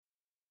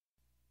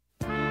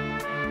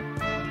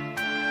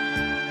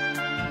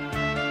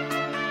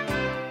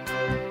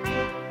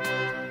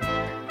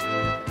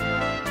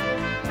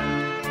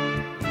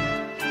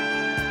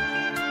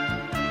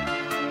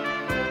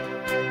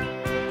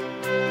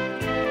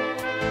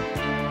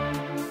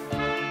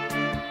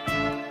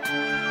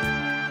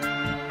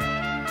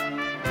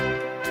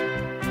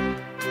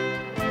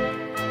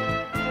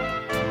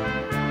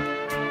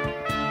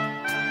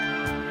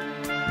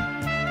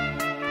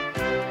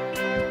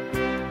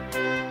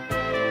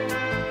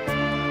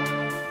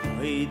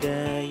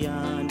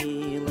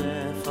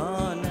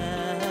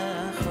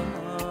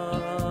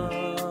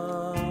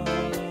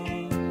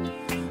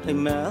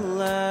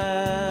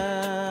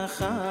melech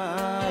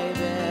chai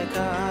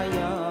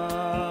v'kayam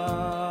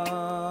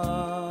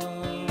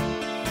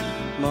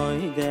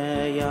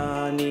moidei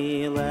ani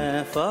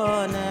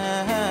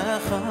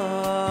lefanecha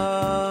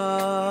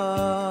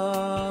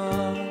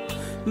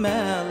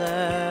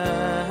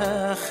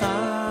melech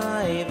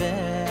chai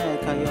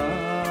v'kayam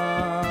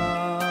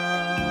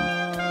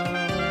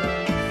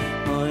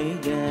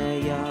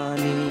moidei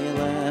ani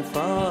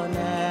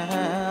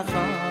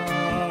lefanecha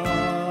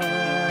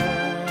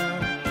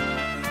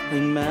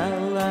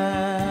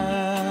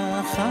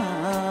melech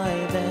chai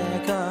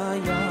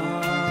v'kayam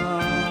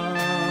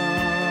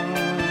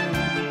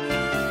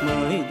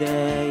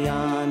moidei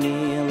ani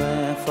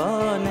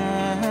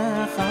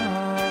lefanecha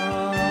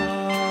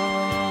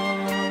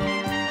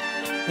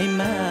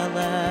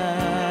melech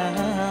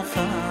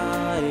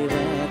chai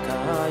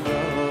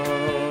v'kayam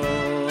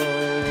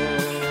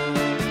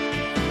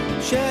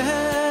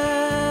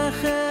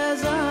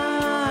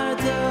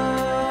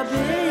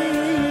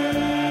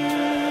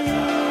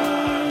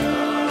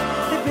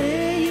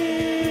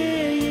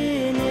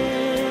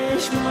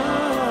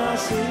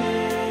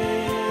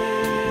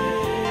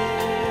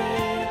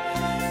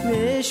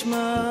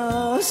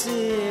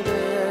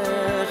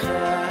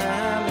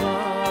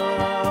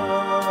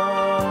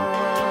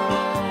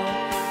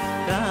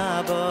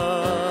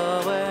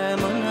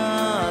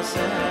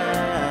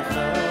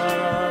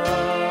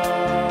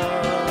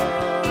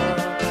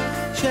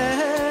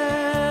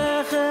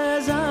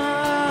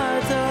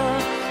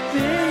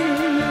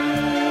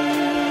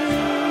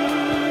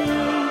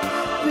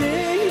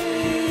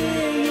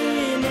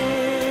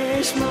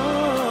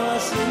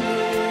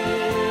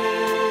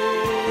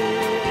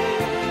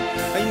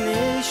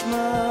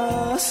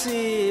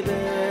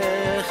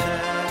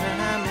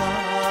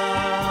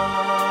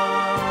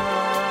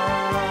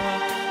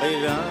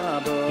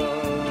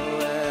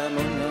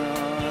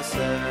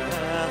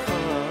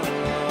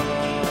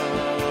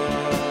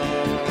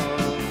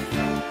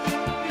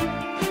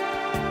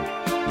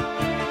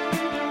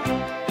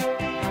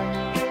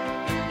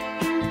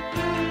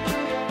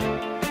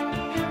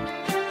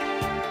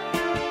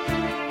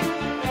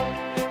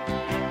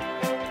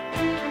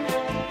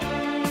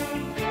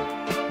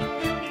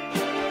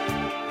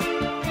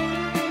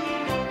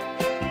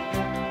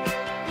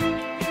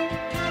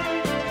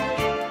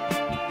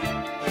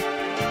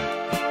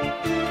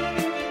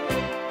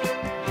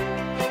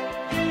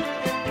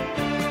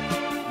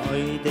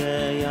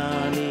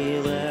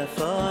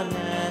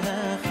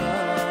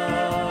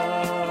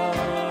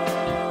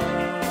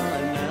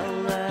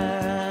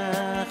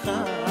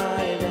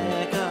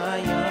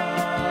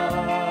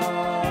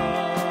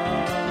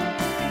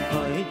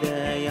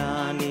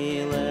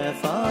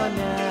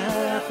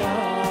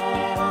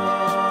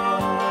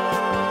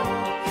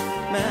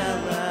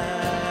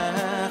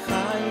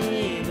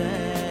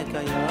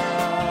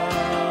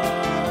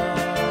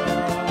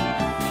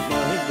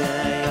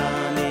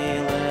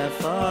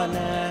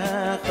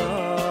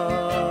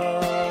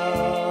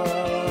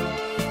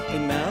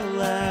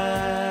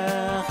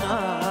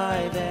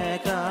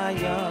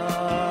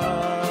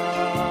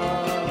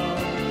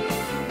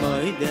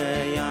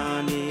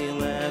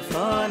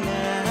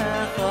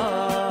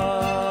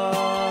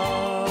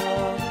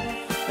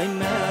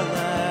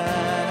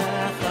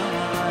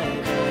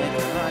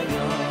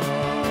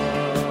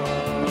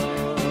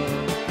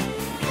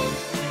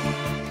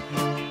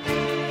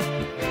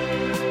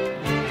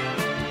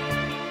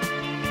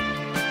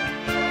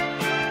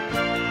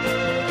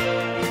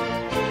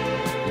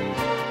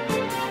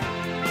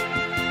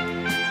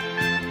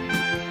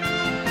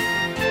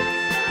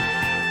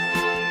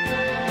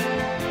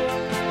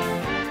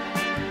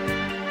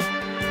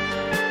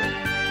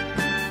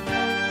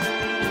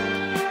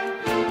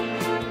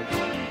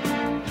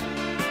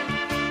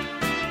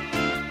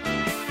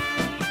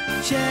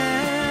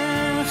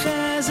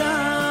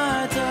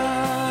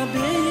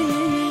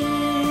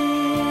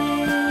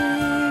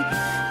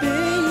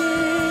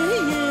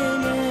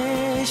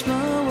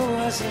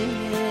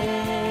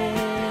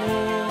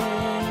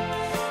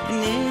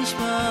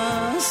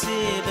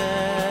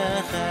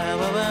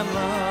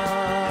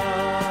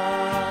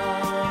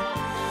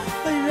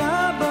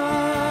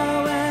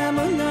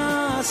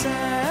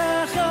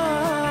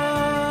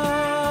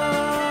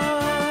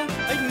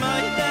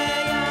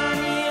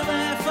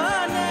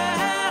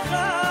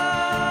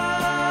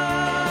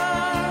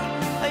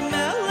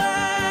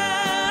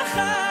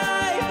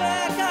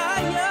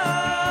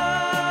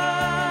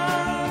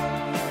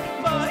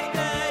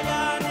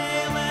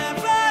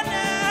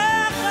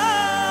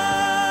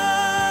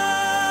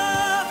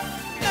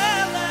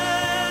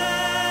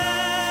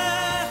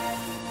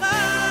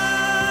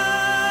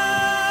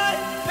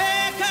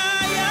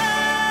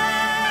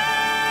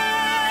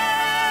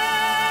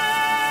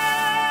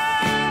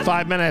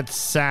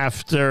Minutes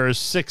after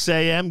 6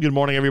 a.m. Good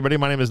morning, everybody.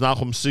 My name is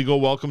Nachum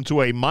Siegel. Welcome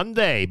to a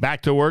Monday.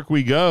 Back to work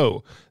we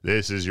go.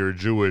 This is your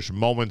Jewish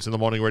Moments in the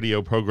Morning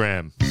radio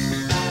program.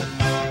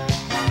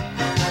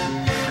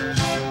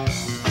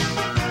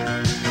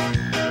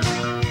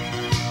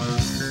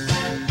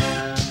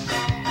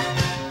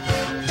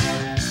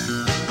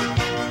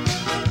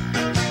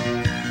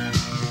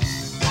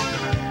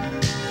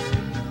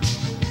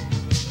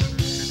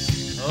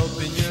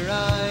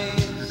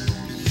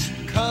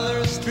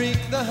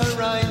 the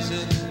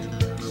horizon.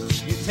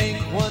 You take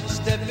one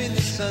step in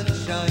the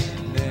sunshine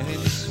and you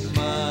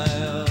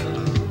smile.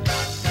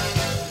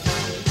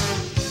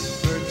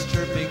 Birds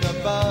chirping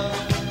above,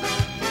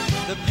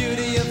 the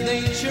beauty of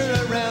nature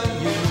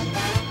around you.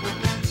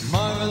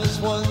 Marvelous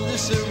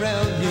wonders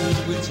surround you.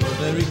 It's all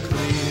very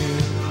clear,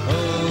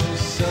 oh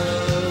so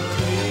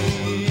clear.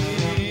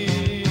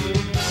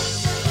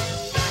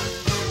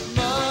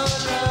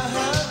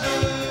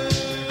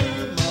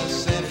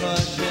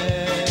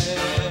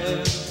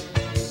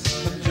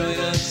 Come join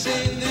us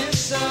in this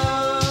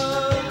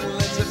song.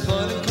 Let's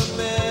applaud and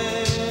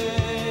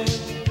commend.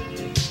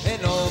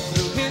 And all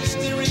through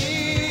history,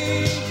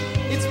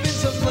 it's been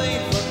so plain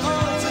for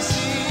all to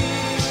see.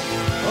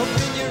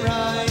 Open your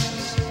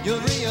eyes,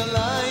 you'll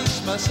realize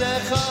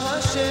Masecha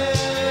Hashem.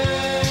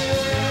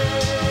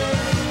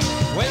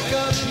 Wake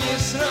up,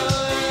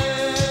 Yisrael.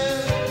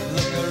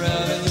 Look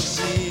around and you'll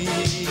see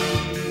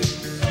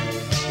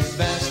His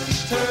vast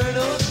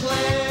eternal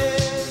plan.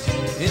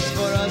 It's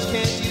for us,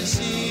 can't you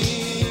see?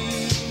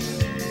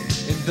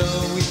 And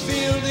though we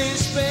feel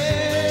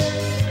despair,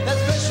 that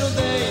special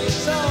day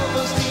is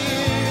almost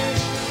here.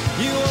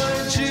 You are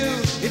a Jew,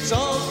 it's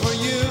all for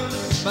you.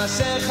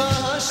 Masecha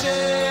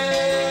Hashem.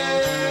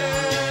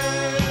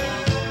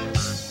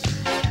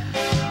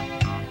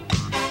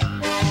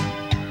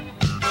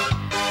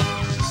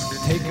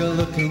 Take a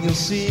look and you'll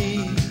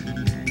see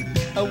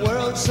a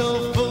world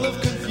so full of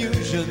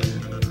confusion.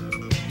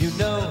 You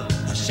know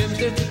Hashem's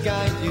there to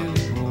guide you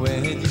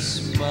when you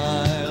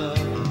smile.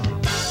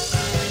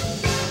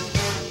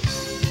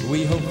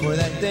 We hope for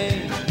that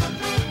day.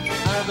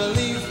 Our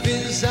belief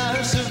is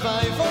our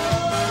survival.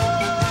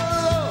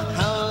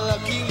 How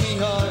lucky we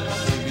are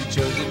to be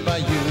chosen by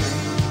you,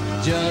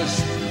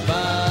 just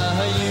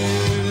by you.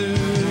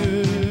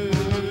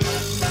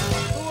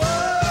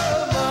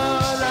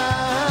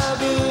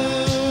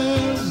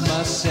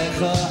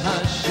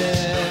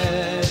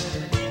 Hashem.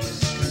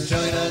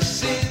 Join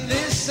us in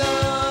this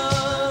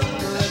song.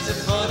 Let's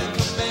applaud and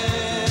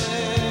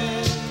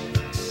commend.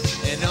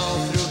 And all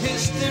through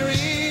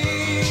history,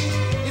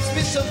 it's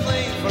been so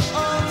plain for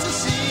all to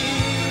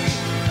see.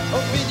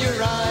 Open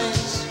your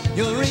eyes,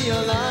 you'll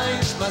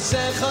realize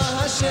Masecha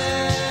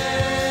Hashem.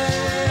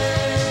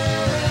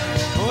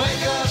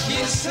 Wake up,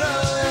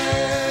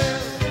 Yisrael.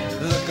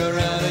 Look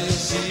around and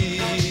you'll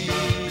see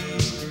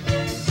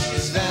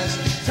His vast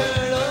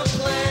eternal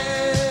plan.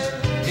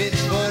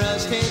 It's for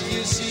us, can't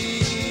you see?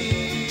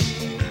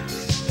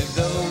 And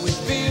though we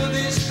feel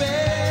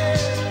despair,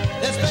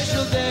 that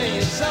special day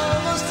is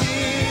almost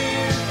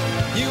here.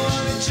 You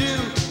are a Jew,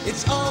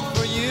 it's all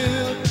for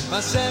you.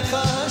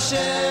 Masecha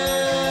Hashem.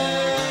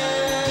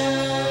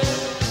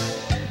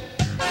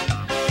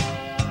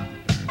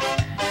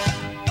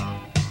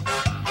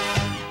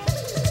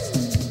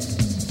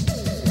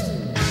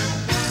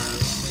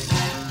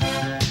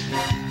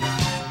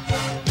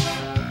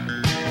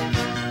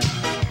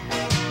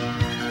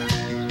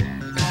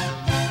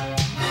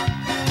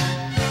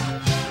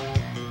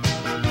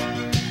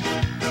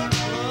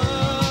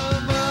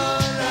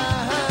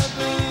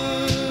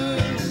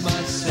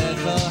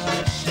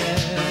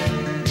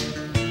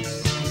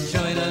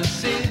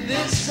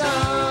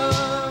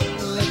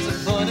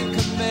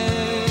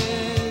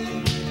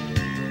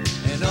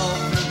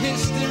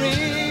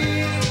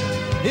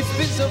 It's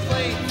been so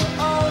plain for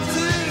all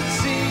to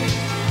see.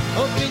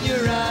 Open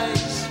your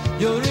eyes,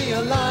 you'll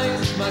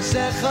realize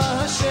Masecha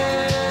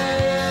Hashem.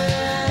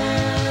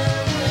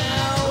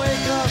 Now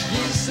wake up,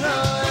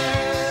 Yisrael.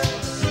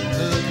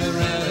 Look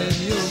around and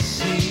you'll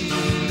see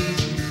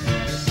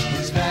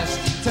His vast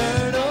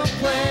eternal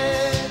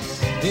plan.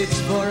 It's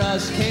for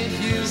us, can't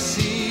you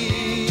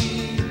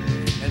see?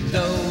 And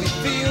though we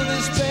feel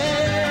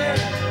despair,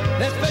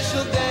 that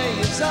special day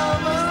is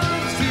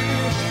almost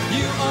here.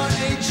 You are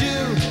a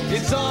Jew,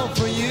 it's all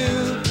for you,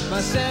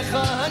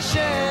 Masecha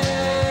Hashem.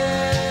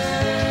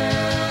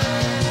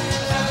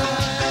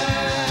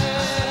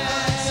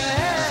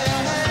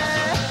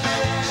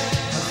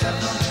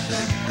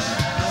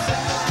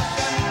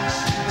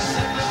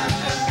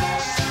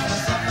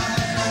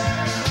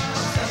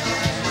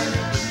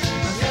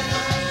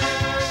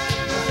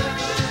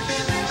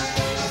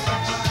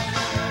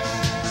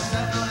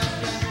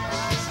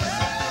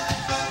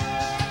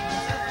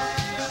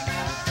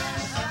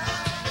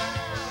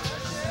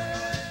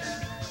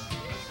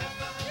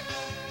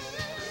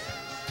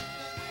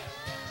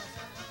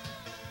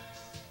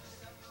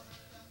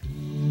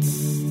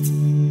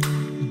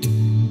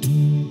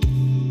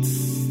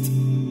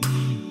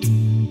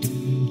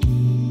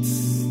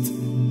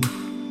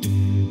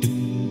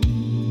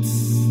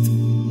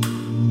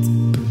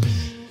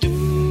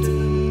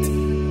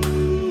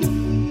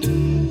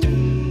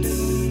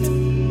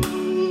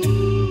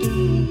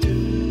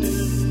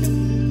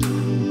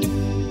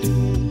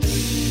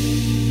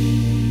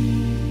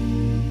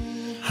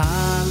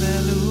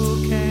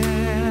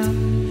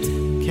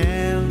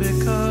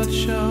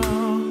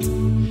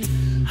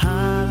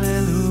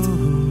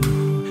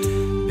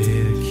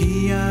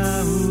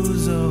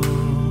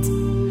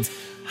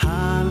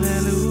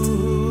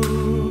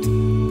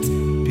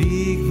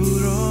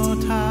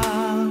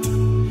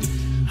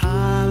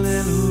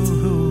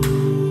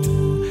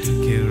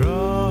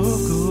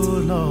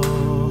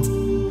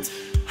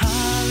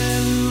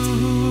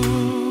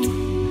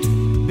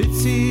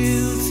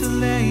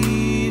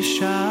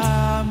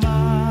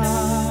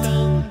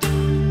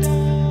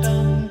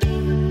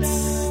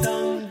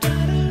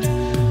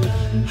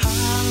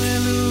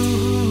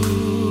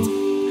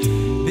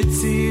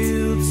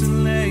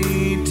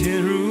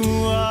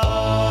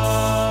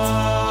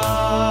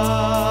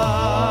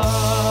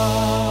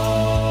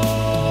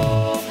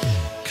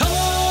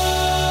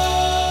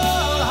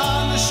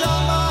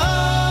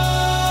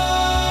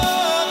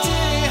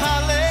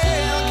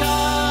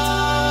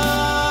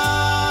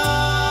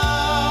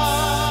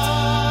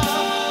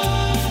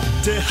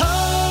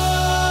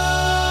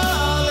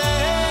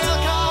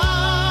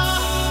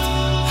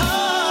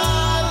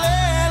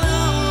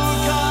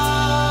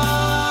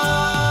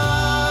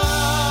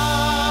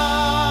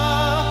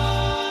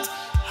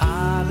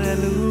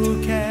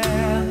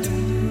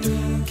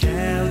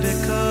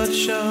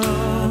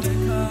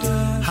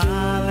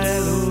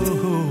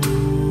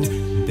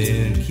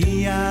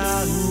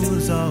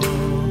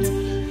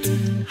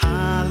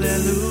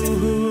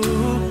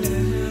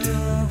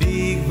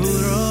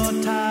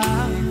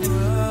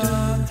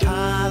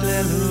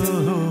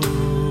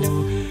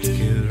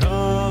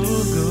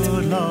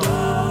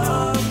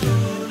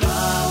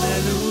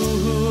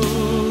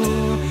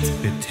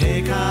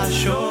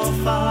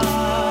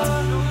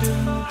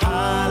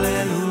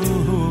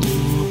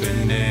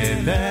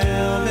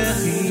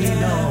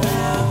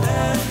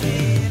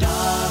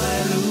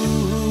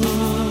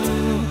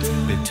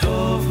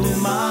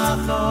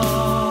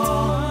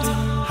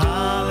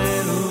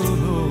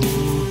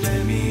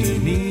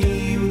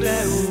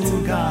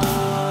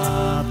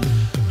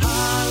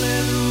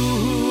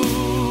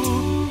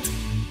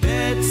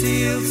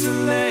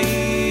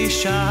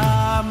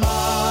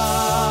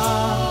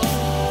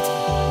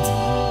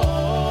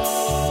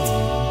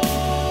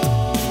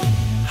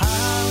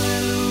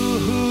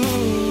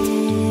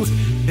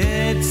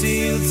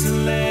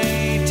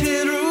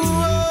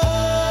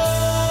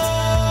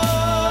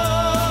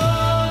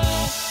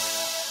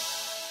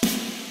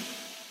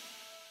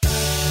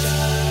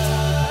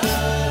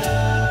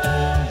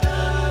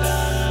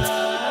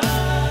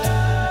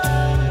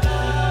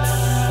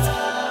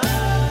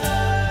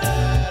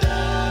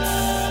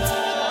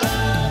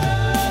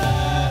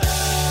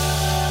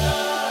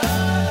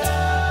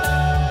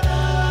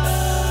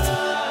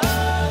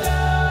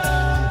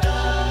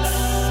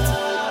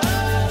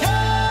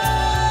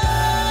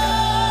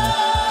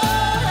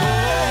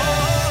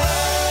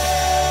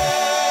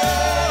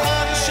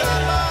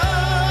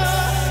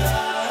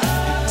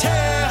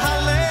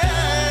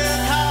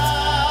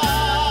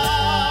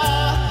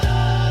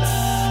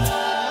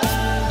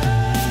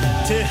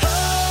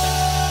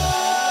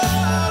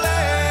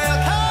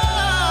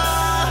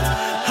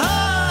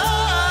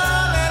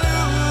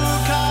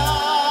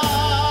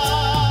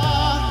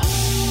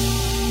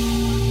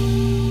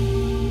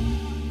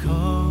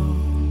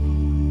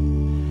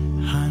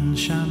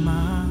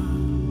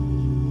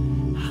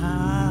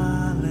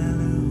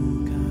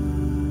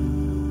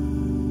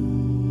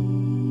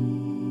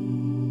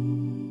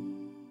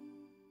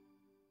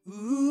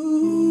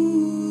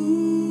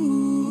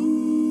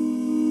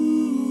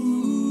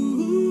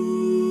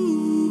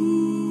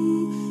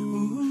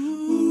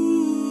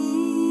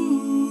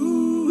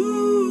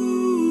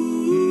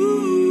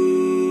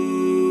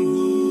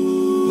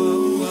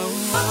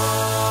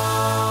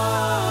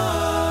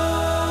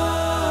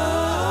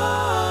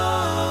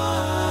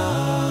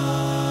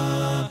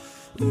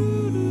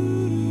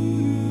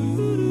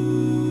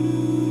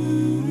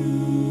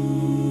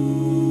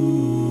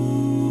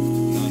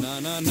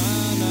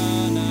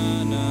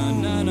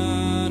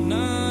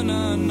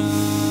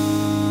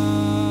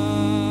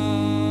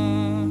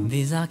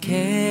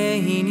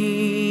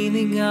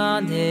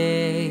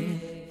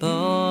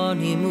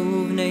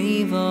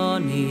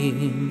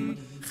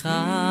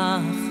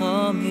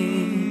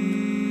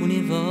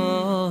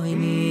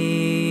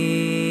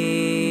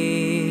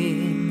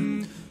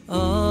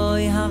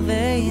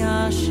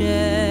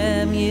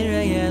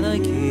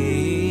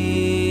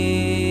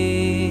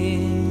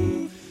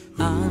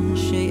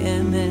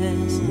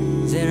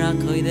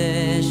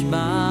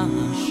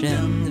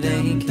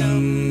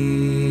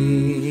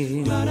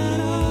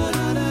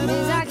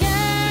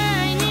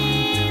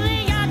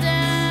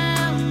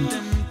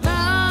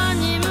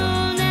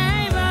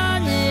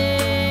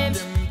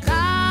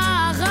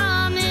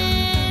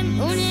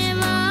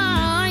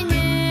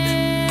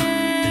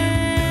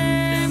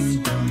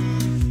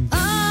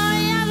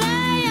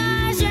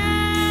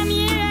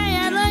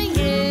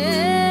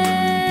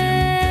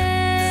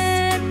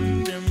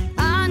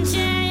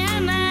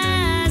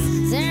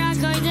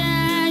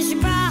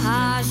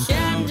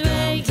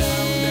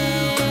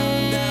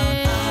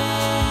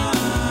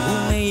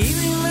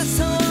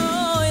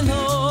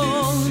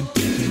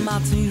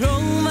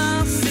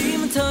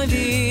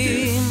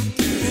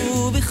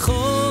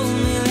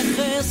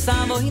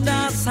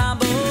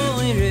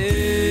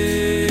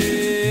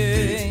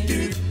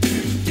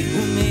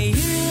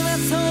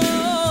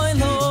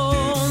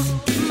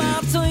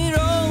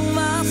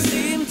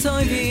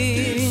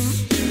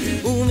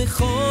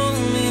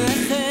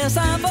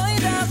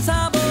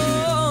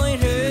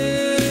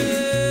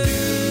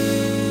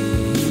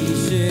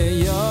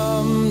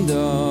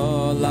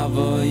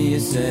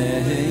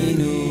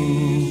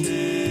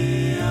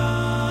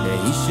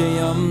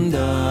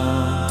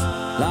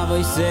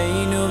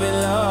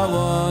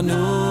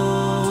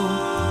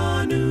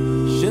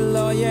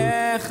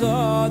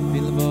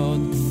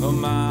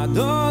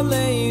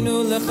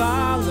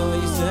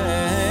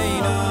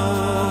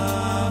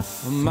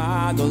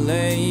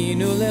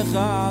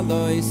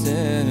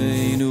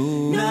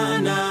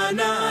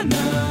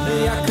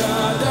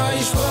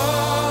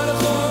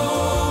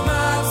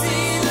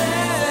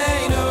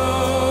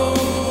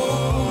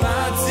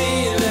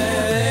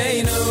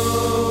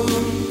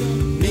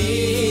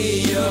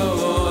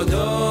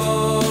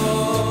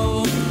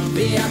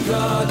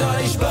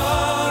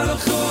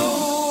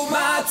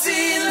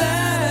 Mati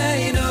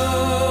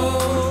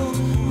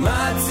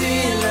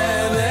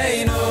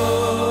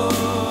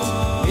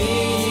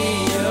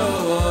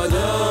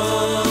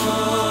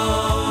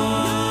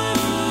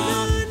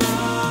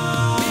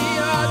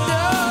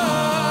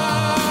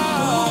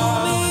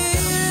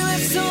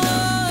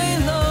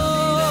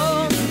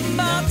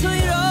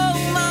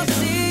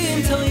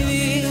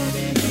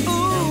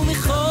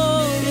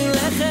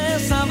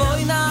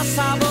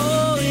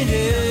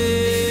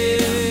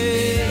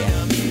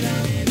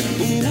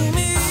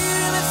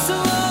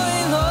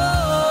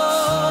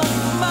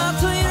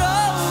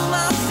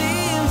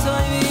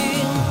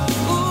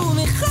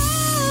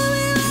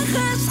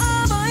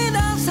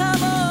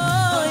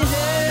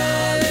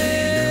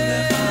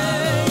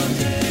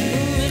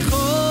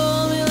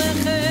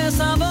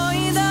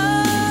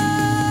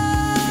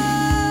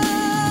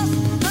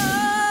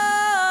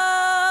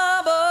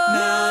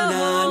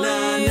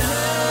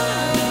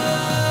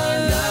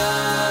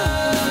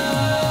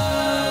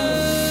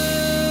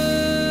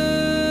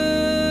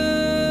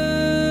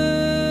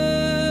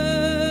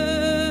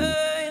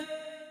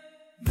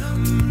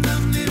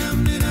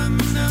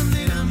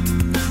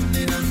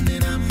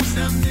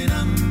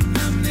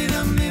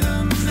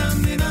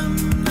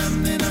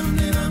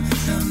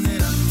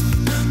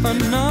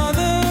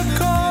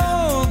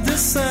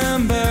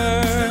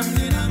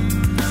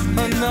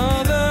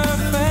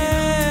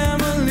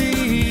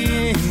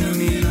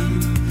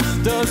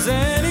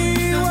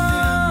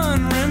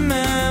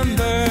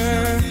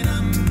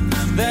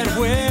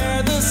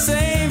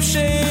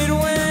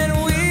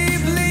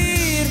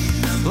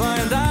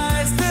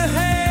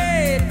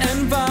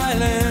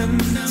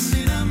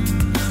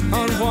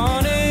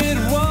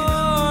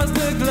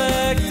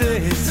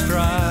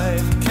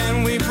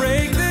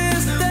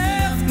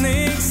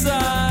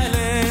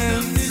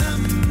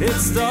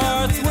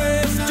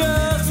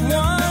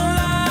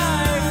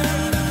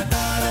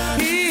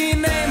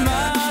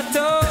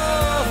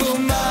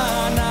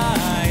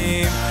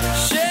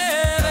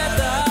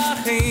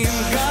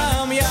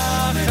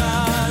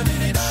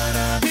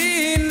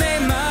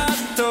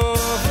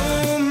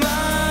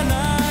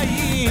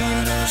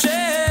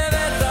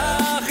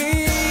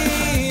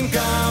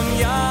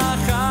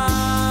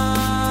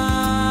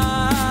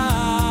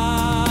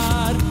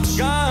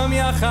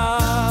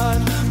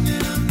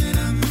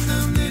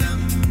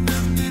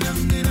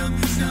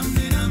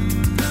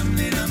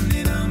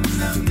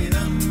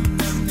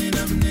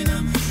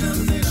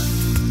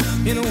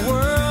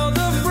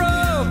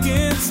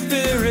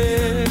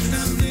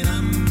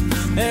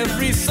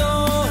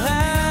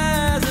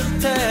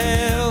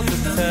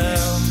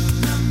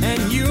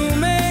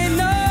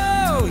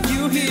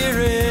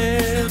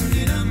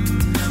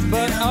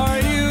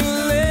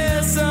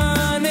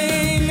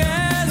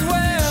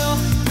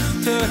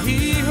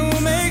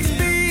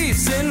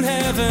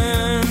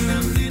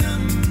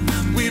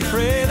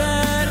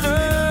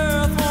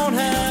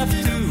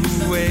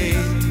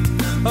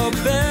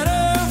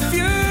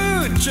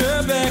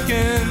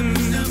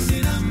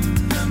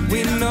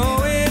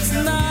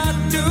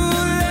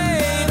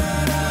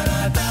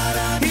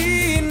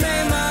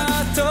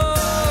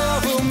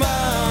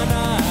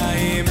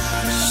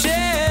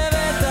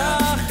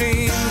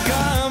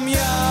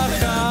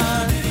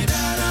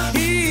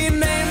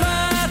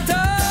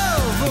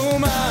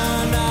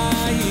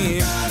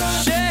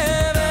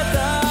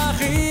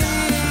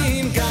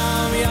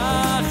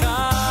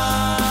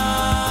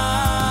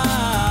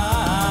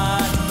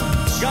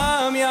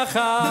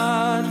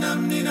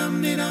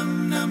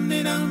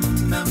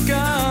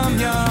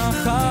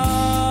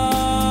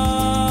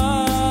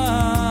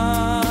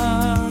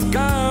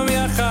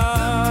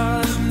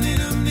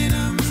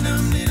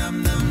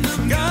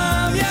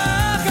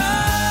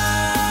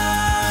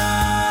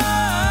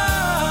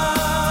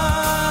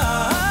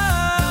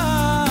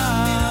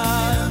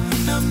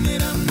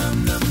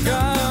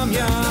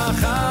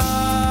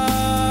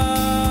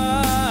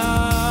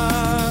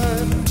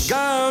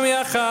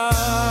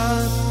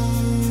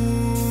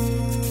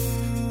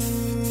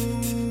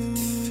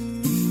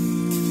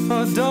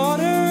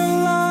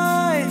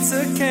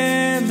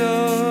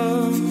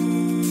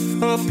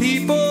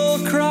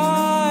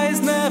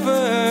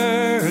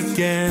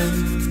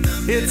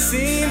It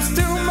seems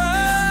too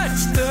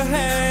much to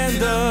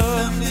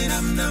handle,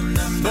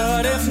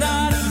 but if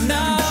not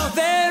now,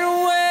 then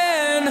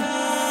when?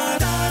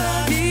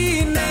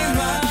 Hinei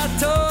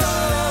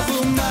matov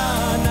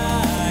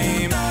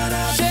u'manayim,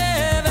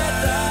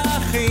 shevet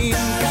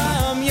achim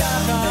gam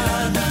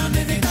yachad.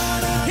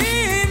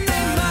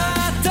 Hinei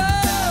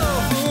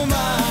matov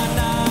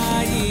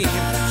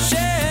u'manayim,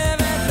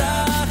 shevet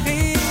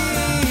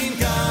achim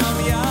gam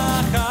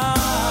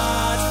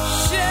yachad.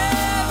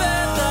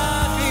 Shevet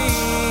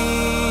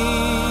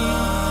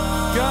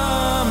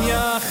gam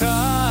yachad.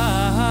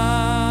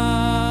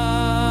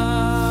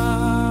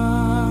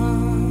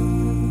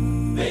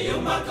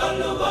 Ve'yom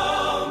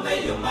ha'kolubom,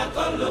 ve'yom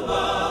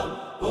ha'kolubom,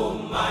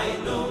 umay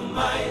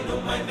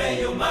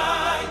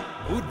ve'yomay.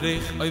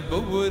 Urich oi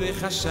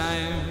beurich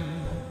Hashem,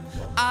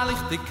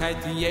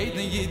 Alichtigkeit in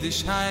jeden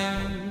Jiddisch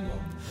heim.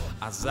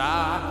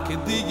 Azak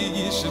kedige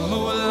yishmu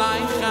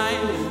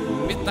alaychem,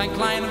 ein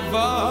kleiner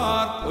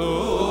Wort.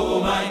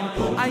 Oh mein,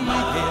 ein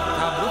Jeder,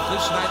 der Bruch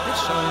schreit der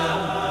Scheuer.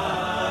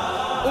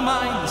 Oh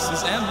mein, es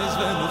ist endlich,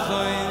 wenn du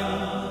heim.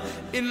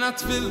 In der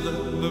Twille,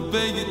 me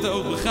beit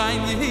over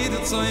gein je hier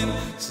het zijn.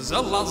 Ze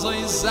zal al zo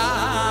je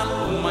zijn.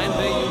 Oh mijn,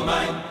 oh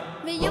mijn.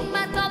 Me you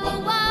mat all the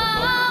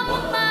wow,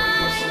 oh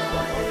my.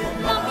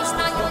 Love me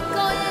sta you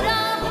going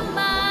on, oh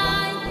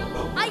my.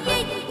 I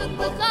hate to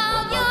go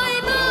call you,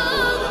 oh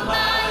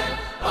my.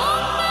 Oh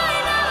my,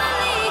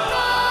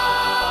 Naliko.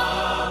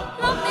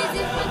 Love me if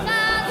you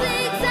can't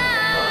say.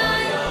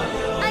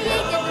 I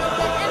hate to go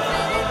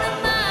ever in the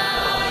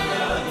mind.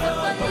 The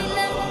funny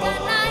little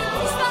guy,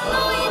 just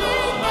follow it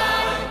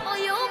guy. Oh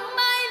you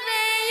my,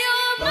 you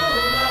my.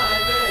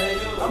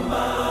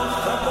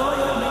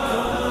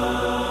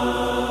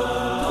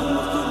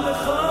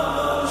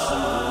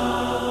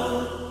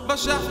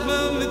 Was schafft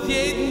man mit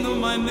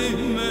jedem ein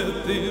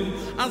mit dem?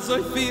 An so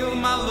viel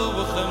mal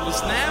loben,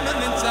 was nehmen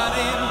in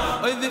Zarin.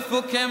 Oi, wie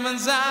viel kämen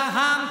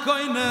sein,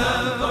 keine.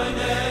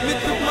 Mit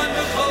du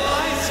meine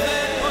Verleiste,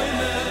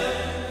 keine.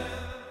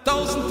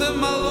 Tausende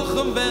mal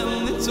loben, wenn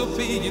nicht so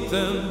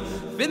bieten.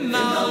 Bin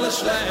alle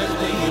schlecht,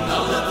 in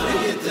alle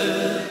Dritte.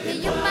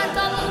 You might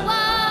all the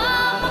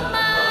wow, oh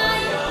my.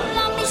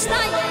 Love me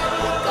stay,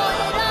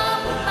 going on,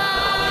 oh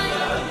my.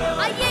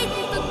 I hate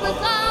to go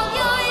call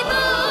you,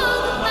 oh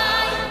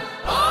my.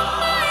 Oh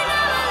my,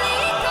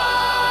 Naliko.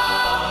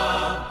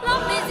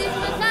 Love me if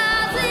you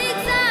can't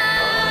say.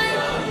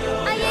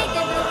 I hate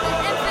to go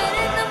ever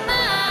in the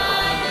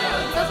mind.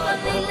 The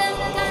funny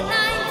little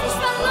guy, just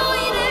follow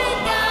it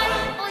guy.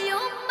 Oh you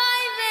my,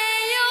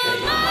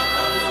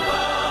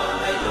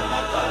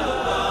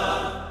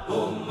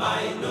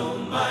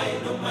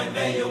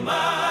 you my.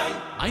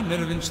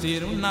 Einer wünscht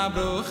dir na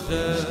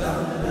Bruche.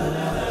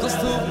 Das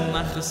tut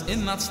nachs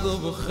in nats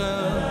Lobuche.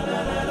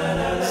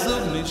 So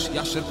nicht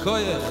Jascher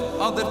Koech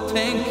oder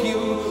thank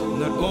you.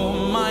 Nur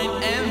mein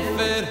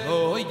Enfer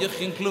hoi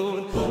ich in Klur.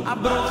 A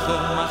Bruche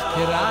mach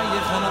Keraie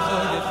gana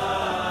Koech.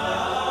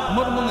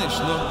 Mormon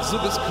ist nur so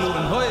des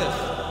Kluren hoich.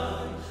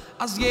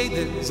 Als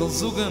jeder soll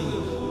suchen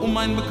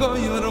mein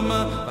Bekoil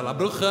rumme. Weil a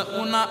Bruche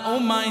una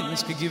mein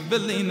ich gegib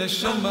Berliner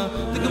Schumme.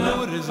 Die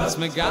Gemur ist uns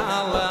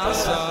megale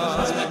Assa.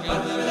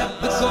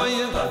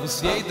 Bekoil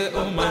was jeder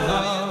mein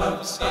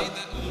Haus.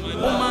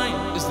 Mein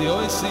ist die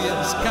Oisie,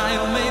 das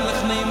kein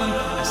Melech nehmen.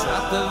 Es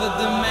hatte wir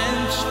der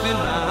Mensch für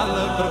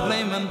alle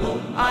Problemen.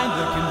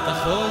 Einer kommt a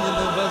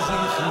Choyle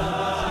basichen.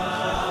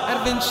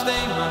 Wünscht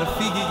dem maar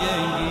vier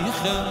in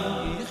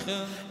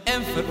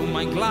Enfer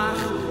mein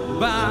Glach,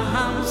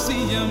 Baham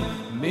sehen.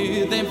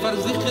 Mit dem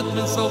versichert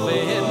man so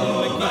werden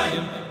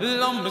begehen.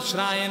 Lass mich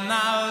schreien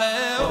alle,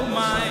 oh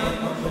mein.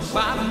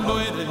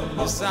 Badenbeute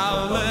ist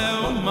alle,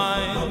 oh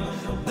mein.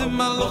 Die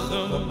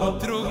Malochen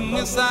trugen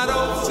es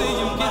darauf, sie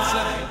im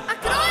Kitzer. A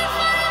kroi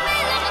for a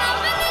Melech,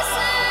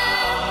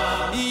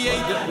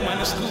 jeder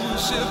meine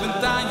Schuhe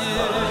Ventaille.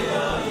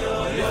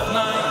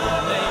 Nein,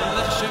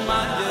 Melech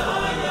Shemaye.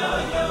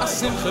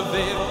 Asim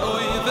Gewehr,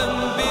 Oiven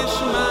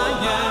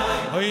Bishmaye.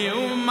 Oi,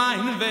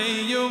 mein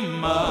Weh,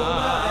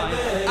 mein.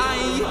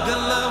 Ei, de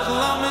Lucht,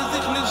 lass mich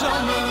dich nicht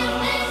schommen.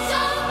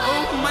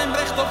 Mein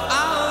Recht auf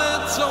alle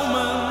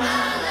Zomen.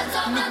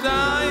 Mit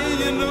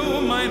ein,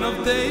 mein auf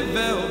die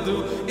Welt, du.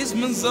 Ist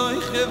man so,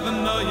 ich habe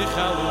neue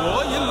Chalu.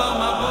 Oi,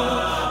 lama bu.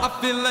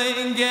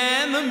 Affilein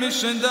gerne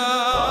mischen da.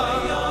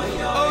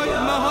 Oi,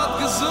 man hat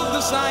gesucht,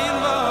 das ein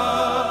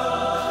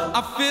war.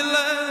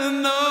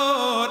 Affilein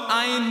nur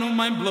ein,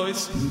 mein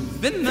Bloß.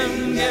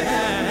 Binnen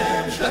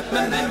gehend, schleppt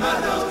man immer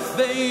raus.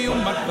 Weh,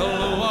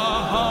 Markaloa,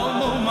 hau,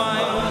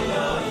 mein.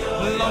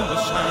 Lampe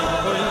schein,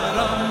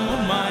 heuram,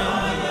 mein.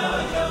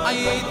 I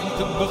ate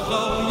to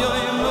bechol,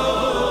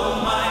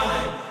 mein.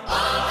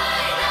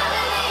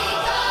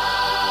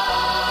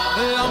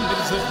 Lampe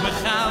sucht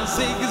mich an,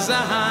 sie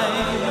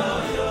gesehen.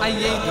 I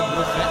ate the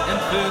Brüche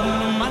entführen,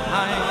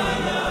 mein.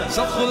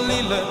 So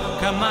Cholile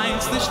kann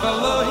meins nicht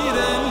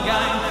verloren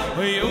gehen.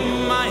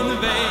 Mein,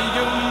 weh,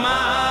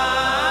 mein.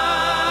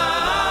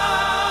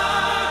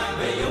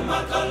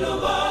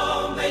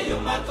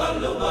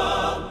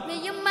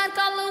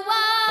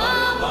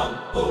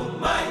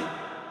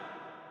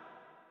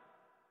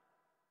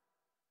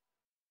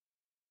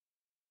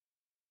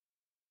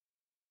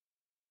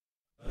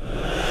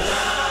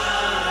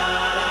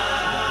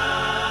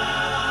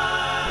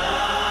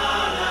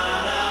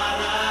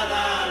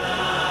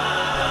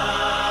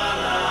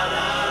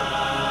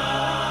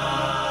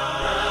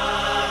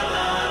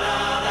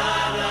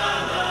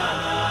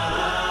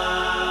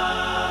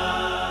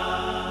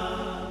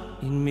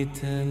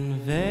 Mitten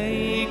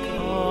Weg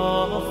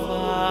auf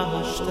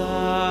der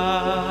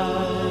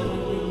Stein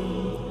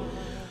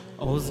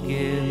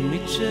ausgehen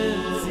Mitsche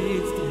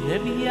sitzt der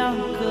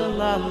Bianca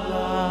allein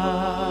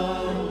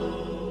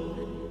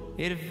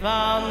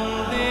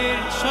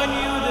wandert schon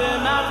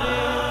Juden alle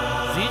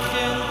sich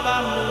in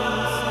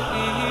Palus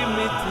in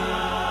Mitte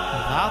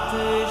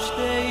Warte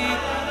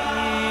steht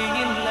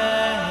in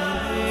Lehre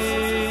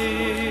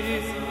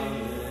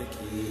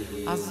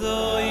also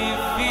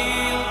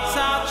viel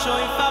Zeit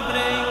schon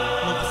verbringt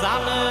noch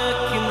seine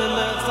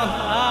kinderlich sind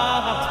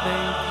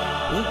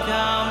und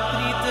kam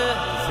Priete,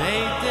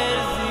 seht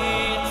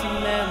sich zum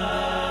Ende.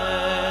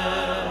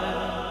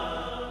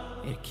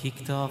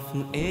 Kiekt auf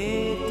den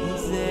Erd und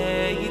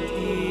seht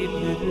ihr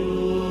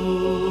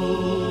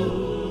Ruhe.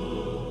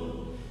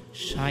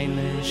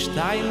 Scheine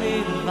Steine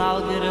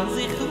walgern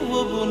sich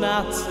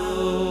zu.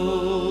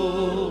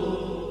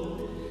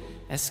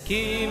 Es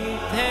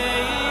kommt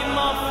heim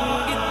auf den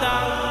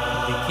Gedanken,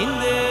 die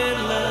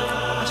kinderlich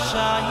ein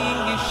Schein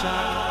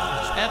geschah,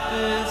 sich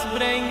etwas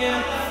bringen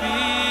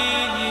für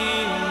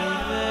ihn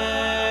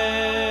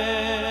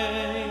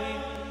weg.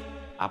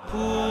 A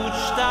pur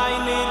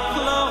Steine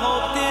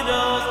klopt ihr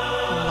aus,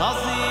 lass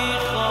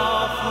sich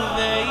auf den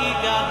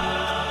Weg an,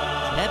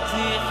 schleppt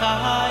sich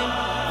heim,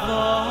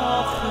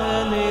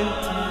 Wochen in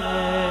Tee.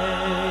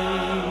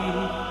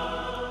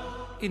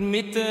 In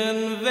mitten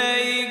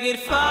Weg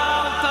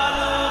fällt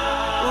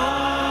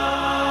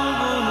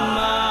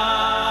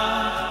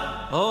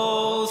Macht,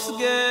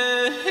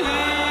 ausgehängt,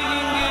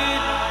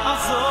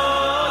 als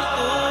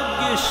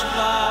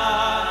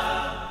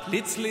aufgeschwacht.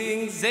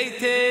 Litzling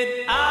seht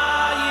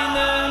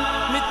einen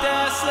mit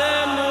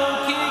Essen und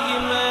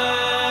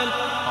Kiemen,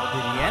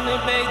 aber jene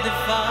beide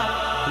Fahrt,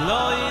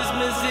 lois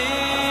me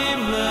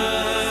Zimmer.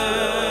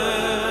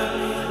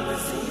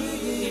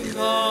 Ich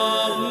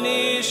hab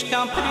nicht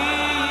kein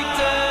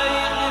Priete,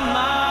 ich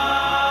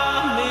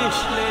mach mich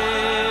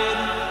leer,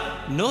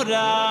 nur a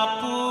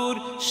pur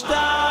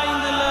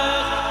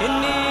steinlich in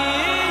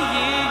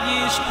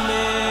ich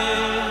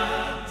mehr.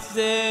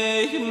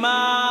 Seh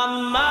man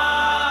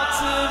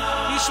Matze,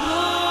 ich schwurbelig,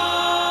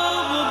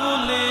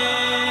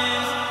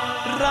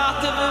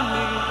 rate wir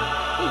mich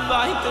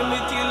weiter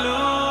mit dir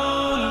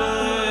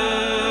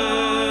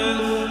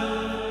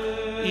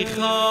Ich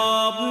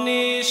hab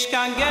nicht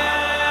kein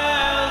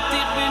Geld,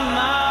 ich bin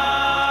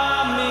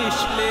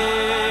mamisch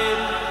leer,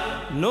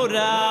 nur a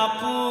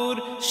pur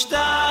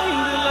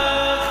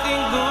steinlich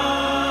in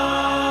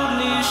gut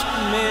nicht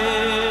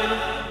mehr.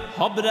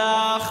 Hab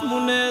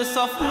Rachmunes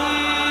auf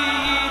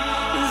mir,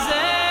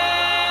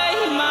 seh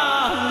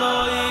mal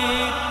neu,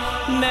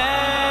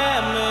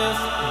 nehm es,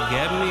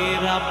 gib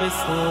mir a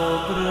bissl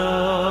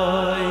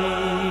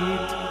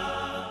Bräut.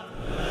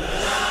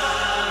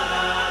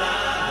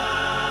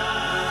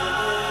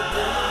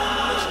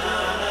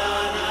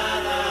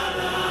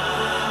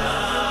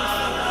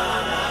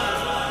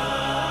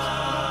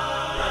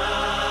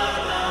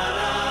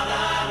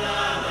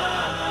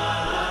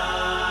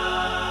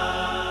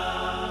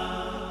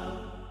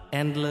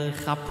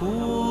 Endlich a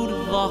pur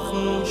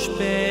Wochen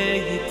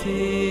später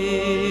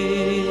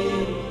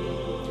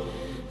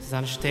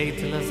San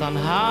Städtele, san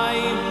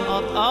Heim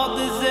hat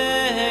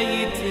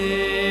seite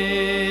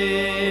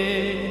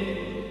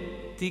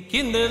Die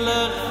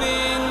kinderlich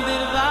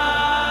Kinder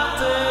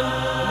warten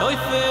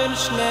Läufen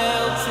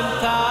schnell zum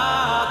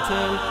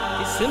Taten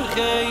Die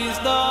Simche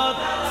ist dort,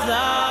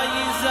 sei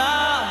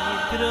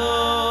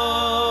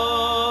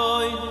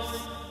groß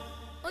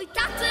Oi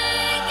Tate,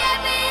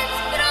 gib ins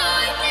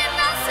Bräut in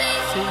Wasser.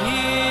 Sie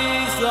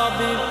ist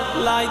aber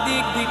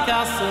leidig die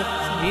Kasse,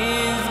 sie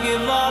ist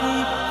geworden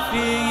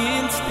für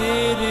ins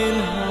in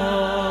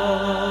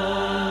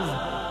Haus.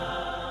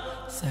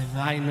 Sie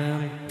weinen,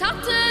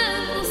 Tate,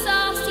 was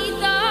hast du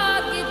da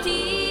getan?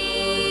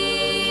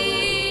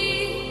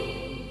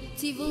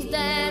 Sie will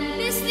denn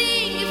bis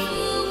die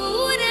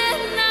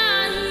gefuhren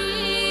nahin.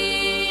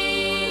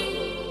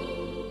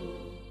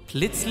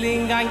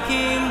 Plitzling ein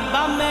Kind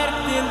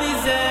bemerkt in die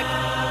Säck,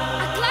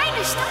 A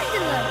kleine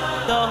Steidele.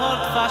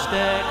 dort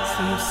versteckt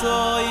zum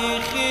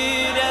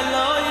Seucher,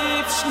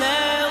 läuft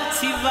schnell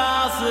zu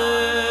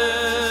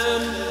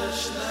wasen.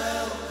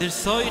 Der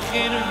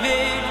Seucher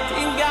wird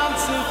im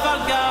ganzen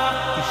Vergab,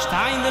 die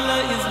Steinele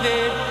ist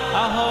wert, a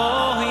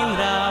hoch in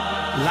Rab.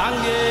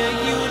 Lange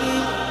Juden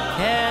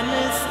kann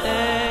es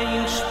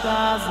ein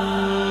Spasen.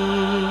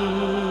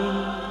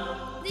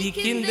 Die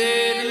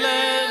Kinderle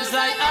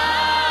sei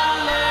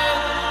alle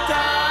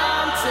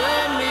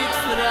tanzen mit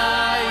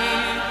frei.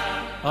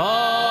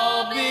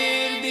 Ob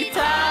die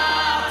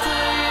Tate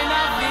in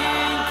a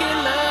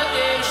Winkele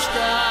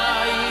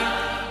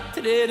steigt,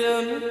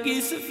 Tränen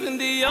gießen von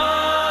die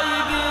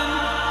Augen,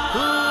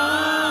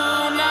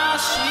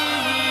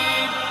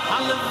 Schied,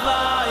 alle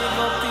Weib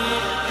hat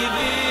dich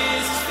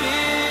gewiss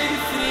viel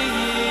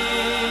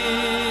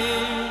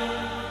frier.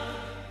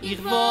 Ich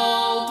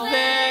wollt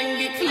wenn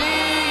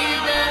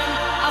geklieben,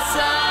 a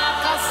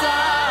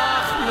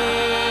Sach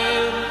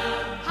mehr,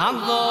 han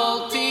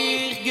wollt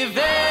ich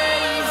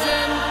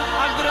gewesen,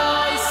 a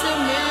größe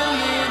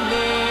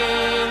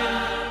Millionär.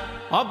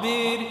 Aber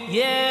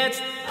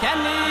jetzt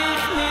kann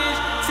ich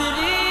nicht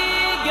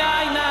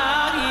zurückgehen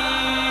nach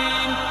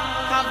ihm.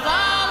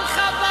 Chaval,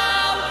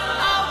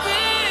 auf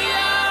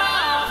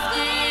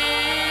dich.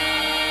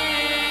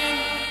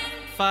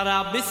 Für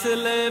a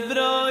bissele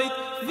Bräut,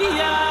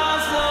 wie a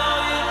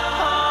Säuer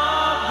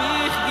hab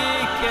ich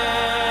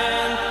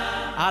gekannt.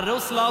 A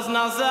Rauslassen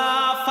als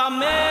a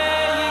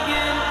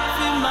Familien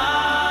für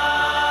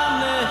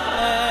meine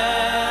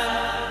Hände.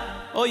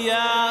 Oh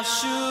ja,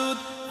 schut,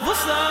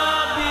 was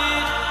hab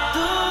ich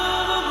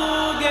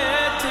du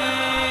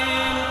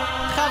getan?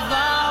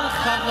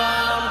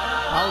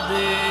 al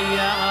di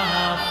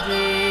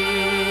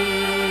yafdim.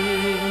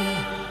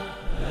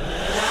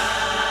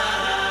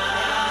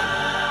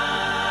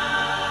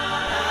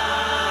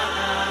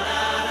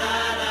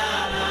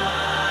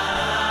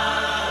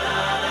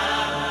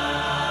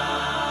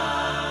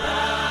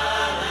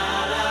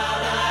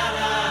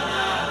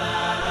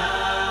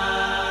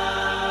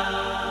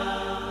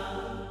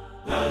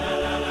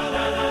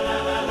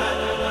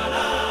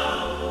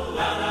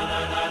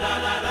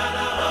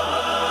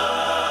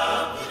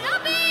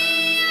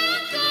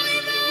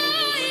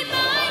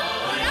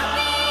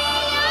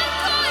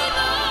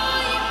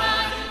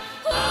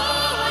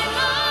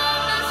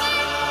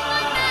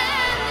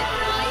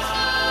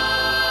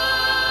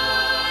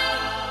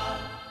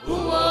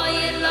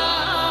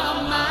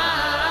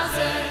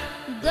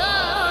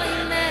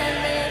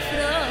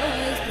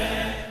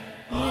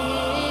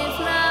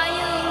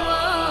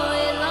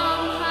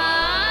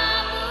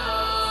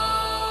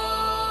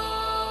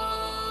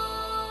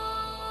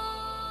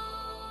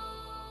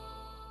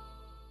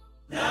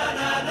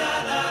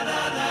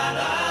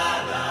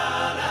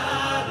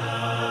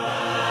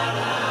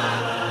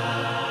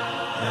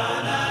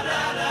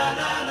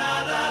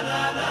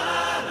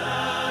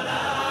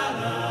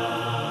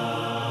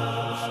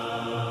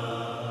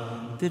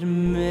 Der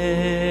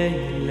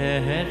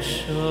Melech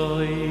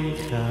shoy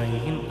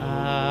chayin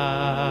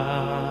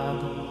ad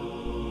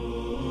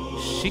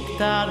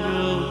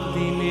Shiktaru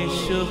dini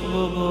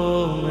shuchbo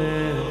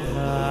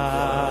mechad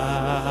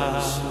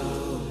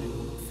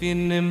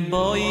Finim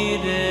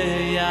boire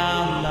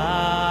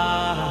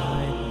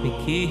yalai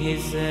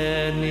Mikise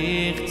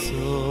nicht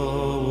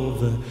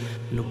zove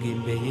Lugim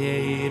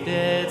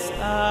beyeretz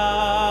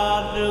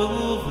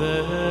aruve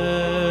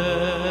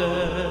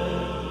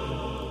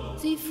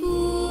Sie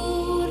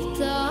fuhrt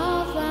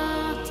auf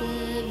weite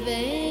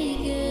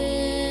Wege,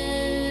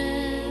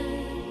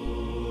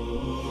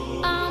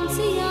 an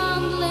sie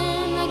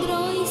handeln a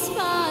groß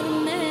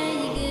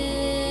Farmege.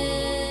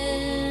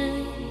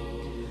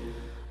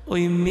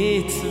 Oy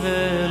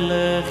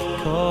mitzvelech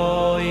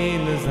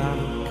koin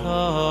zan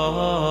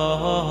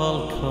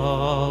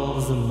kol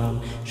zman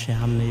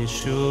sham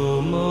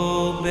neshumo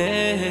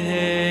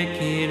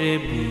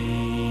bekirbi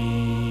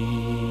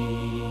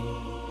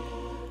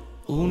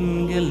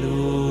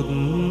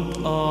ungeluden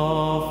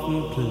aufn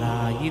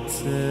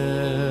Pleitze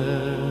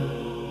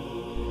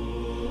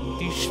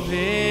die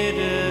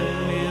schwere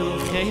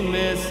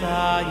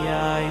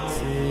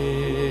Milchemesayayze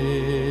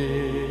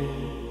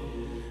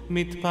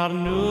mit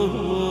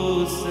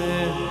Parnusse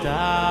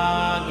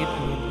dagit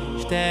mit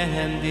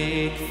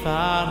ständig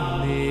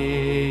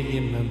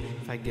vernehmen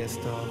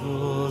vergesst doch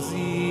wo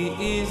sie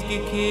ist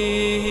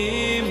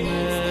gekommen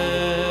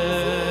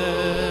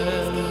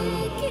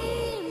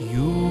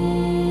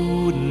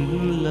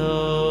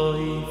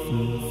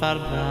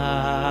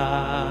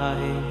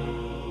vorbei.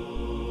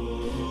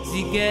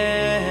 Sie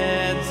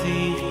geht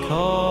sich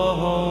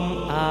kaum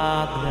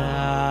adrei.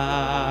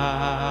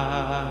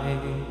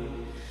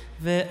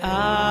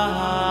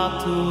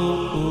 Ve'atu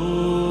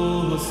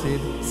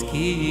usid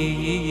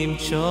skim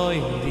choy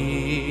di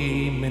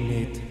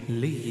menit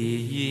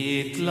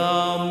liit la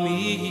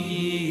mi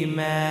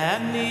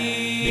mani.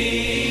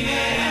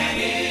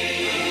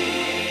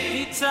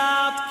 Die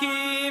Zeit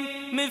kim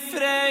mi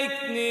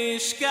fragt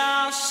nicht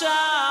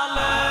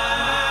Schale.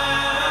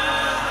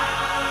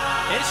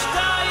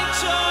 Steht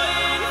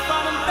schon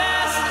von dem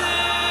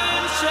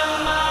besten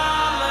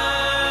Schamale.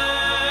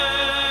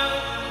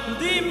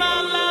 Die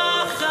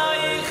Malacha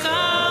ich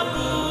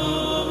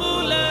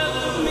habule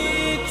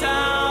mit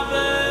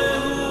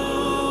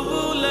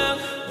Abehule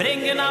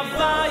bringen auf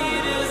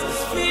beides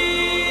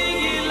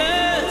viele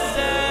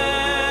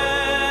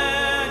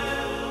Seg.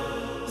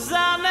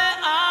 Seine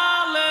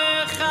alle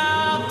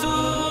Chatu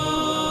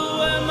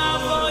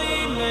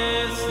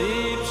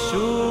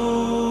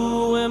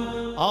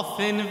auf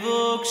in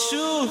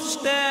Wuchschu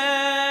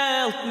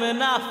stellt mir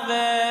nach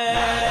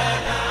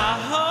weg.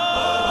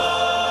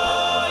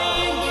 Ahoi,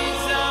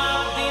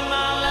 gesagt die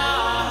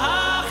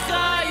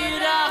Malacha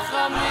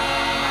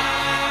irachamim.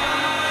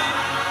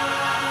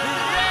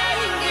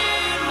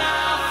 Bringen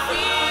auf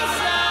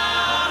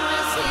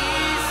Isanes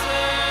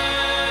Hisem.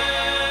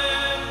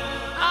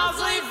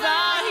 Also ich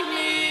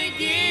weinig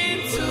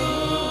hinzu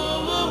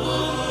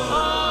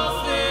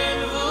auf in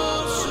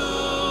Wuchschu.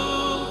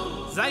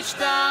 Sei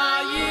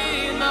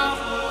stein auf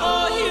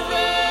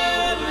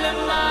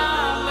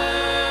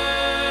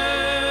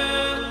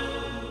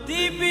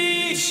die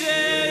Bische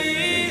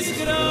ist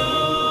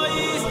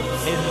groß,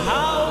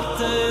 halt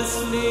es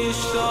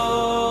nicht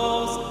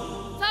aus.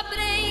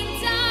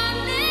 Verbringt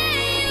alle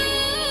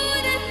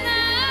Juren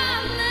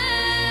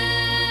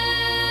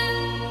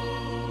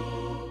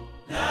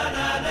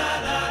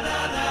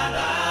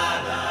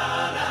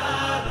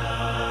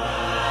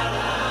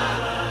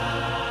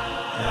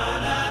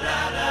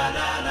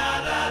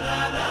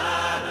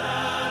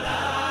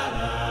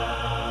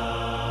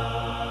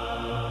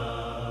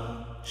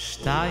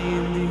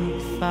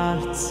Steinig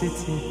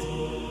verzittert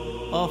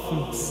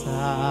auf'm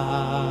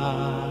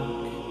Zack.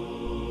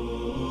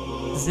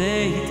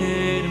 seht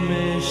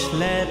mich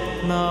schleppt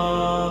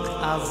noch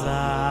a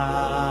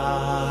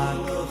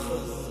Sack.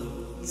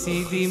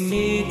 Sie die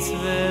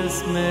Mitzvahs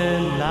me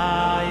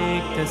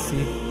like, dass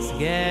es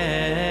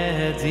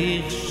geht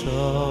sich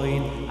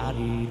schon,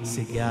 arit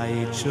sie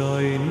geht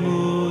schon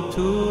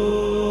mutu.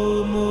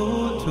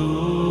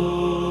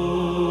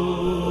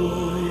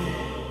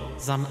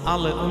 San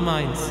alle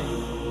eins,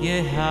 je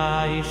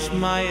heisch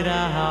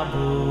meira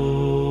habu.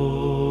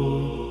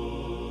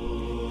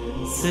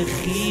 Se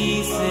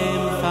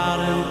chiesim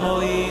fahren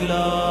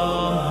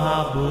oilam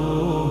habu.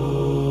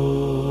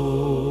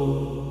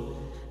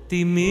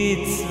 Die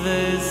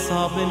Mitzvahs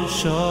haben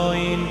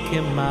schon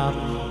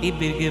gemacht, ich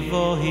bin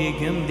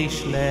gewogen die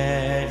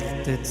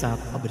schlechte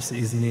Zeit, aber es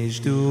ist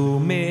nicht du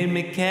mehr,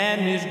 mir kann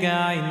nicht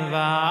gehen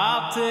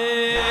warten.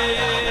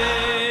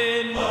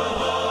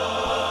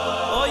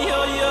 Oi,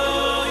 oi,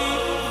 oi,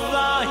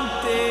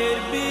 weiter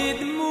mit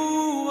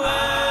Mues,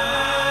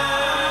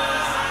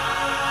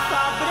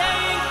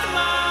 verbringt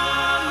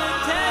meine,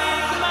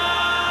 take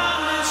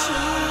meine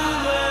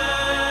Schuhe.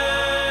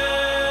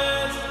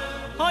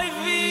 Oi,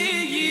 wie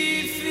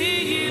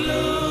viel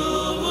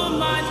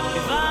mein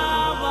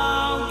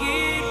Gewabal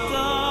gibt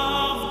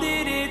auf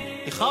dir it.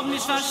 Ich hab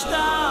nicht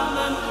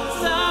verstanden,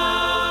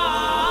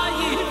 sei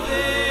ich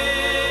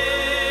wird.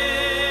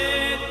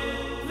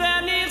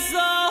 Wenn ich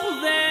soll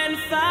denn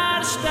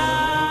verstehen,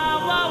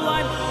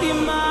 die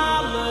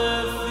Male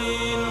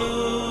viel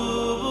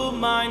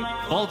mein.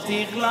 Wollt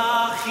ich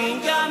lach in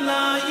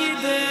Ghana,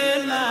 jeder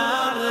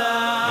Nara.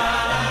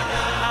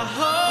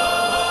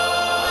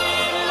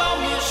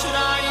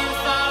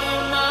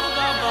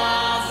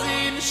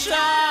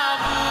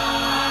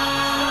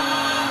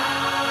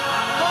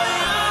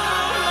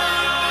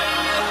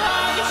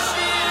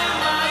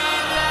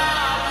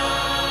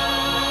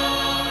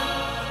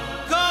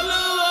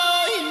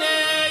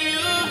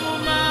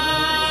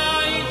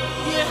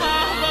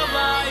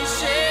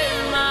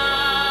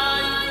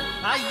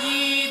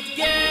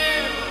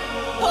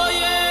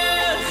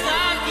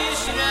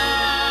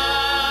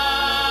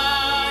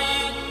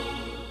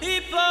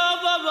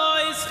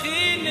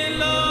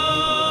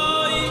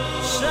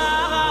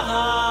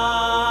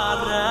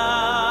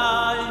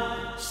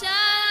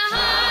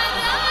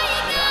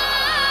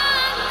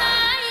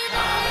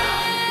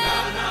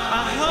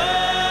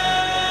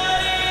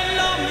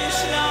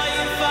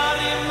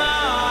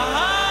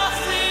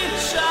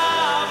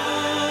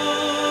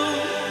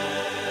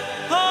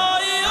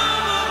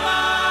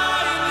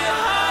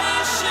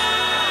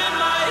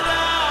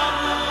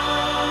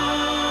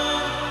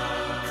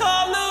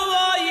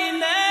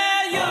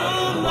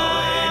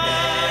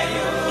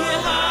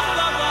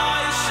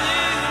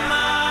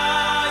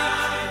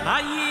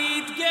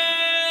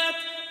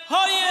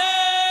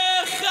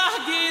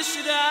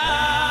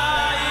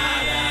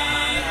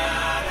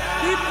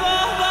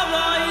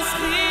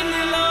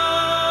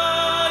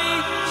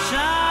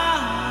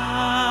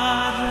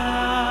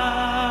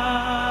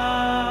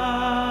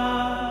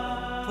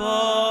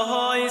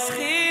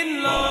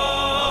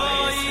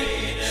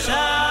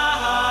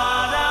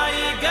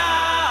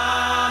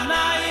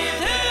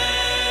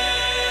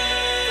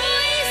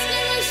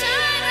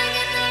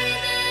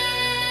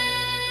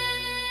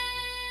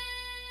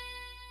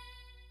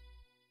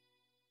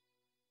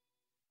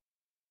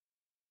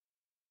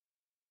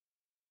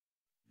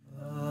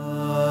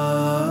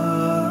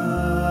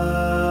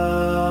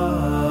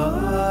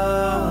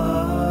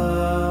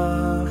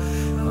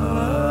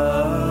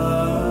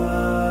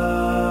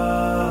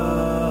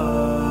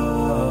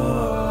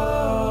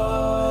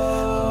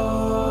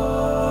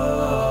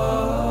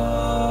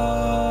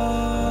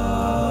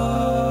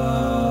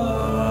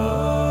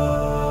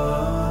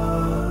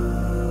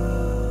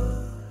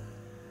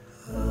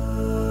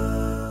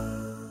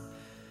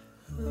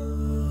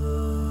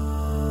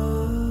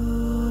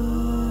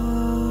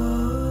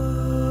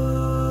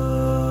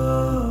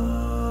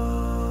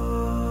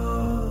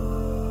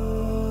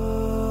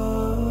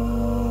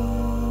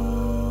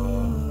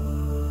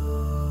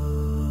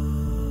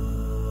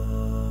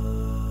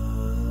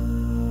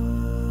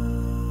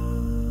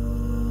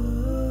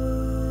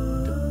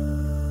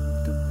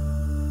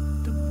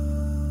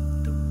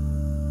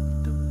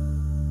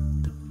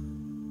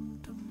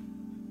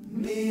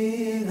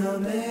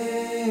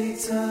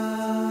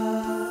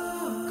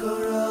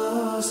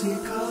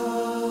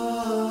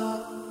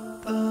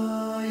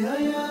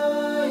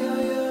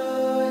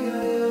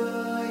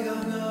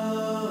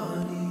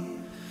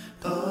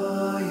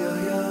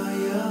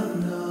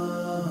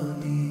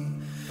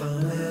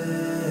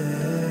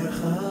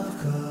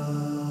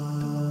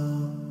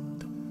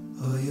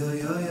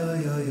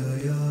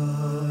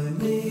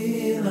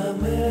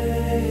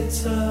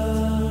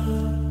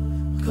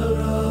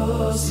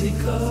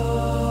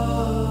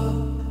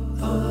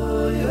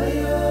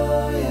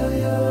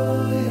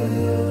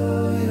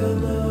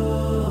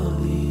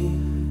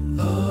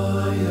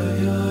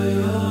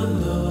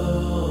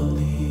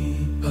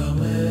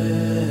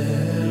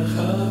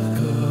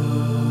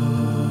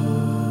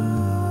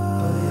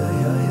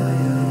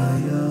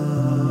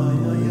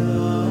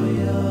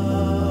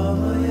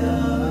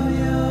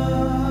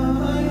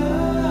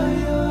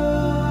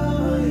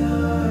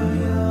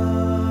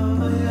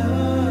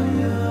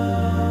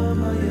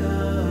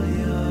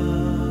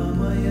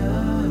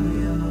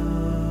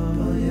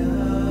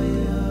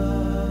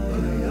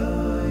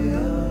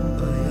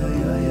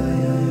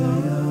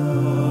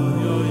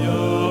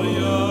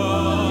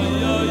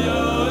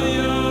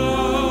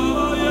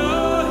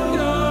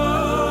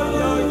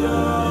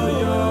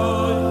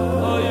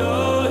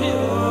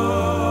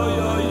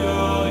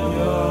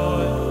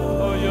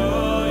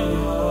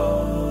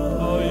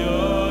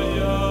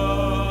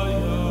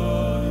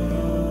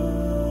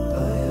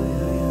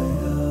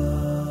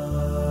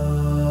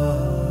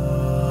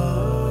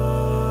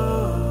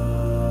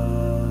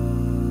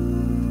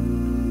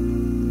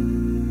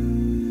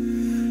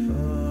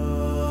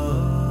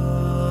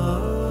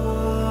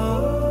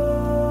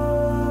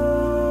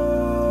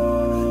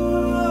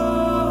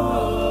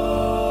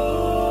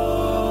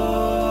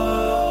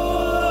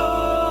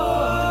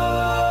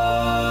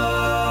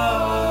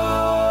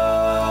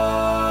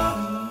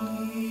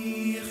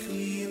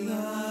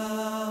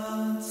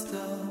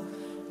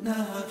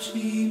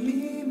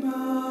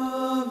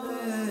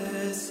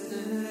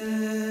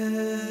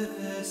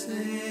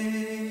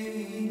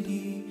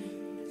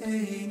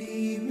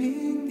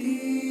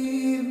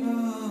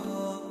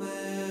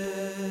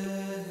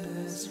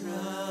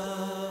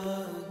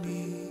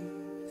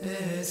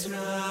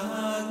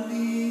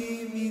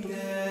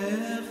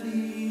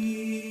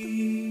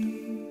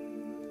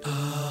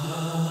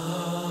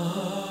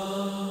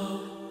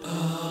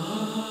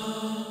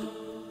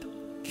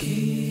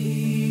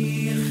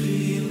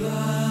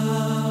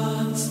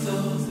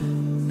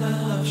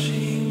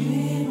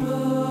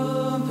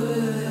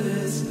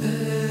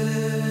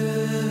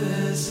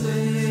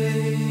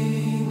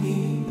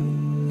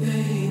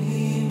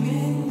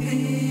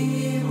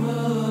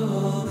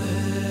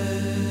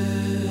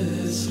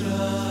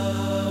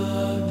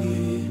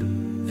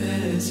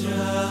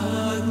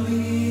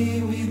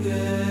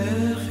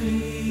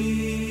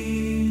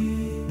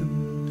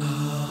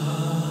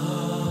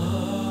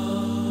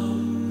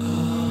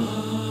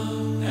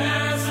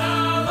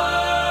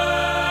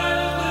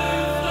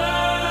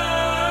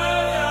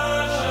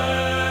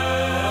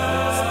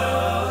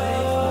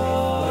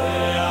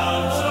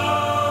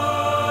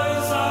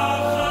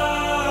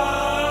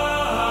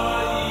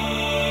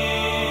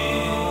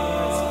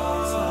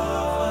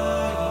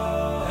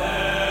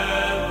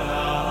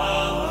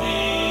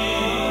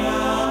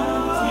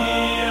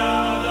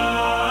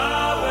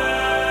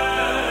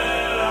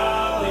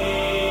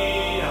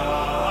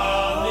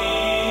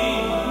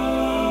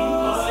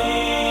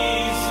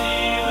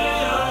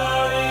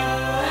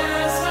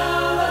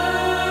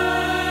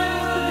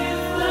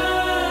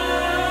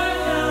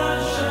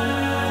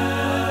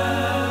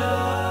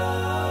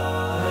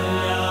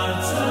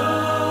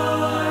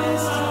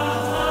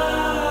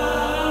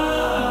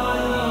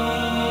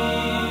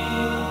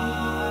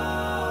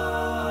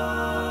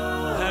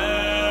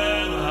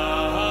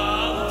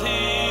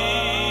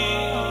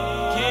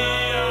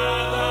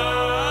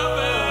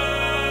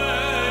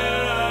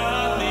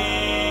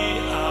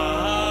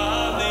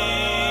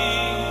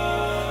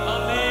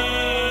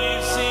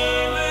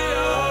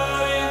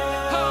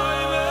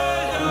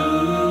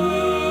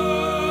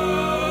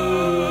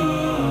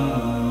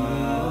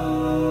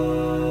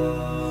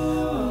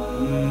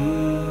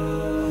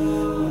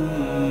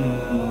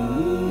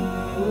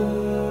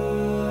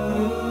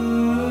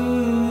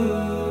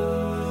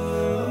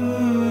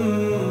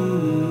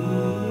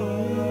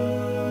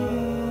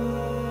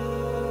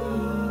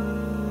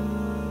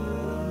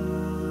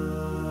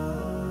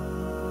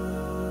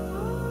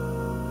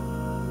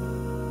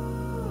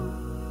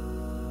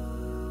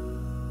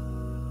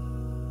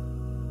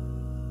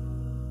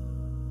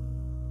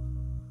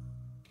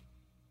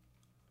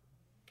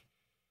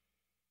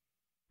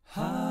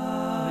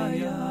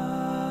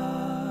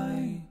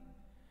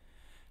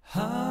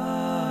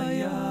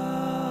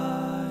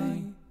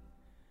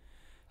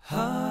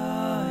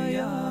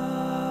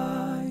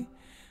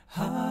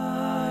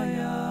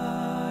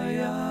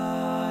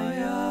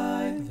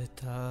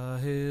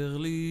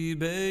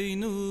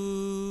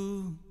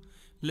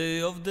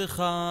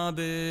 לעבדך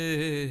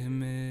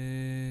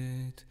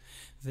באמת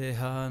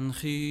והנחילנו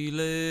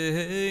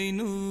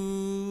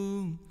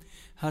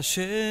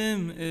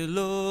השם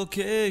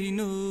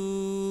אלוקינו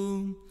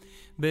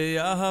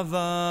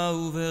באהבה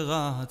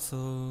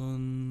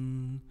וברצון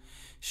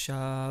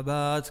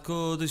שבת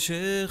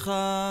קודשך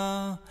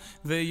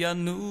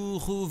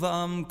וינוחו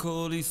בם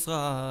כל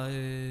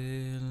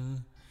ישראל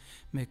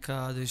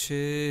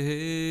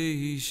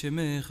מקדשי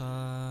שמך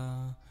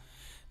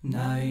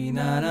nay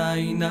nay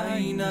nay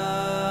nay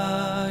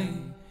nay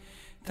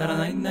tara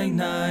nay nay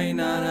nay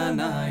nara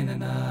nay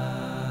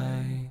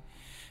nay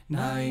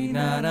nay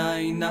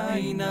nay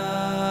nay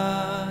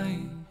nay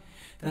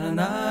tara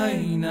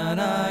nay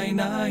nay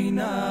nay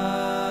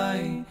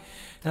nay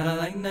tara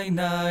nay nay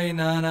nay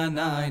nara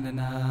nay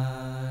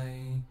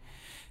nay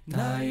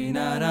nay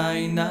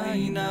nay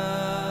nay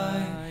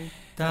nay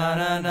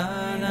tara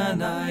nay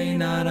nay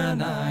nara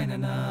nay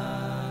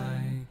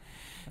nay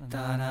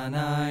tara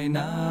nay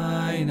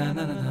nay nay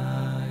nay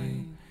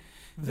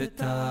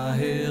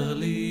וטהר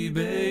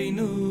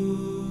ליבנו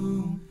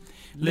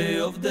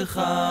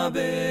לעבדך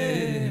באמת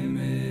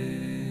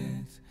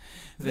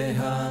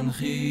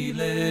והנחילנו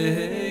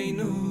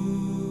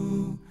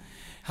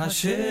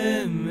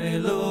השם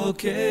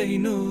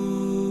אלוקינו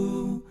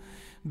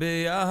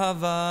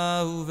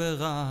באהבה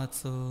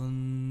וברצון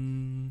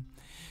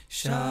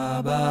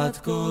שבת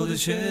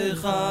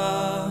קודשך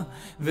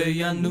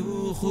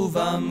וינוחו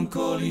בם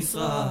כל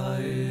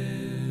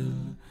ישראל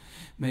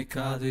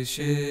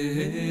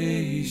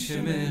מקדשי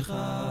שמך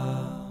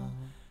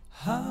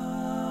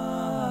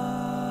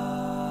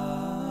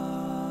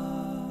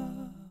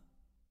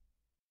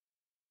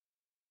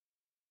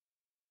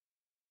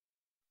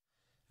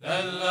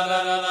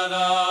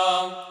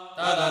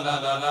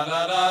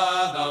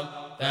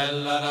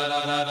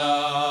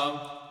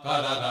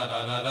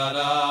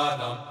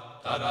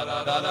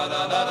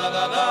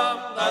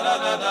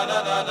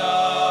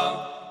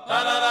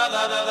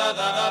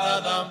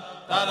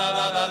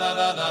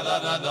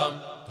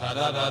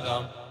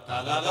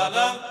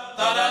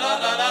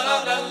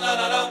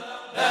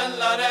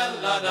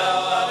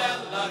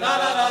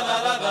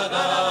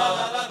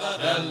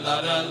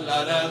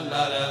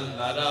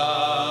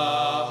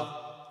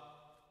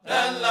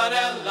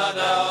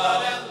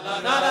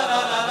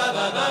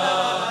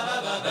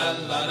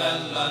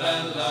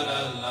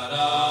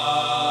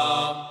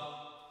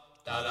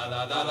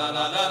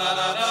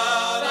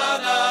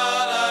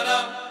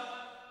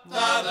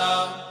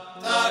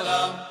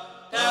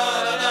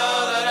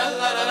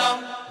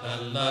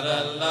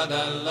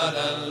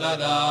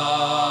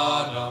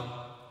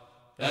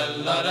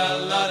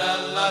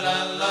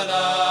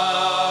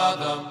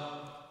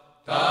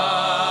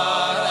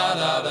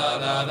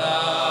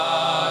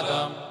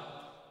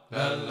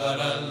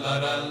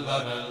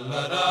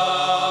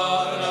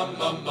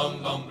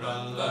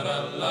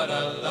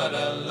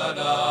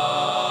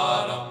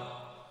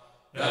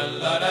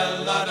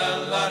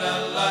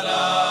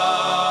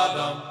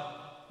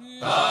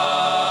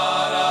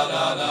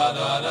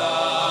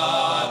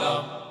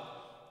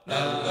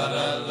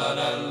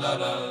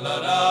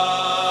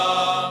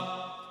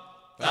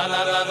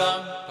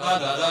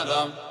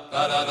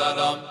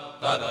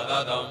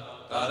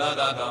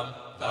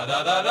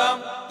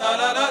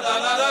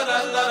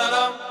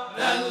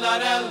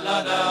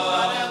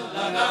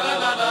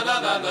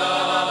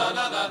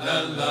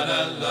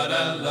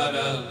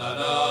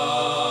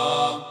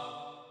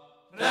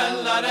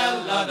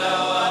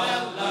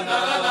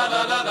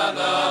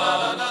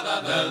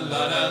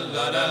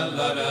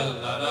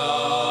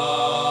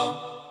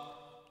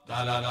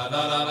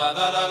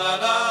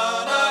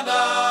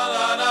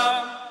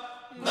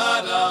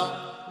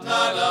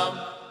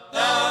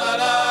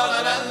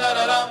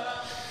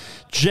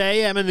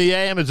JM in the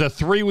AM is a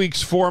 3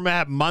 weeks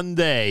format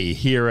Monday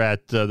here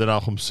at the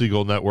Nachum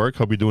Segal Network.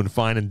 Hope you're doing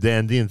fine and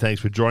dandy, and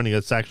thanks for joining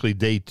us. It's actually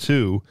day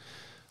 2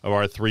 of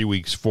our 3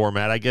 weeks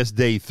format. I guess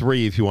day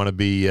 3 if you want to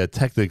be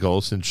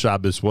technical, since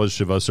Shabbos was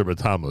Shavasar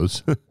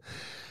B'Tammuz.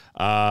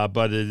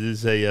 But it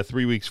is a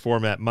 3 weeks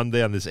format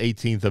Monday on this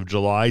 18th of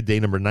July, day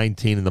number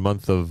 19 in the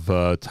month of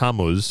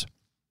Tammuz,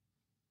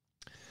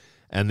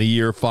 and the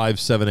year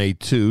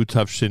 5782,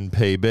 Tufshin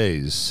Pei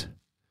Beis.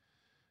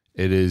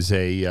 It is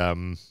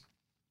a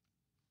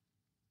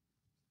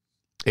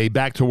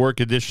back-to-work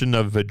edition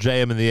of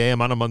JM in the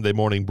AM on a Monday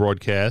morning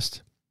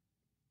broadcast.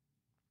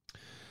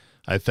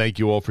 I thank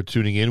you all for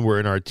tuning in. We're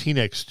in our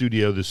Teaneck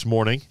studio this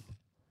morning,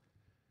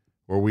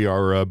 where we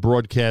are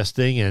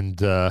broadcasting and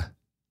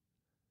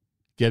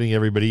getting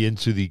everybody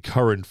into the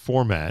current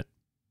format.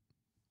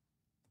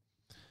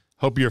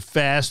 Hope your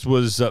fast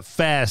was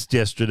fast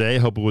yesterday.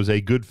 Hope it was a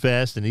good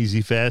fast, an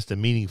easy fast, a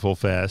meaningful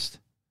fast.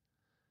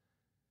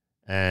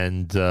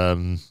 And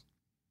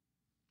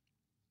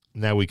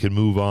now we can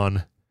move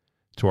on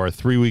to our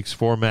 3 weeks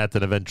format,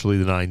 then eventually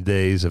the 9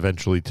 days,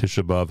 eventually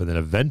Tisha B'Av, and then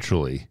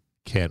eventually,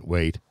 can't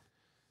wait,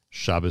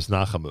 Shabbos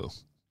Nachamu.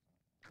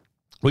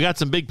 We got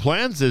some big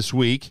plans this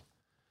week.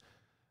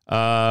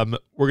 We're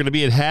going to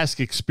be at HASC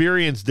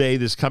Experience Day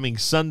this coming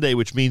Sunday,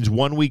 which means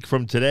 1 week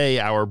from today,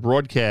 our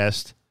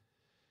broadcast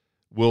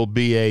will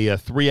be a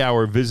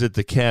 3-hour visit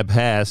to Camp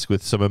HASC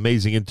with some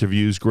amazing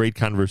interviews, great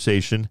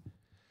conversation.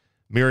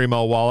 Miriam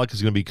L. Wallach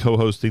is going to be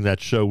co-hosting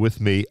that show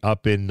with me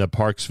up in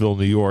Parksville,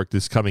 New York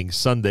this coming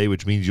Sunday,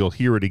 which means you'll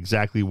hear it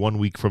exactly 1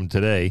 week from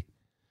today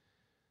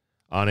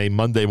on a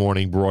Monday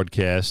morning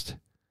broadcast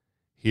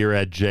here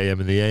at JM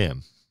in the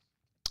AM.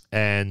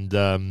 And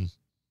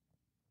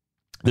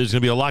there's going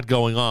to be a lot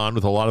going on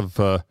with a lot of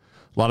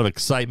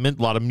excitement,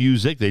 a lot of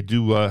music. They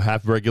do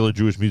have regular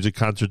Jewish music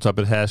concerts up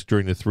at HASC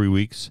during the 3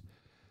 weeks.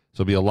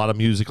 So there'll be a lot of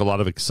music, a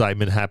lot of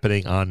excitement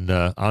happening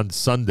on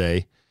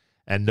Sunday.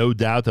 And no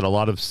doubt that a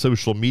lot of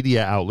social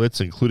media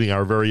outlets, including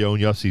our very own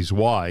Yossi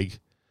Zweig,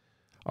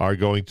 are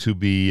going to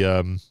be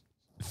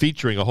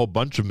featuring a whole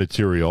bunch of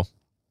material,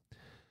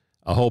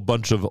 a whole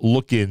bunch of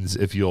look-ins,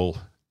 if you'll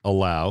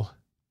allow,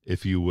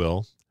 if you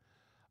will,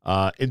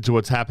 into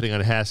what's happening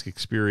on HASC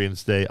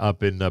Experience Day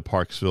up in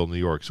Parksville, New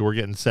York. So we're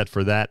getting set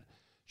for that.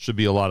 Should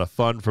be a lot of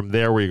fun. From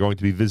there, we're going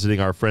to be visiting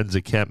our friends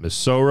at Camp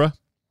Mesorah.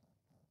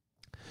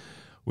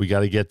 We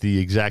got to get the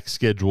exact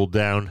schedule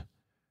down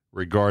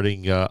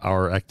regarding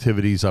our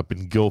activities up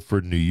in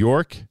Guilford, New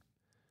York.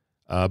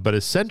 But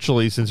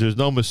essentially, since there's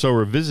no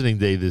Mesorah Visiting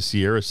Day this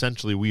year,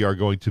 essentially we are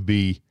going to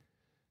be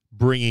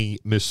bringing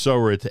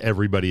Mesorah to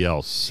everybody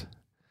else.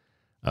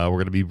 We're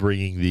going to be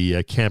bringing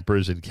the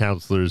campers and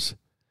counselors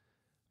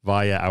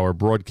via our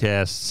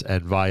broadcasts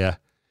and via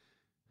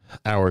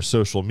our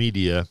social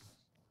media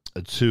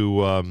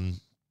to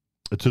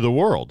the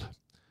world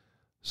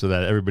so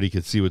that everybody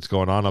can see what's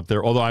going on up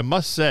there. Although I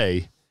must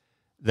say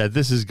that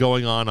this is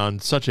going on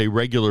such a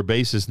regular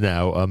basis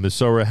now.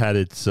 Mesorah had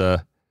its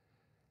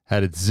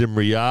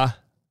Zimriyah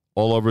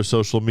all over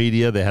social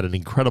media. They had an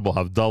incredible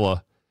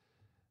Havdalah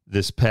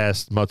this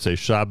past Motzei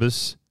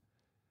Shabbos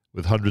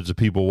with hundreds of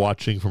people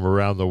watching from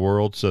around the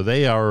world. So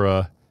they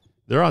are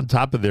they're on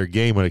top of their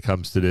game when it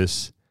comes to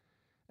this.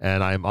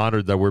 And I'm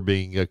honored that we're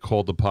being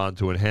called upon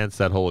to enhance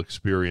that whole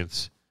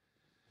experience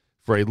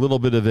for a little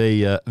bit of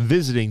a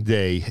visiting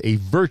day, a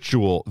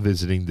virtual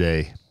visiting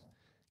day,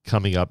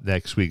 coming up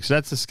next week. So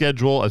that's the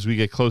schedule. As we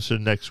get closer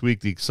to next week,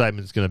 the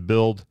excitement's going to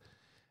build,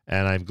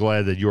 and I'm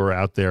glad that you're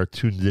out there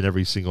tuned in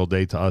every single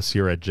day to us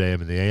here at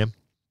JM in the AM.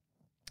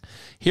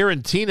 Here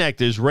in Teaneck,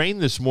 there's rain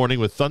this morning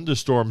with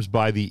thunderstorms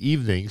by the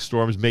evening.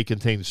 Storms may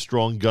contain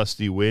strong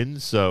gusty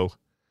winds, so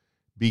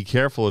be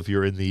careful if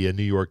you're in the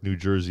New York, New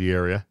Jersey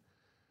area.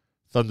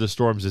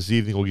 Thunderstorms this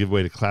evening will give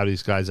way to cloudy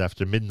skies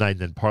after midnight and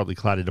then partly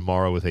cloudy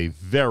tomorrow with a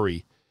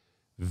very,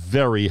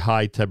 very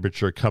high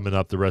temperature coming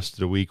up the rest of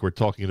the week. We're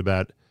talking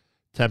about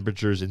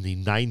temperatures in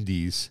the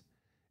 90s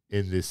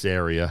in this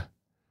area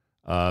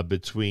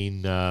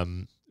between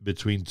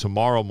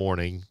tomorrow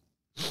morning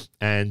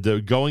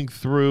and going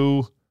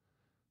through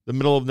the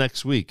middle of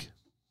next week.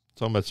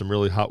 Talking about some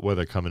really hot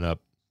weather coming up.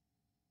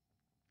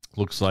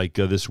 Looks like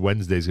this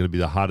Wednesday is going to be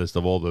the hottest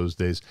of all those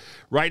days.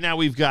 Right now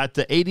we've got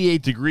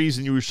 88 degrees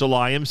in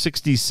Yerushalayim,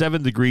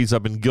 67 degrees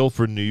up in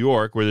Guilford, New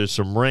York, where there's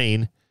some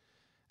rain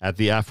at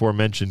the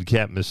aforementioned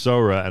Camp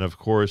Mesorah, and of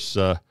course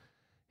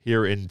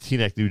here in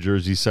Teaneck, New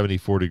Jersey,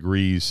 74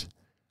 degrees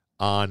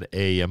on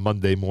a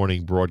Monday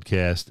morning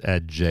broadcast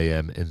at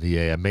JM in the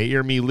AM.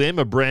 Meir Milim,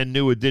 a brand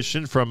new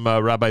edition from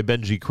Rabbi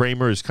Benji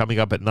Kramer, is coming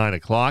up at 9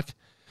 o'clock.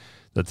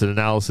 That's an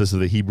analysis of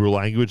the Hebrew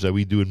language that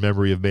we do in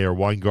memory of Meir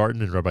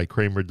Weingarten, and Rabbi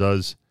Kramer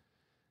does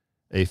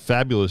a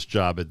fabulous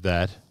job at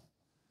that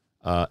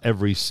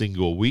every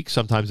single week.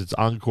 Sometimes it's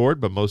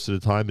encored, but most of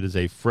the time it is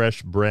a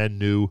fresh, brand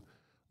new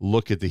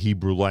look at the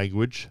Hebrew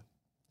language.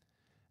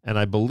 And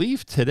I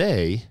believe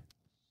today,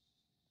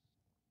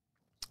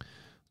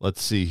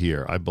 let's see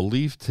here. I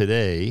believe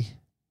today,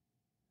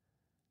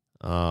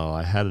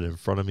 I had it in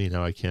front of me.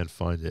 Now I can't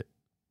find it.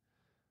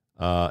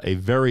 A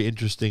very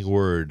interesting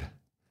word.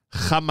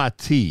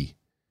 Chamati,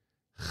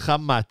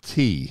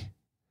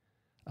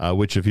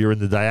 which if you're in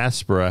the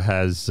diaspora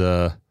has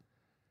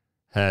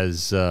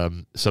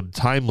some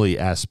timely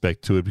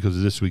aspect to it because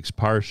of this week's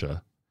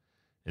Parsha.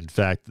 In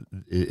fact,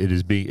 it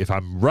is being, if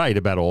I'm right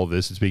about all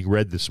this, it's being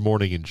read this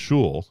morning in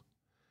Shul.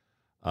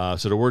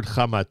 So the word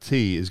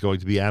Chamati is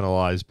going to be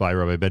analyzed by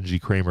Rabbi Benji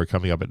Kramer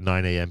coming up at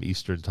 9 a.m.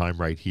 Eastern Time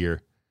right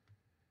here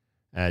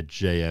at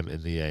JM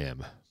in the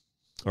AM.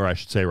 Or I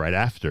should say right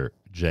after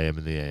JM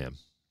in the AM.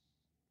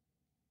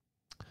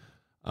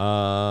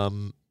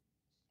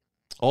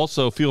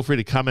 Also, feel free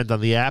to comment on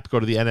the app. Go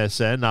to the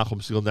NSN,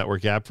 Nachum Segal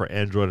Network app for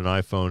Android and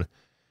iPhone,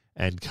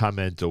 and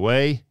comment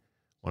away.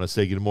 I want to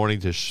say good morning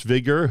to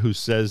Schwiger, who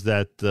says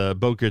that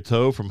Boker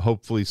Tov from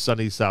hopefully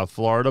sunny South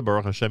Florida.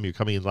 Baruch Hashem, you're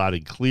coming in loud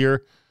and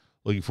clear.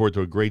 Looking forward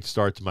to a great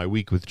start to my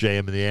week with JM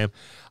and the AM.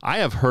 I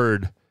have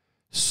heard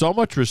so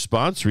much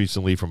response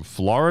recently from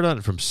Florida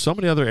and from so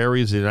many other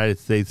areas of the United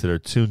States that are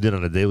tuned in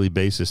on a daily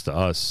basis to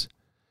us.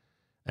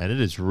 And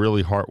it is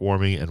really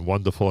heartwarming and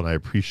wonderful, and I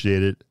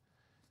appreciate it.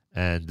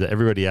 And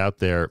everybody out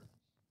there,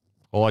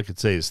 all I could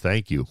say is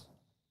thank you.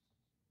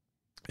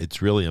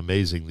 It's really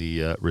amazing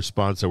the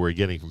response that we're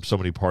getting from so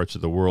many parts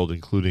of the world,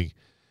 including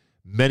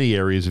many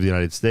areas of the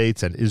United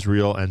States and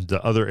Israel and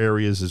other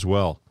areas as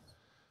well.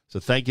 So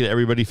thank you to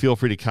everybody. Feel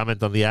free to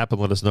comment on the app and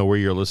let us know where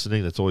you're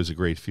listening. That's always a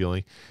great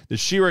feeling. The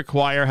Shira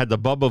Choir had the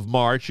Bub of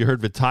March. You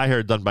heard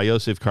V'Tayher done by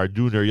Yosef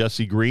Karduner.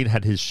 Yossi Green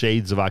had his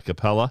Shades of A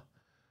Capella.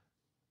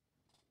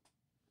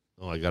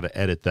 Oh, I got to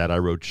edit that. I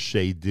wrote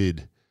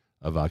Shaded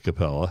of A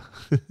Capella.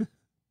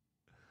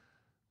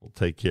 We'll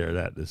take care of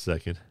that in a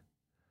second.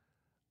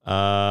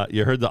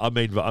 You heard the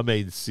Amein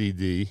V'Amein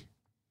CD,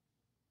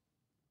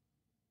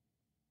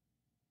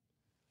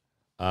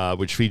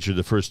 which featured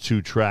the first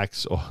two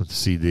tracks on the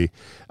CD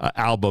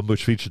album,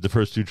 which featured the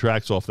first two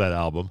tracks off that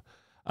album.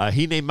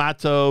 Hine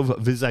Matov,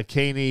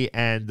 Vizakeni,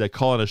 and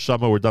Kol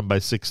Neshama were done by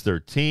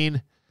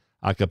 613.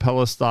 A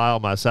cappella style,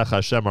 Ma'aseh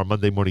Hashem, our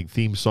Monday morning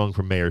theme song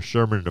from Mayor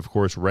Sherman, and of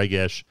course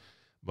Regesh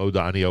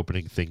Modani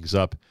opening things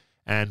up.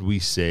 And we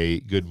say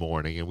good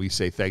morning, and we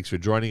say thanks for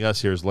joining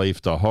us. Here's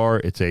Leif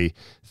Tahar. It's a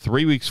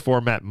 3 weeks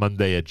format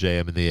Monday at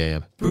JM in the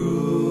AM.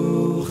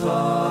 Brucha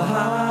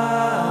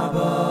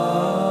haba,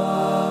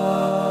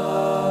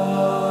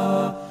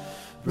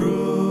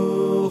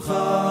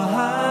 brucha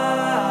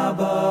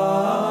haba,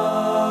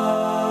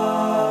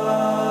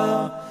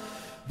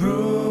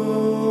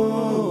 brucha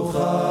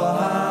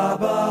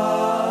haba,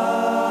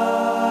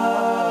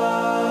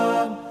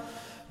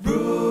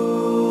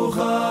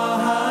 brucha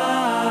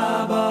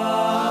haba.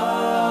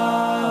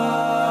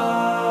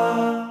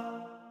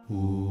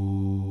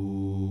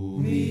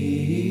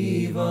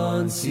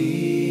 Umivan siach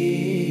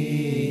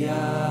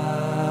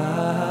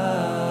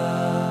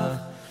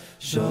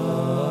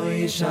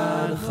shoy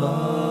shalchoichim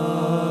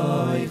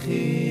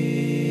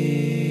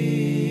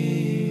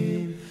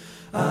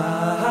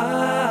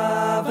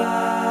ahavas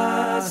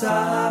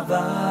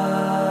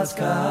ahavas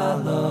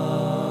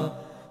kala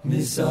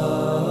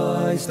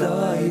misoy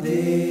stoidim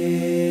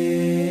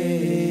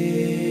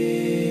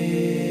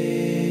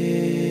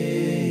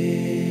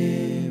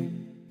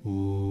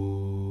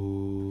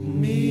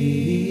umivan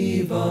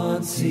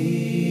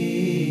siach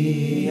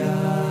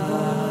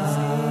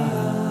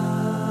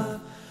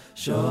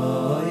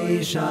shoy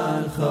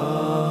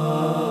shalchoichim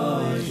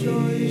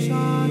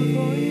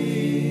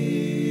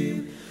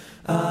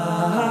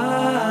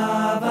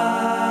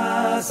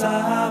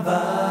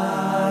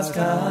Savas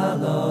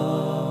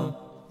Kalom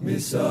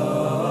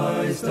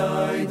Misois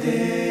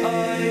Doidim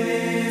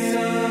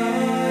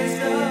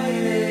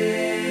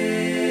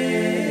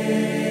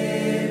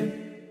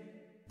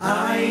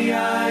Ay,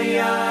 ay,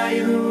 ay,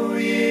 hu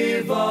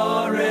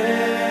yivorech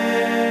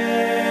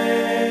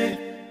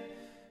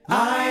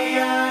Ay,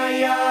 ay,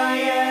 ay,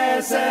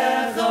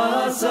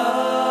 esechoson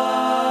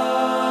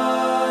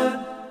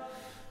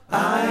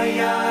Ay,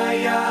 ay,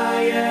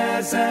 ay,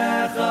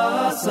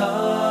 esechoson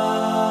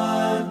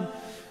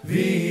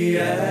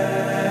V'yes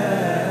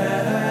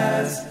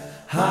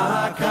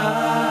hakala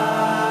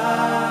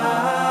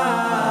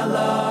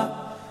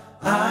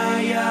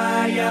Ay,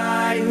 ay,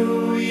 ay, hu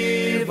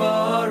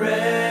yivorech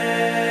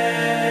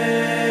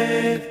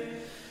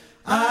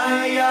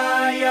Ay,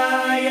 ay,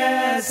 ay,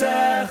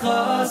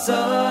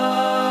 esechoson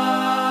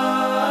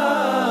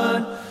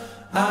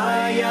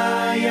Ay,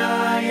 ay,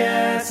 ay,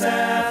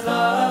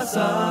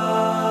 esechoson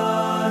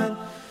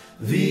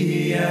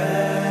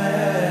V'yes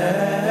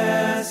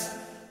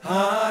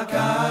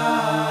hakala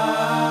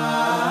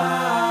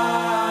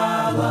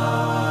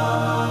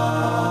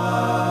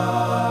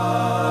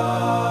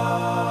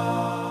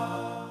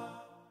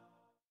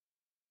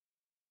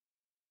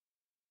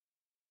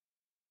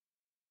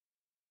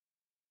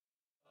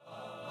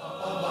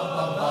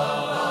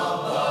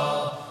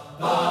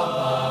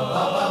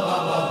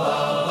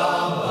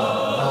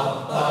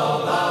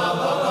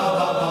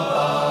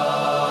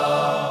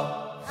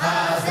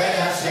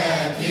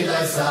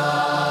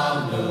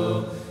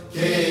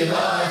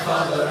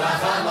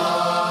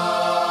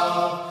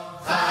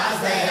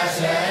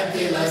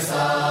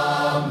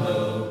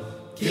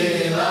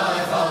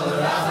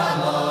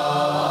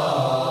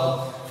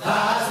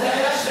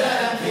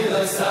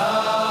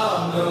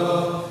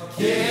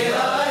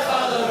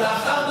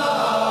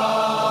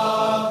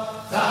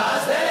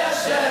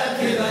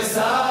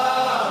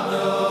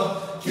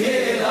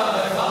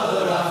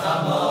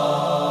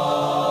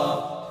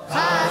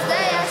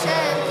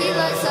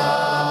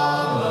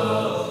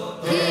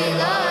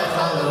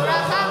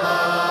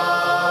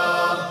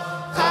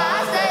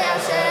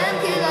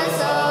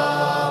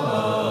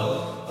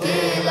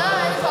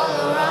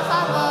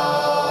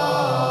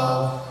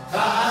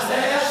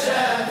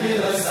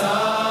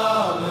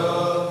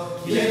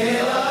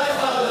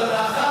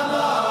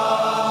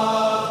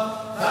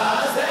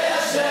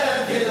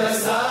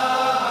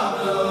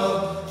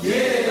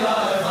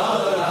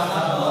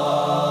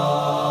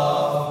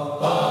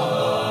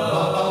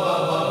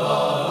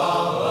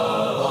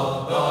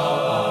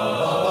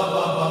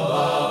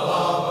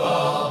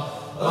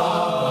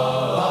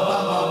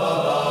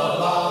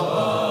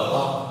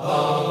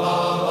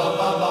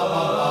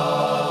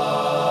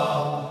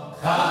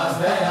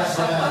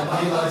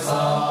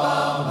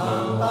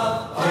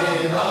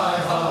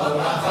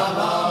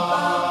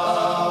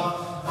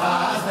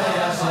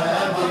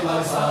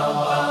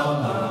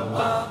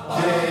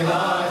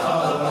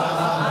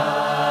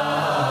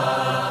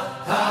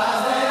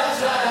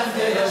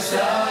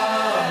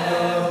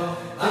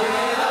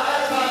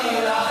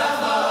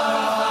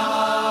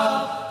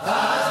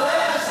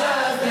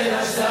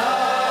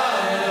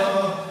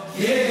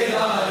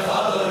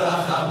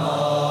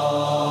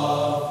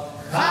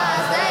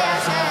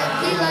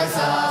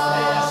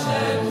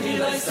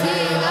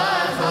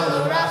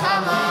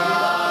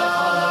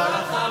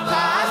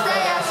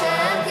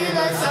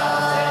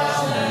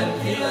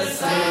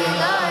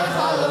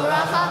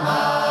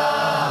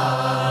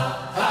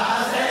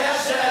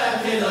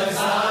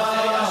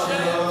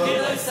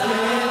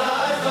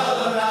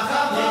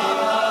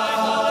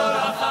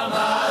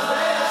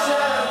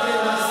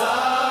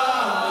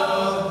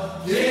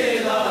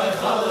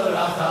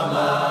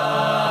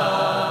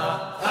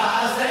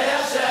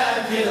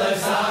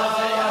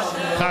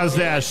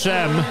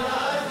Hashem.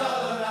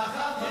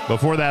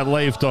 Before that,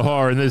 Leif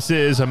Tahar, and this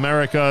is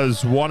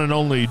America's one and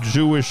only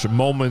Jewish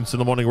Moments in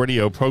the Morning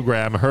radio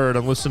program, heard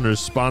on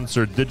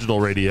listeners-sponsored digital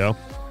radio.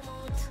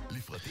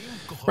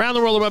 Around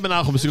the world, the web at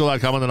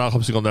NachumSegal.com on the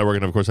Nachum Segal Network,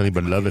 and of course, any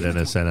beloved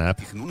NSN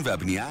app.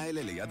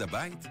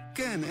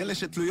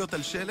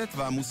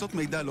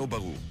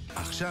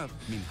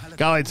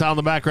 Galei Tzal in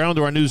the background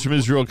to our news from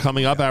Israel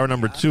coming up. Hour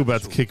number 2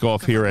 about to kick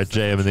off here at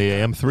JM in the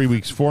AM. 3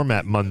 weeks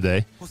format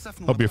Monday.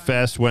 Hope your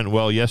fast went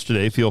well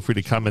yesterday. Feel free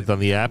to comment on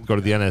the app. Go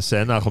to the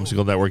NSN, Nachum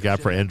Segal Network app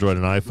for Android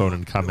and iPhone,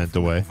 and comment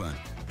away.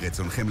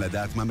 רצונכם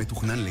לדעת מה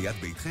מתוכנן ליד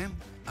ביתכם?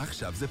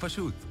 עכשיו זה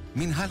פשוט.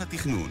 מנהל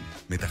התכנון.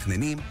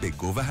 מתכננים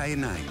בגובה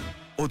העיניים.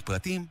 עוד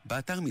פרטים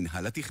באתר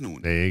מנהל התכנון.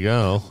 There you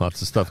go.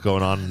 Lots of stuff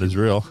going on in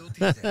Israel.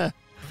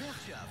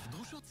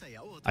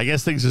 I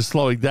guess things are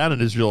slowing down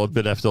in Israel a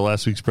bit after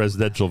last week's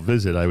presidential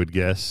visit, I would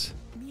guess.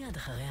 מיד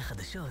אחרי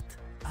החדשות,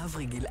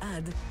 אברי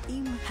גלעד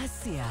עם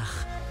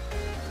השיח.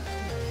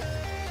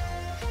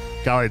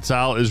 Galei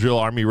Tzal, Israel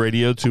Army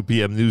Radio, 2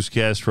 p.m.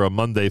 newscast for a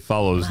Monday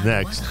follows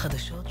next.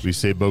 We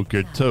say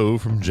Boker Tov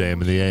from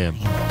JM in the AM.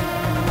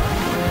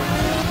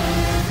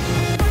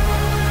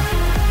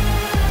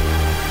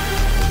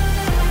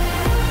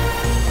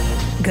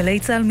 גלי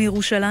צהל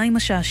מירושלים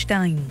השעה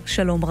 2.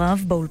 שלום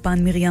רב,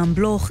 באולפן מרים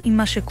בלוך עם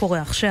מה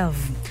שקורה עכשיו.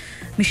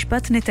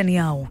 משפט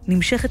נתניהו.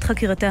 נמשכת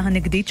חקירתה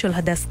הנגדית של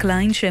הדס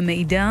קליין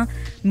שמעידה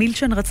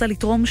מילצ'ן רצה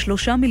לתרום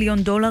 $3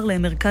 מיליון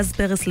למרכז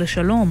פרס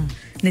לשלום.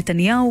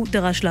 נתניהו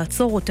דרש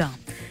לעצור אותה.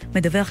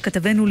 מדווח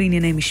כתבנו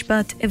לענייני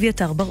משפט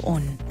אביתר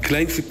ברעון.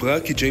 קליין סיפרה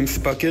כי ג'יימס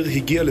פאקר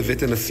הגיע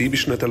לבית הנשיא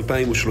בשנת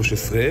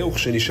 2013,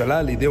 וכשנשאלה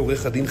על ידי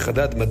עורך הדין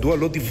חדד מדוע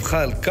לא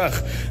דיווחה על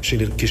כך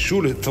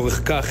שנרכשו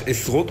לצורך כך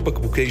עשרות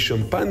בקבוקי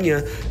שמפניה,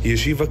 היא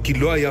השיבה כי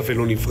לא היה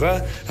ולא נברא,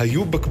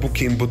 היו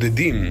בקבוקים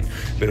בודדים.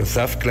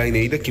 בנוסף, קליין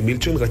העידה כי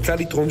מילצ'ן רצה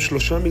לתרום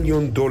 $3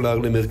 מיליון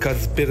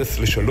למרכז פרס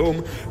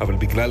לשלום, אבל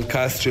בגלל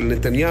כעס של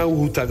נתניהו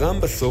הוא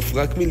תרם בסוף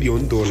רק $1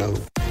 מיליון.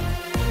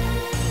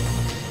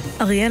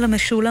 אריאל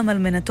המשולם,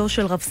 אלמנתו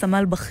של רב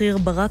סמל בכיר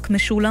ברק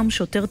משולם,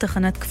 שוטר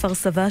תחנת כפר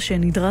סבא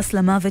שנדרס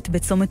למוות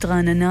בצומת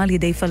רעננה על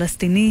ידי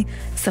פלסטיני,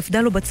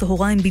 ספדה לו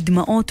בצהריים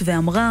בדמעות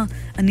ואמרה,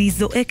 אני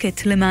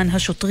זועקת למען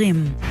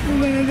השוטרים. הוא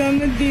בן אדם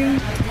מדהים,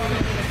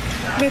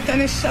 ואת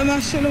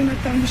הנשמה שלו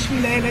נתן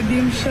בשביל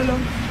הילדים שלו.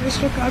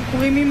 יש לו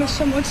קעקורים עם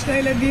השמות של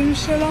הילדים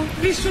שלו.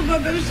 מישהו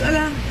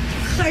בממשלה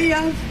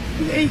חייב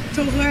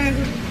להתעורר.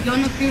 לא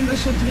נותנים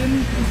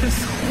לשוטרים את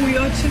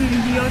הזכויות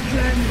שמגיעות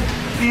להם.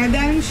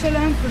 הידיים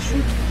שלהם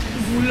פשוט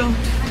גבולות.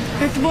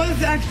 אתמול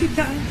זעקתי את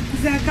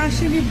הזעקה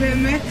שלי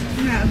באמת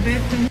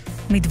מהבטן.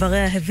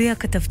 מדבריה הביאה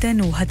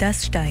כתבתנו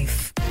הדס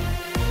שטייף.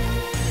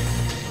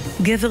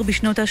 גבר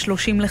בשנות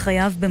ה-30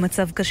 לחייו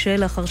במצב קשה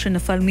לאחר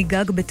שנפל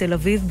מגג בתל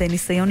אביב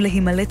בניסיון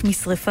להימלט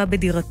משריפה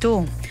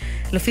בדירתו.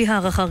 לפי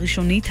הערכה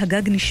ראשונית,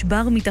 הגג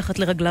נשבר מתחת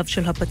לרגליו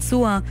של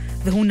הפצוע,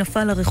 והוא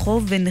נפל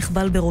לרחוב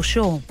ונחבל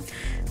בראשו.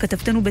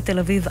 כתבתנו בתל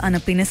אביב, אנה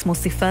פינס,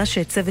 מוסיפה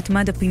שצוות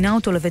מד"א פינה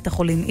אותו לבית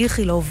החולים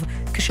איכילוב,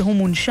 כשהוא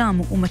מונשם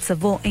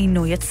ומצבו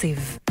אינו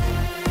יציב.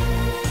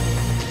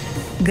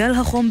 גל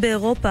החום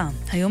באירופה.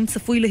 היום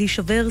צפוי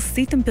להישבר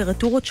שיא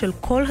טמפרטורות של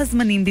כל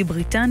הזמנים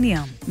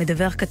בבריטניה.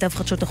 מדווח כתב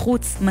חדשות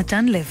החוץ,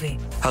 מתן לוי.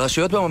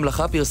 הרשויות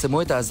בממלכה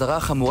פרסמו את האזהרה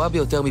החמורה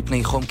ביותר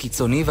מפני חום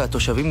קיצוני,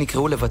 והתושבים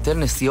נקראו לבטל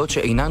נסיעות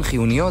שאינן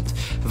חיוניות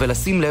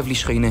ולשים לב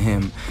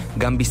לשכניהם.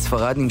 גם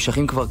בספרד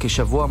נמשכים כבר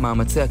כשבוע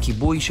מאמצי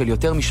הכיבוי של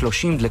יותר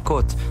מ-30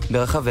 דלקות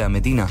ברחבי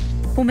המדינה.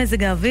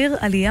 ומזג האוויר,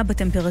 עלייה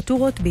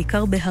בטמפרטורות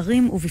בעיקר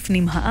בהרים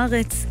ובפנים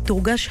הארץ,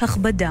 תורגש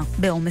הכבדה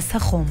בעומס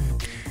החום.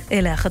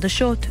 אלה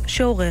החדשות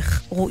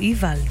שעורך רועי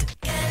ולד.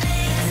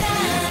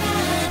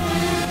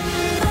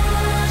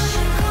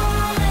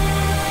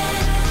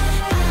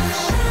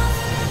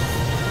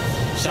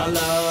 שלום,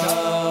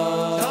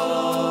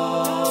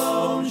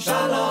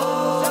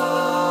 שלום,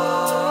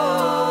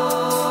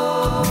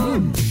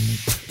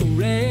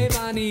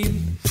 ורבנים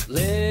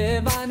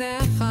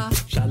לבניך,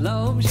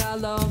 שלום,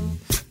 שלום,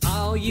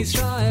 על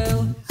ישראל,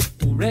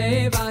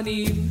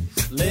 ורבנים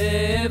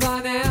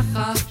לבניך,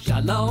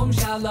 שלום,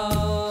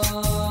 שלום,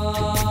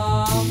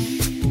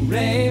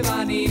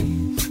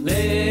 ורבנים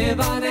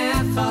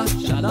לבניך,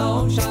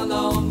 שלום,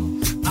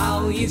 שלום,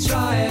 על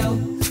ישראל,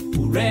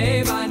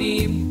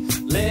 ורבנים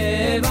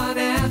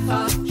לבניך,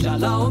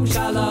 שלום,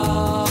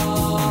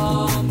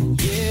 שלום,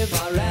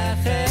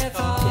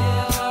 יברכך,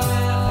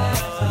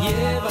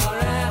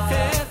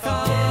 יברכך,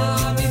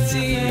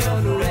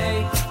 מציון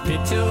ורי,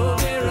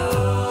 בטוב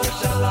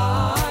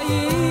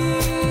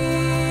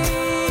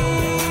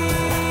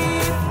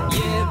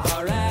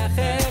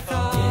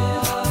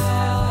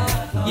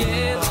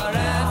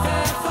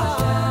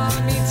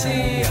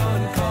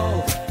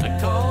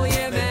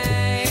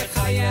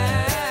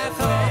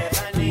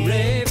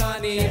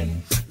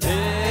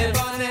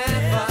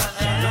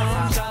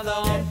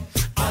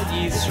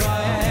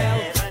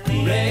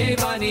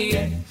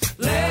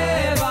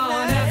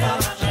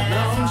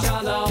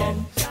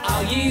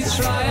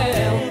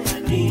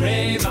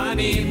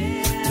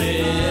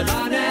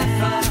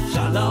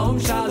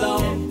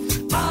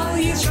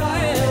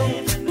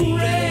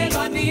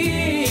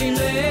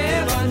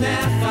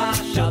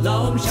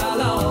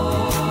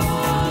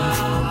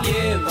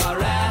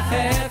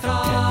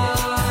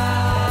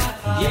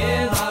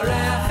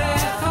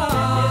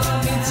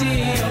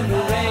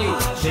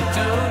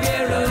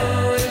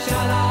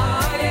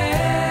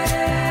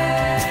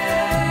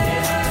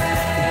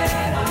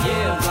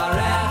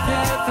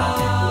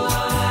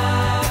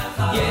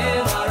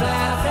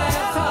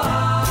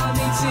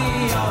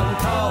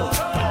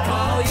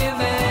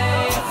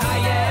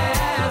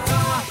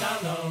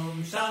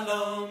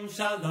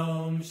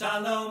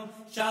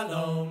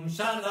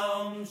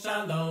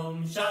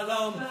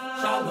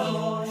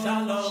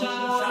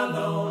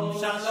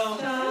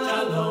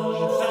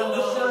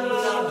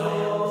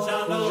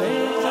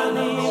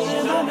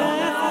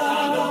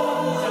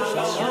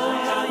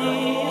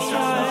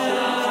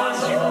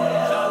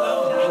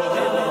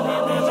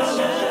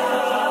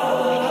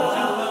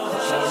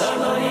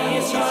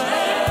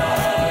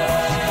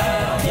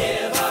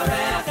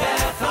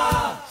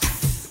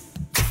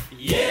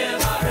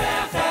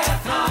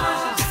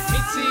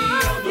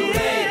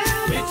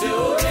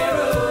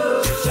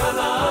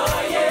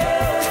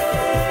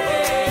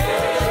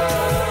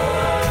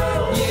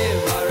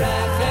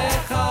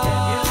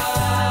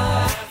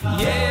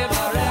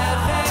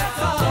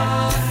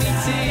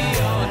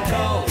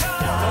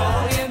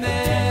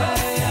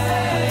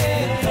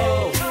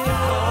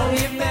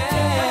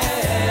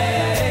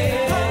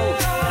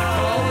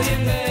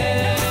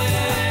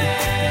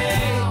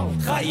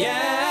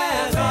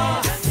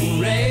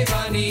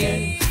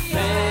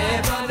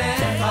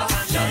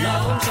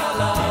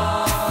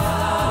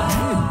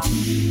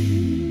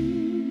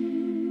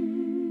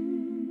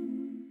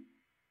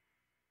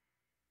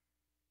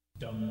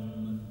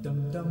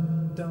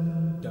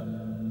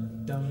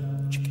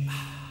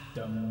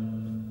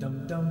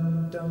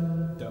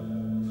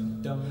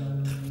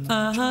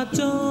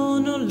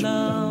Adon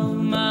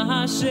Olam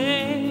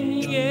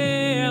Hashem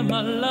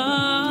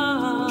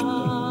Malach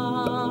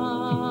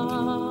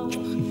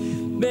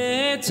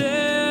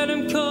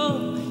B'Terem Kol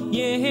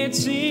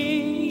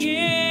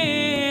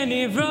Yetzir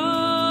Nivra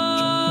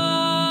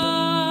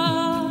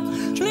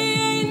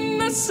Li'ein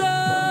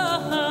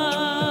Nasah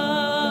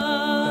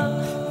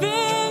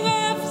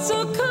V'Ref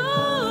Tzokah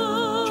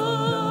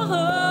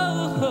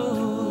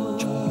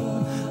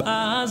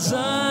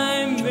Azai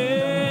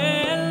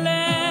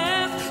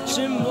Melech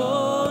Shemo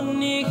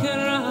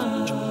Nikra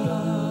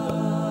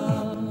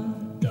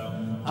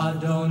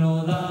Adon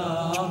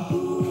Olam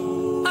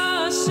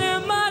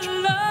Hashem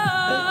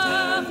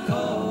Malach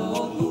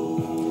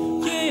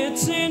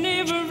Yetzir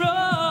Nivra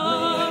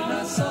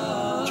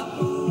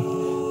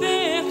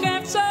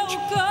V'Ref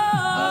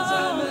Tzokah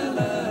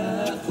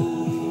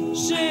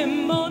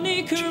Shemo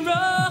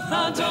Nikra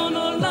Adon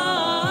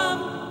Olam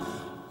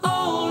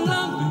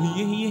Olam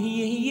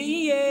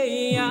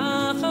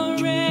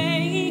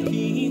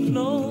Acharei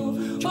Lo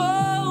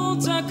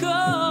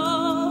Otako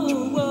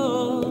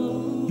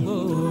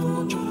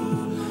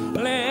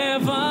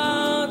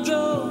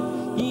Levado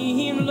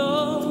Im Lo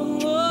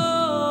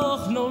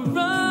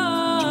Nora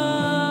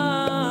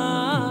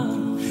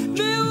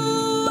V'hu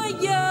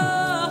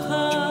Hayah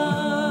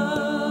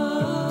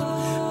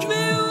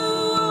V'hu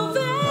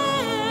Oveh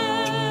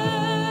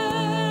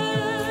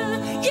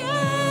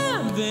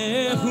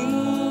V'hu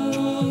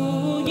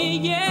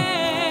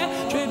Yeh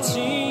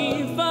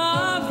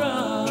B'tzivara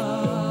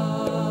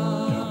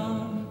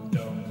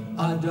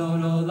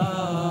Adon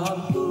Olam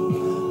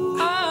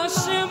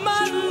Hashem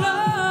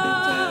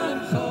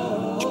Malach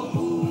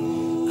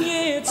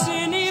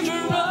Yetzir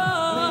Nivra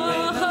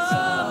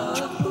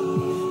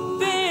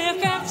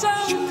V'Ref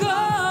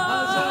Tzokah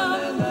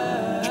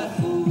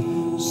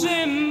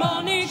Shemo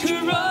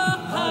Nikra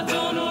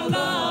Adon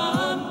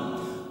Olam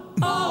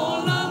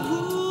Olam Hu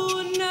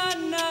Na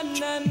Na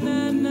Na Na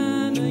Na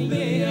Na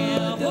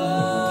Yeah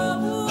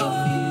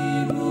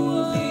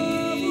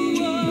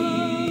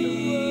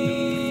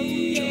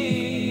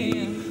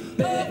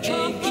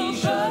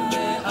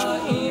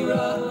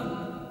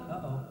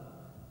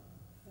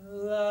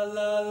La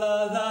la la la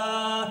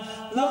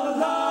la la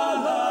la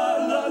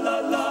la la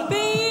la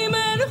Bim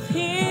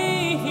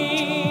Elohim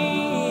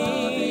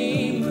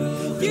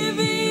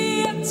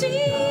Yeviati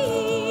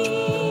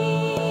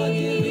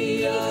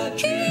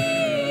Ki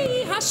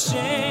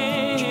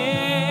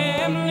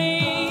Hashem Li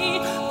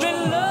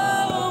V'lo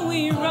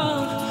Ira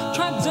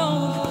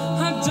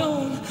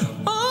Adon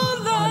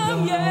Olam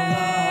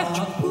Yeah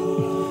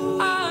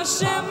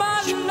Hashem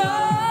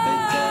Malach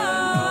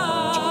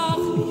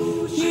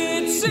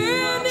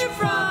Yetzir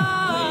Nivra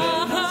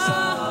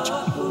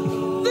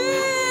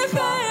V'Ref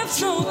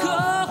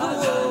Tzokah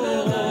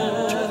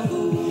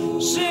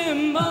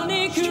Shemo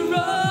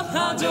Nikra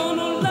Adon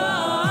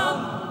Olam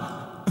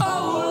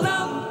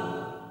Olam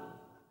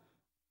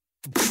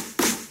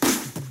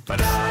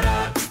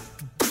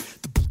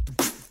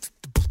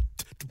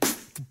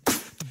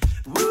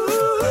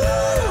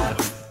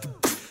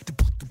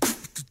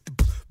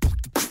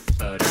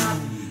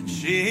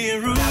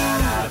Shiru,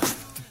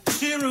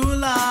 Shiru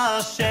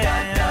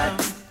Lashem,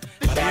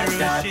 Shiru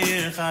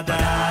Shir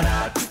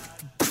Chadash.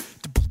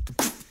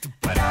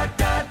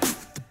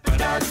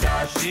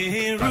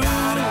 Shiru,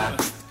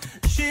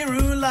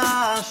 Shiru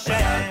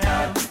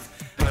Lashem,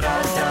 Kol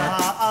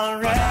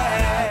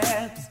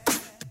Haaretz.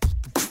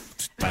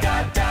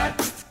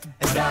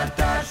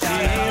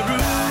 Shiru,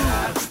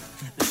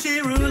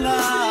 Shiru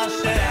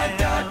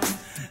Lashem,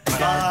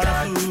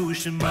 Baruch Hu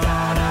Shemo.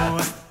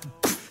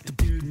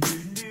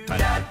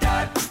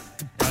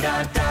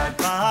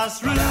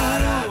 Basru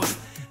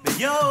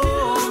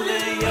B'yom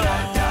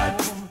Le'yom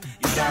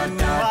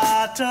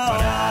Yeshuato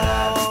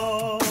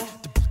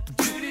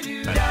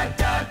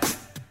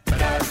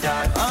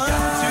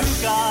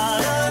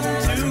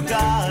Unto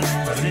God,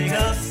 sing a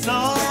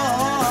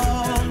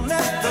song.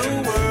 Let the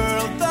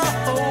world, the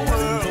whole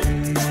world,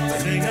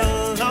 sing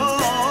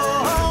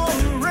along.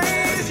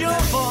 Raise your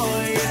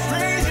voice,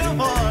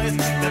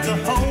 let the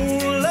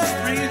whole earth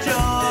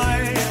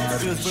rejoice.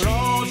 'Cause we're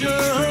all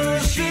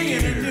just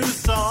singing a new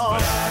song.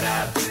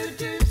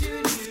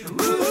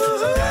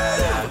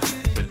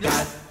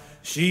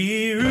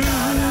 Shiru,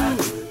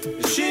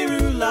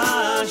 Shiru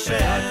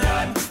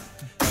Lashem,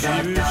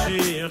 Shiru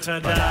Shir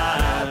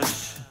Chadash.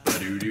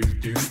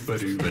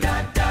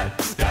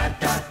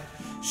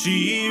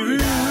 Shiru,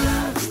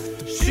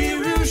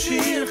 Shiru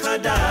Shir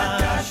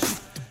Chadash,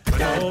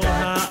 Kol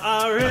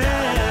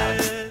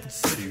Haaretz.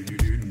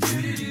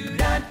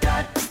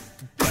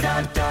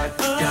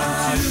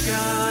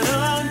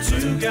 Unto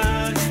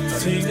God,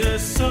 sing a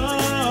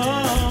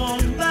song.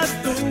 Let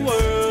the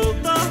world,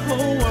 the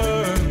whole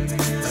world,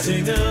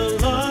 sing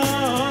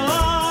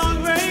along.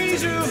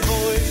 Raise your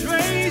voice,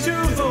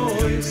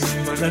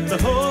 let the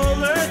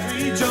whole earth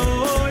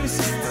rejoice.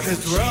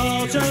 'Cause we're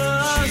all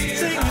just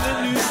singing a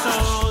new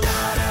song.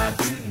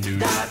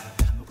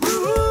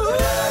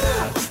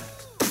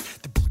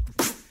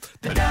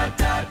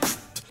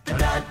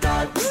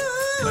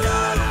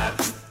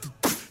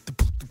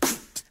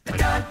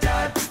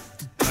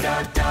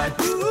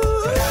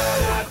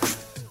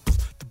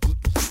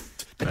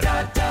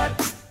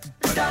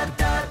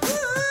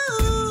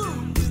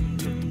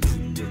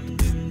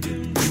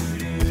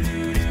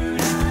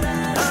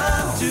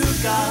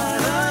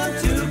 God,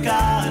 unto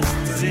God.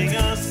 Sing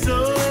a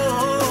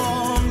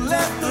song,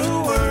 let the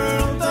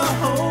world, the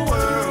whole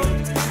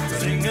world,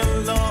 sing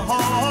along.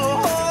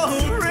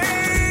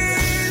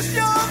 Raise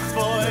your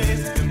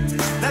voice,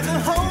 let the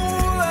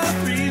whole earth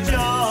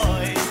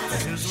rejoice.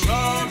 'Cause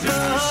we're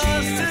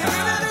just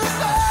singing a new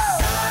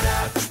song.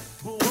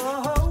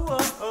 Whoa,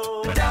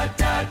 whoa, da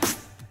da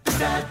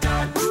da da.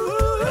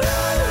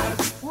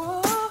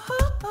 Whoa,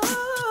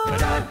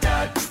 da da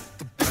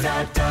da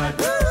da.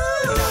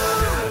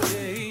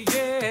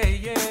 Yeah,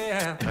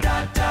 yeah. Da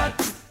da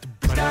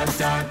da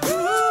da.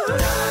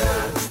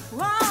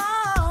 Whoa,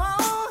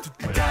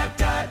 da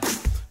da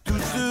do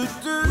do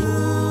do.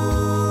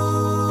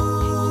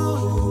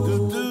 Do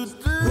do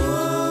do.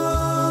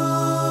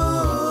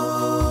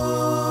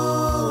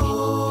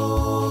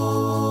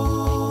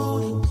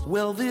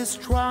 Well, this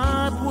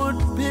tribe would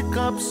pick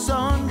up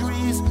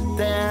sundries,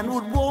 Dan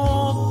would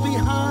walk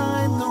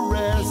behind the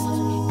rest.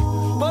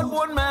 But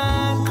one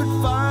man could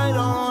fight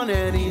on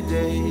any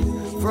day.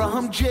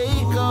 From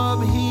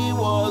Jacob he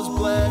was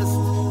blessed.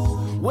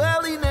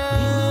 Well, he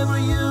never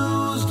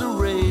used a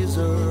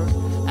razor,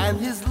 and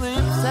his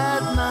lips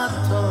had not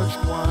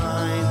touched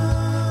wine.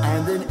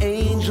 And an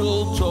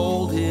angel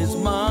told his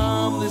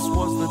mom this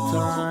was the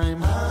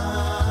time.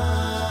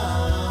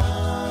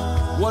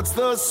 What's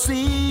the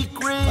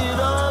secret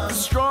of the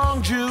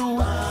strong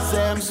Jew?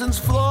 Samson's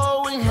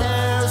flowing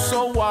hair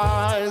so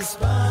wise.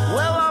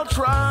 Well, I'll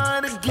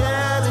try to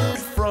get it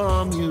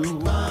from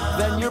you,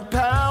 then your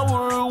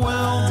power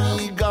will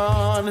be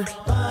gone.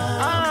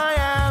 I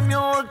am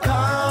your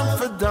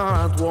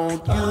confidant,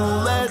 won't you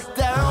let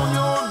down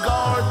your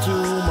guard to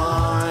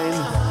mine?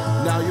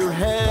 Now your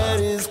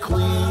head is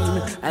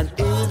clean and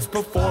it's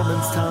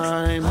performance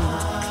time.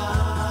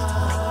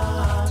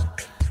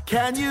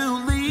 Can you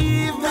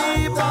leave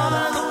me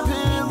by the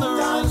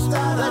pillars?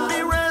 Let me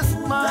rest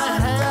my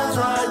hands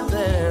right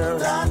there.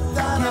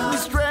 Give me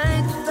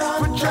strength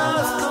for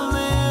just a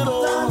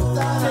little.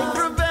 Take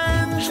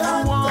revenge for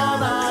what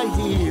I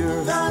hear.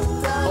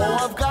 Oh,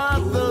 I've got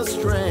the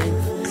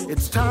strength.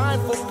 It's time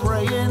for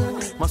praying.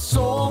 My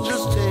soul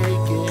just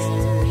take it.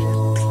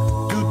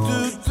 Do do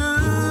do.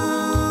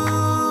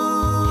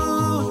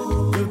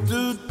 Do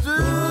do do.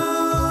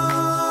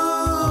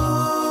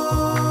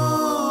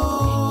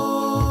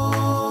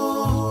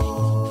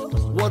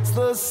 What's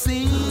the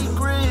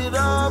secret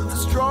of the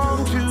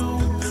strong Jew?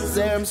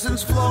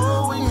 Samson's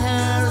flowing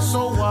hair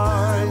so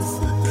wise.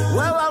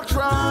 Well, I'll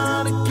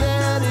try to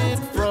get it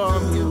from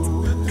you,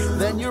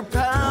 then your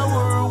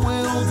power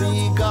will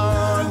be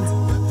gone.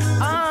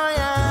 I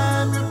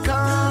am your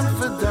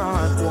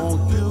confidant,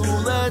 won't you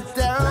let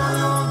down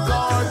your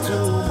guard to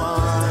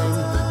mine?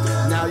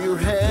 Now your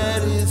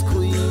head is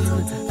clean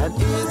and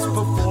it's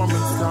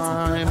performance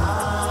time.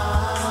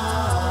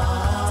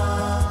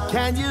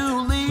 Can you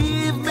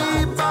leave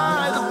me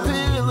by the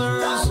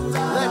pillars?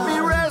 Let me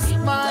rest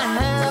my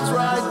hands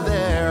right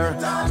there.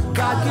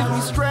 God, give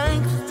me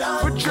strength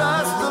for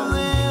just a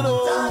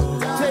little.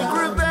 Take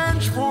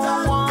revenge for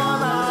what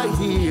I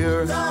hear.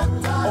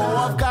 Oh,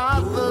 I've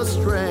got the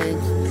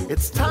strength.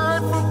 It's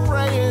time for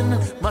praying.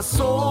 My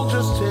soul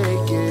just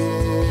take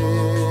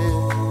it.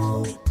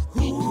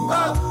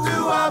 Bop do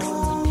up,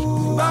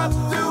 bop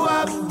do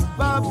up,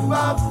 bop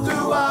bop do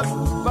up,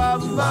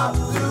 bop bop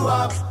do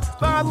up.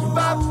 Bop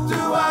bop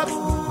do up,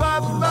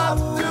 bop bop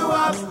do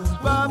up,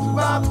 bop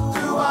bop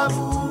do up,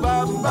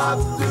 bop bop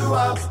do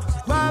up,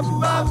 bop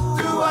bop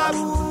do up,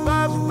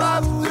 bop bop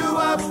do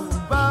up,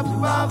 bop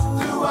bop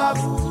do up,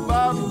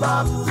 bop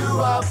bop do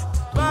up,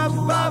 bop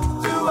bop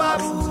do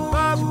up,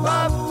 bop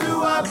bop do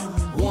up.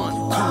 1,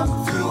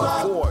 2, 3,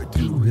 4,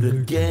 do it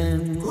again.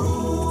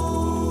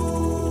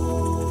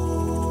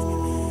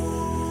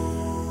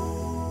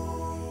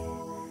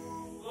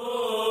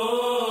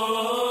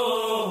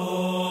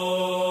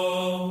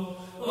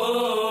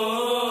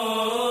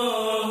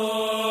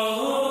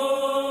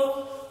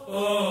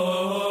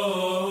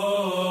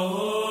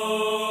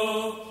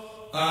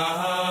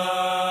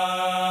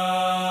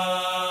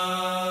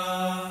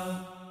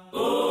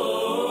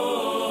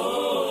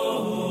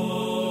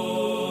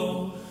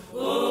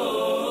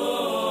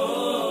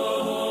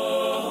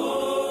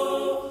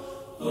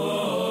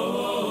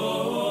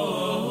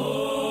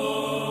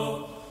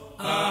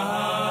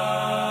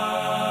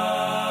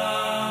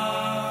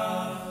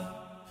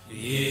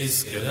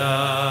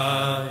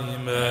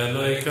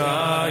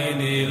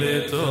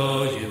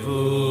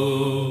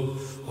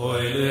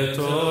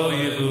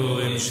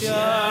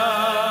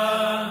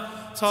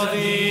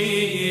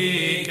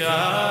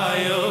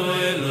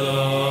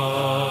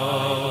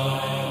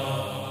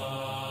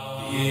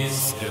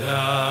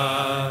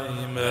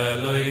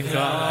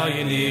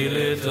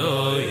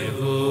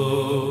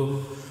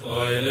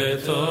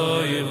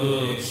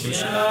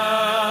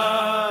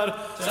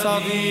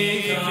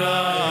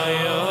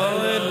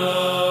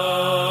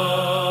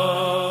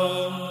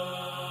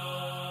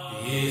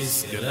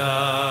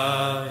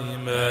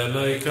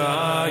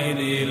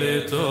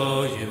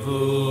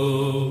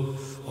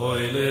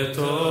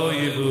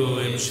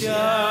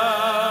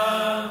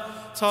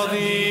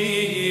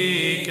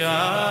 Tzaddik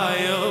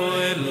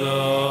ayoel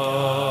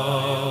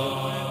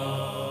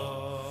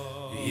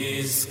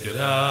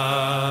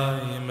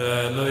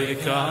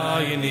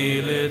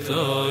Aini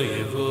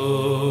letoivu,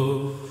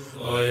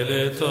 oy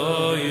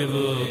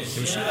letoivu,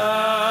 im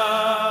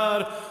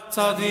shar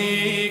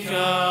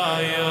tzadika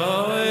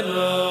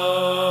yoelo.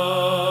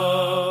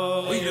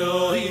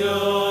 Yo yo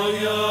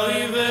yo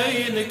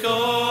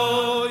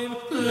veinikoim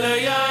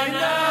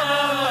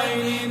leyainai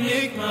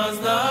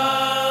nikmazda,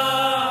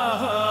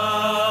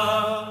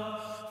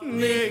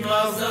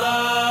 nikmazda,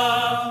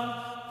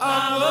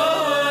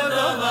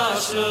 avoda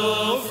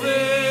vashofi.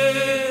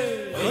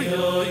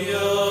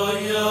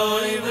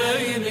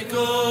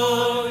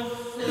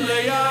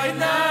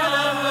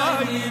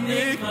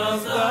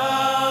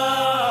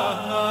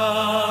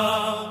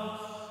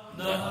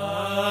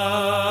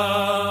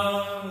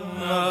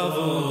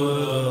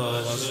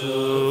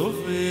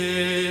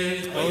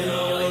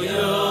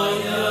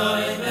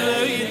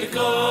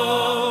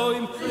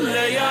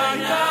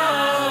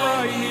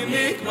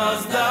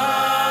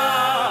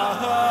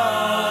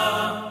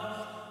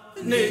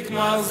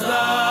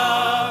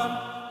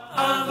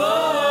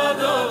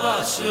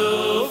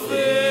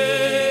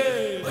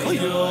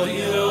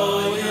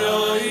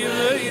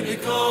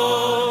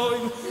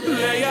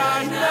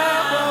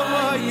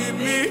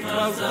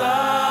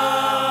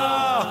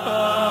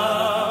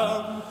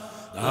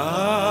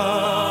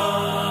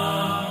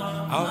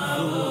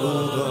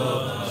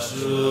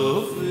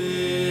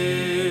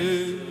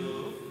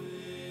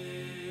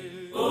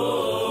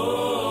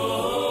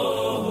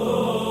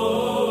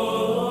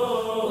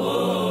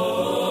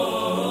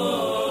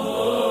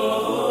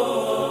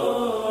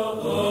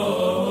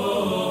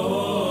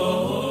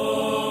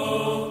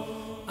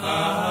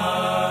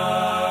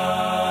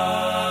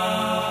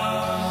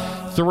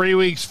 Three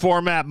weeks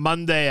format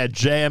Monday at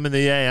JM in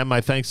the AM.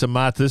 My thanks to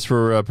Matis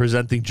for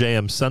presenting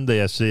JM Sunday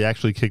yesterday.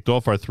 Actually kicked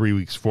off our 3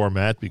 weeks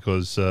format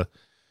because Shavas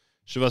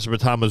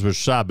B'Tammuz was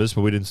Shabbos,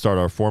 but we didn't start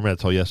our format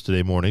until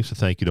yesterday morning. So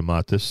thank you to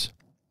Matis.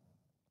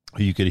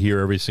 You could hear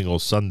every single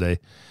Sunday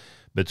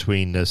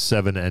between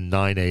 7 and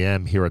 9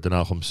 a.m. here at the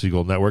Nachum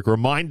Segal Network.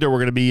 Reminder, we're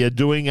going to be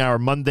doing our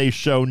Monday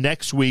show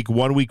next week,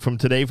 1 week from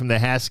today, from the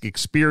HASC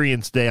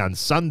Experience Day on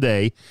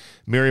Sunday.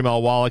 Miriam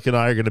Al-Wallach and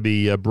I are going to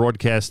be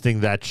broadcasting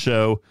that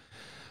show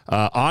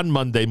on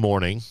Monday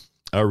morning,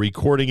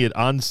 recording it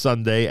on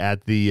Sunday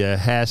at the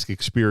HASC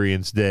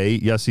Experience Day.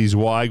 Yossi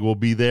Zweig will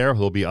be there.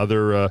 There'll be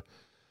other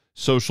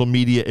social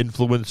media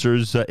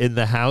influencers in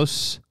the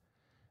house.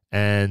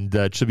 And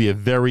it should be a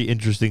very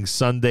interesting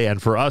Sunday. And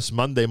for us,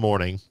 Monday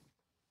morning,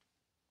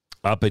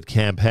 up at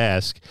Camp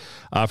HASC.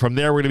 From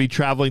there, we're going to be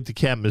traveling to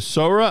Camp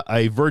Mesorah.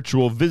 A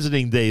virtual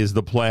visiting day is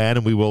the plan,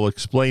 and we will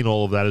explain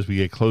all of that as we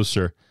get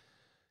closer.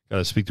 Got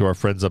to speak to our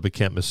friends up at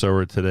Camp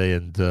Mesorah today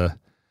and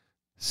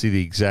see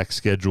the exact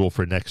schedule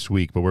for next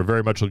week. But we're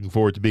very much looking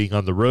forward to being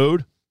on the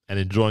road and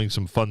enjoying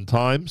some fun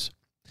times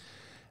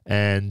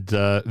and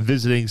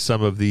visiting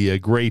some of the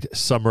great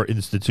summer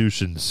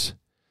institutions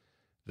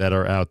that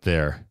are out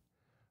there.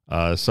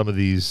 Some of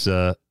these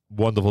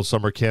wonderful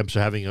summer camps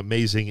are having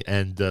amazing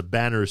and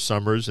banner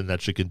summers, and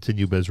that should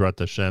continue, Bezrat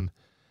Hashem,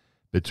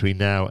 between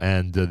now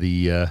and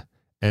the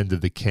end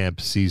of the camp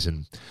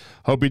season.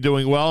 Hope you're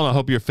doing well, and I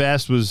hope your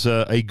fast was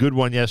a good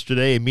one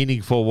yesterday, a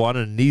meaningful one,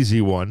 and an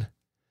easy one.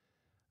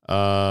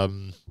 No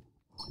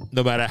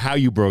matter how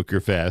you broke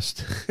your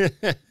fast.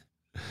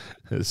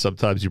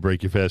 Sometimes you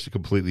break your fast, you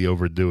completely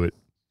overdo it,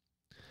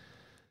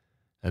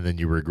 and then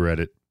you regret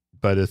it.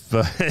 But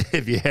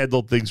if you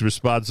handle things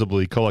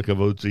responsibly, kol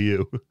hakavod to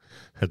you.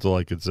 That's all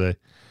I can say.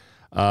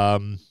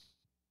 And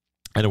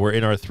we're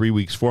in our 3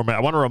 weeks format.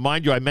 I want to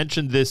remind you, I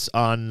mentioned this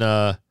on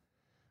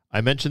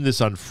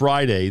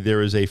Friday.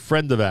 There is a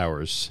friend of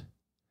ours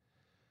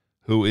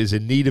who is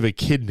in need of a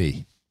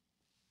kidney.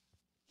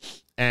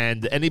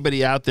 And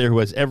anybody out there who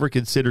has ever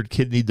considered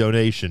kidney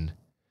donation,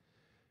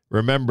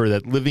 remember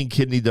that living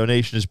kidney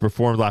donation is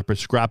performed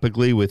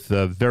laparoscopically with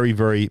very,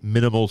 very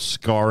minimal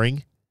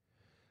scarring.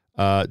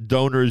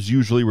 Donors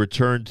usually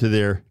return to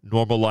their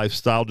normal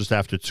lifestyle just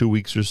after 2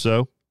 weeks or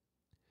so.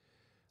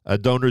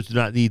 Donors do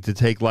not need to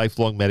take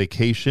lifelong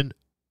medication,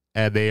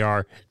 and they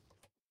are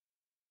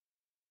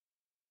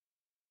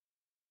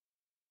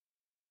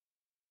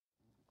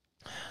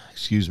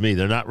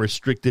they're not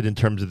restricted in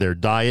terms of their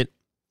diet.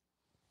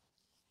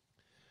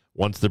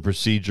 Once the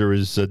procedure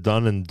is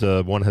done and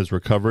one has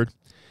recovered.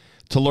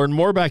 To learn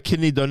more about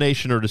kidney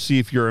donation or to see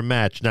if you're a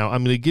match, now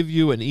I'm going to give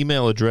you an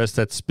email address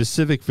that's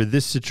specific for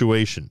this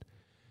situation,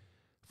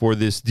 for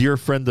this dear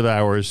friend of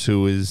ours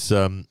who is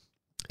in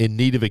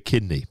need of a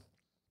kidney.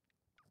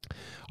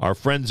 Our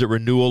friends at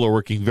Renewal are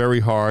working very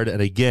hard, and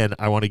again,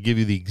 I want to give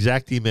you the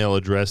exact email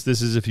address.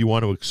 This is if you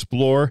want to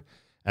explore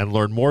and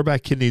learn more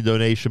about kidney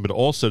donation, but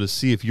also to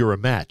see if you're a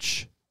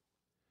match.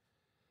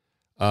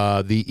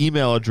 The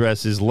email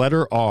address is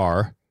letter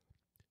R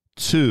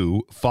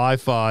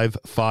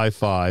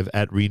 25555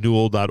 at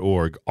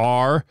renewal.org.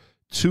 R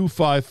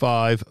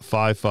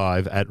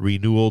 25555 at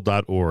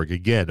renewal.org.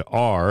 Again,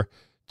 R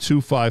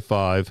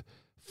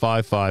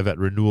 25555 at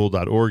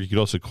renewal.org. You can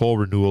also call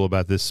Renewal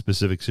about this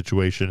specific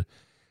situation.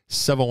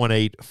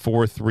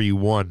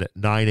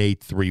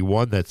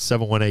 718-431-9831. That's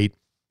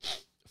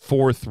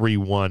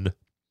 718-431-9831.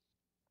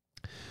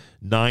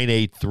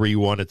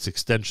 9831. It's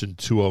extension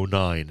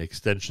 209.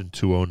 Extension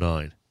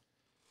 209.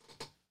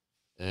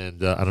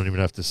 And I don't even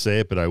have to say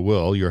it, but I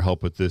will. Your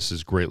help with this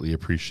is greatly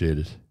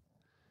appreciated.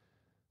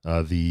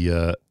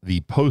 The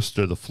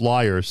poster, the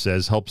flyer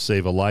says, "Help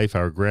save a life.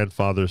 Our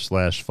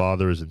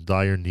grandfather/father is in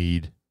dire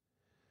need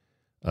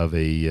of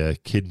a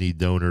kidney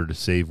donor. To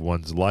save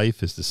one's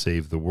life is to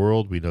save the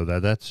world." We know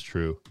that that's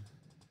true.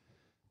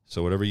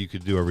 So whatever you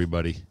could do,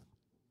 everybody,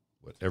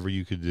 whatever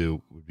you could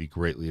do would be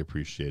greatly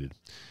appreciated.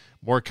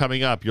 More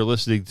coming up. You're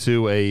listening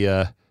to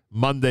a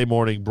Monday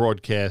morning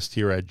broadcast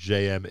here at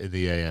JM in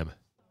the AM.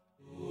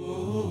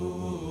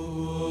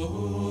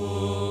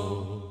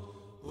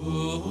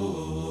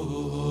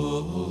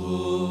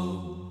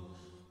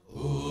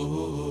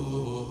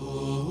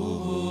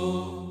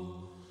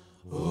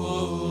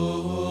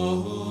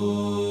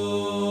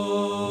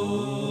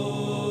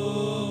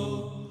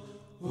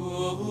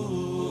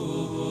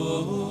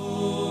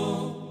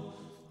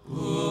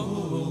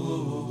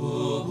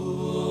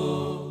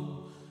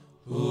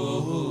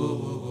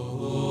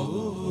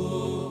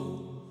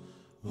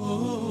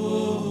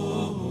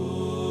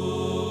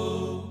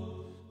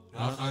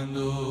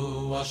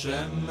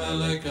 Hashem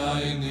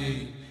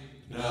Elokeinu,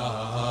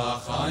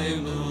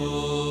 Rachaynu,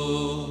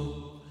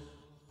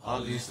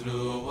 Al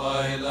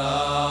Yisrael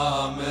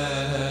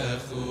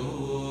Amechu,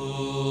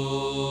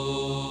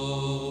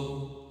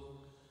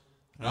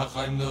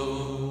 Rachaynu,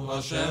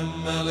 Hashem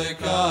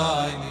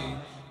Elokeinu,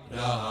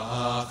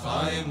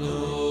 Rachaynu,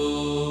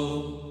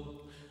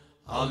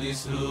 Al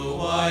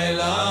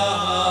Yisrael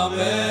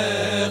Amechu,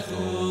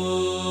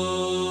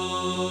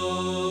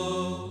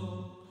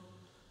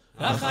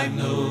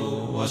 Rachaynu.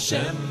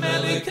 Hashem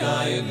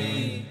Elokeinu,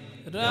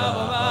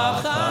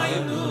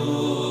 Rachaynu,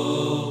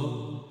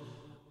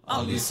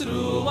 Al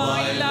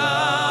Yisrael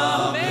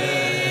Amechu,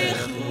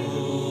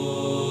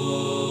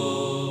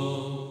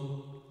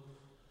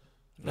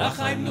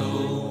 Rachaynu,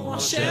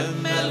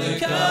 Hashem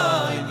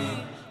Elokeinu,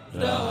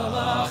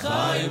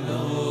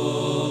 Rachaynu,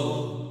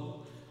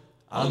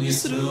 Al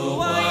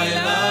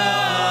Yisrael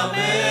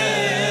Amechu,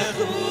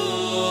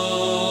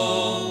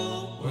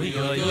 Oy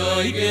oy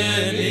oy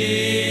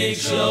gelik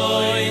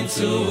shoin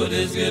zu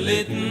des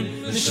gelitten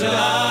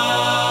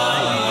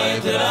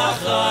schreit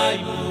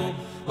Rachaynu,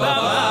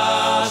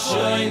 Baba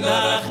shoin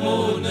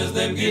Rachmun es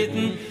dem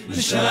Gitten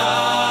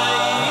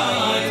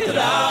schreit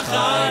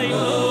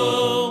Rachaynu,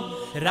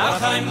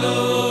 Rachaynu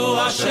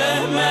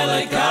Hashem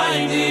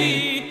Elokeinu,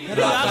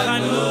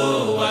 Rachaynu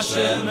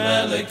Hashem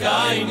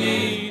Elokeinu,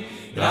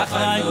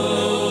 Rachaynu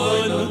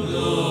nu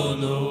nu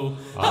nu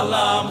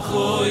Alam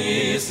Chu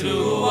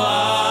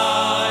Yisrael.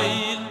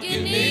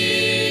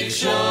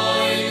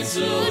 Shoin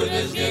zu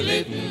des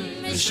gelitten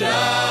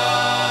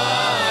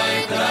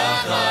schreit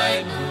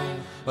Rachaynu,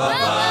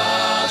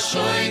 Baba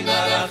shoin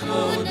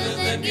Rachmun es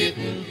dem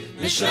Gitten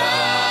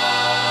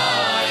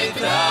schreit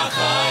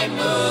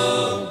Rachaynu,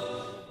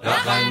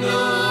 Rachaynu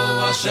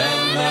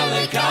Hashem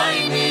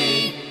Elokeinu,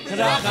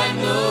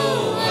 Rachaynu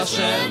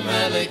Hashem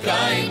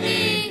Elokeinu,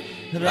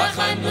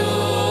 Rachaynu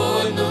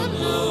nu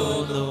nu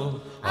nu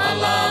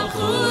Alam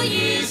Chu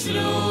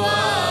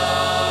Yisrael.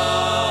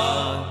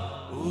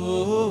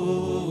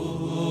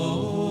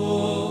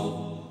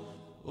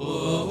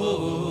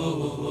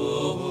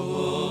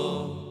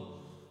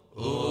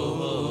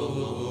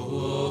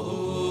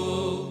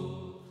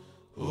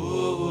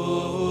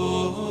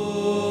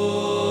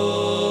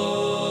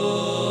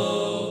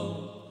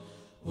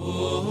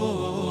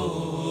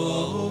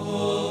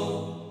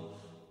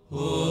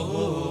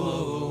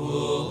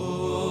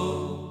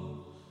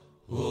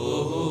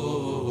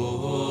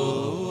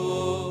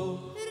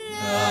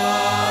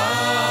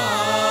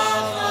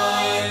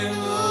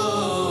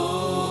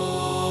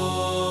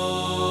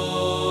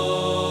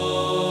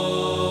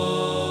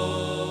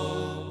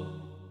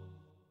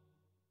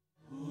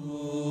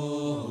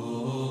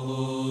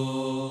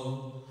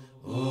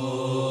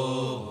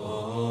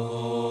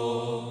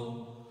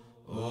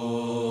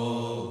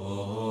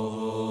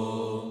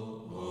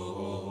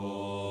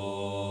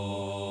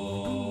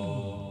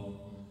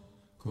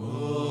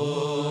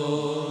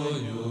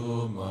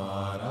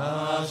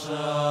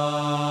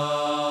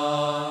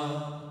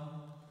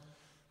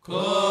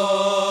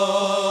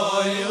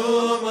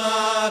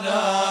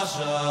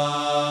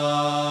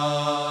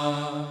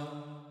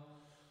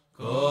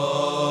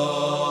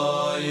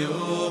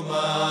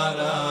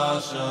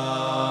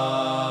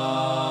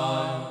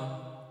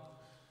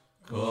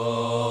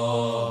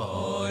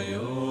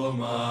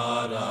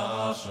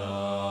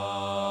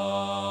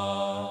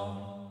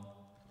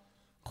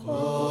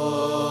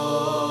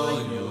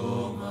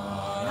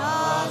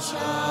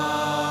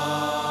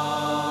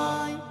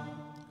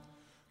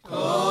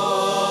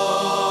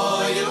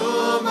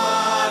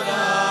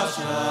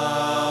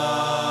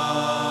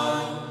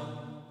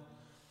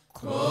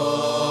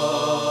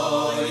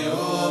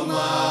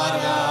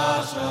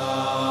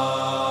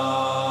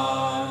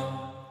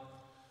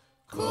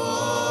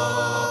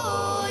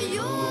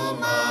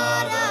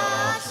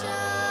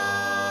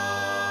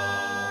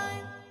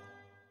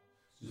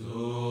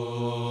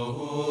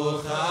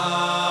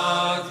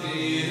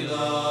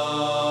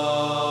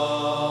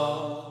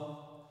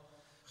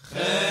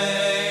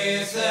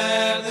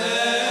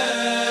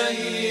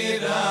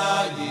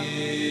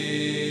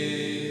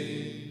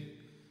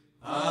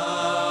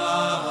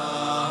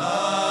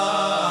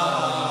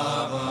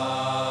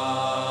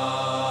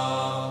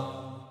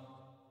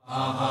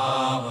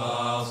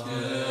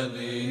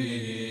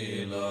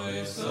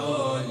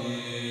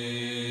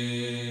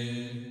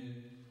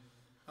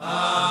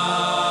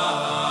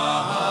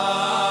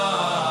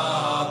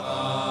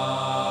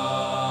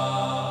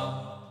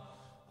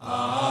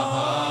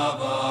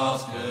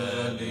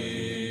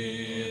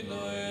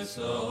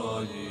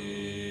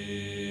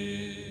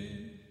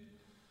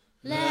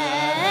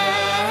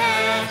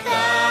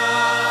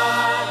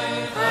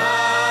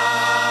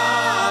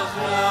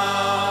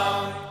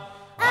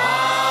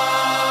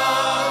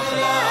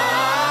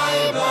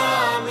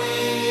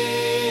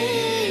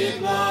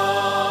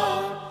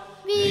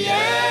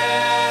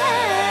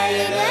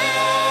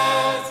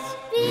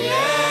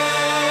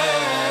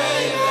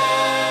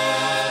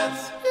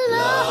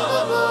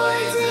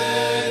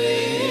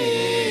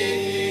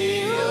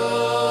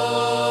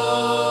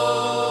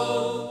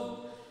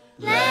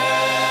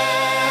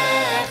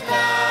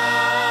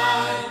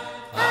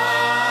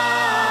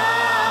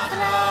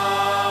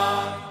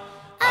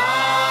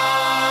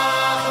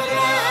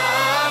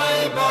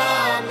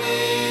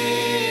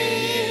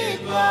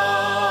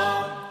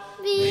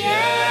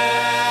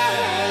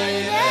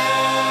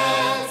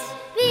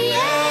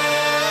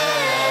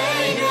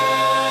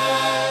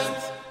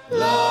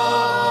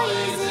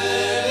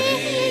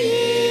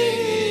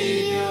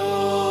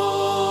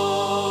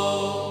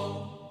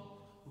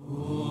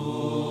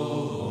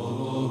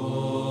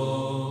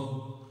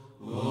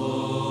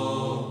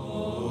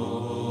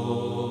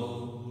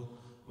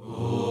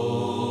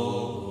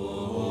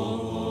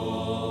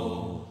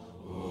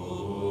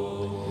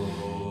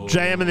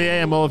 JM in the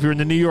AM. Well, if you're in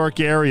the New York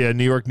area,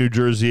 New York, New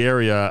Jersey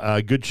area,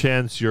 a good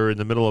chance you're in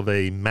the middle of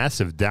a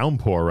massive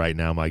downpour right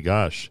now. My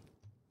gosh.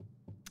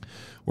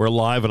 We're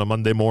live on a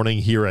Monday morning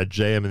here at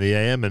JM in the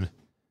AM, and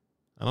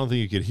I don't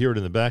think you could hear it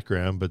in the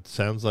background, but it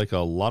sounds like a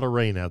lot of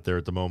rain out there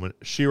at the moment.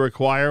 Shira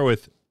Choir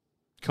with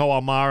Ko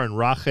Amar and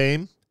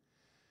Rachem,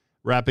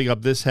 wrapping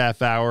up this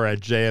half hour at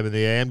JM in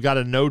the AM. Got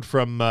a note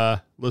from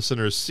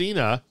listener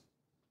Sina.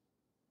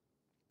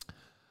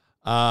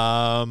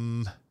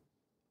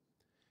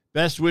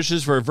 Best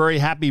wishes for a very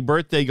happy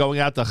birthday going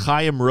out to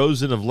Chaim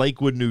Rosen of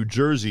Lakewood, New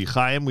Jersey.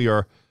 Chaim, we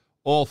are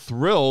all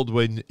thrilled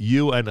when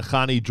you and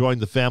Chani joined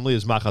the family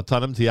as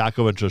Machatanim to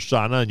Yaakov and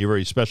Shoshana, and your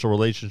very special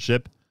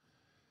relationship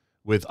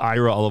with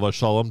Ira Olav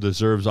Shalom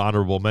deserves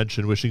honorable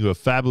mention. Wishing you a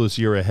fabulous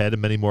year ahead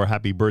and many more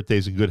happy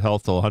birthdays and good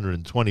health till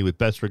 120. With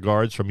best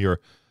regards from your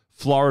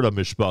Florida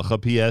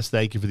mishpacha. P.S.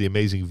 Thank you for the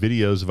amazing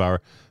videos of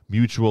our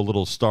mutual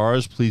little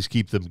stars. Please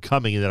keep them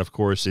coming. And that, of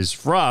course, is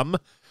from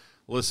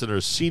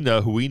listener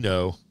Sina, who we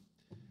know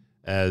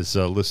as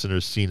listener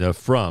Sina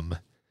from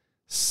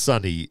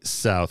sunny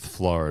South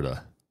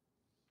Florida.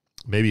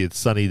 Maybe it's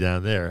sunny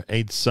down there.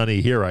 Ain't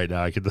sunny here right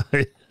now. I can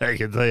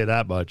tell you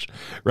that much.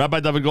 Rabbi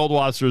Dovid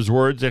Goldwasser's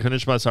words. Zechon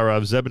Nishmas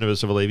Harav Zeb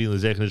Nivus of Alevi.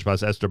 Zechon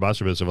Nishmas Esther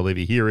Basarvis of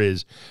Alevi. Here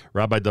is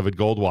Rabbi Dovid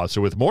Goldwasser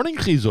with Morning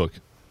Chizuk.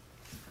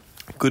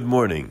 Good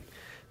morning.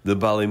 The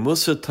Bali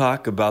Musa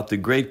talk about the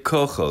great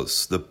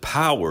kochos, the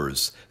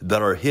powers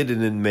that are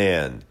hidden in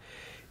man.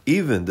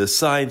 Even the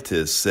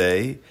scientists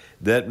say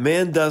that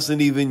man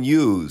doesn't even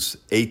use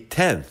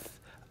 1/10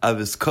 of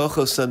his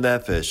kochos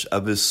hanefesh,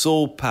 of his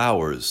soul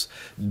powers,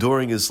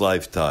 during his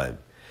lifetime.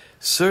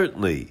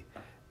 Certainly,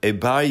 a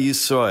Bar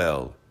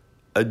Yisrael,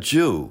 a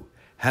Jew,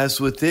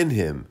 has within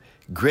him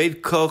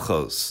great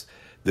kochos,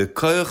 the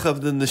koach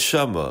of the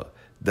neshama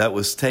that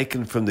was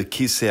taken from the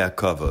Kisei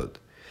HaKavod.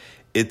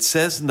 It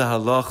says in the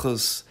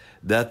halachos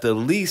that the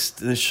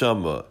least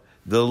neshama,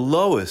 the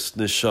lowest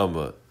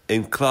neshama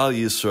in Klal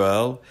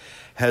Yisrael,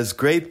 has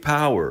great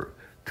power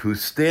to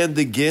stand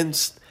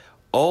against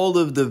all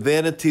of the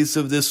vanities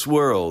of this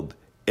world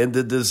and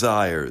the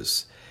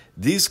desires.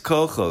 These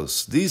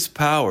kochos, these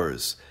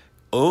powers,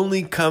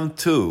 only come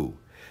to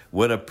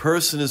when a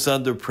person is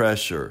under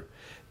pressure.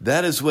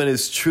 That is when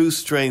his true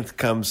strength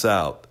comes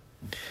out.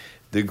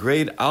 The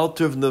great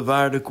Alter of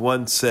Navardik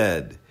once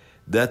said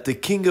that the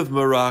king of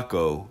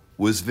Morocco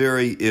was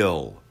very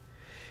ill.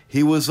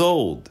 He was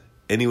old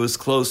and he was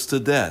close to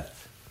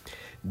death.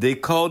 They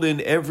called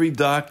in every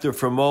doctor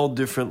from all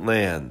different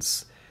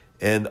lands,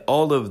 and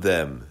all of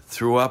them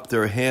threw up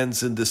their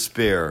hands in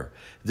despair.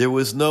 There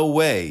was no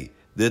way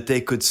that they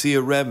could see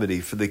a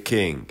remedy for the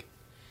king.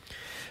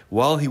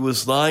 While he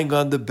was lying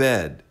on the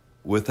bed,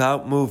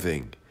 without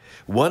moving,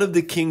 one of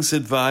the king's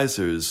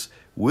advisors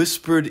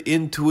whispered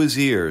into his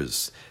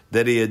ears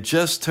that he had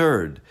just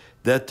heard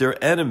that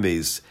their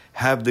enemies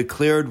have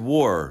declared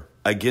war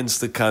against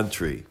the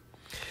country.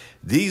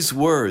 These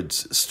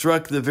words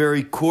struck the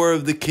very core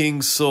of the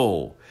king's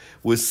soul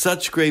with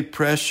such great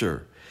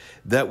pressure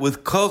that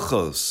with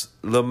kochos,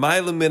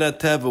 l'mayla min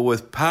hateva,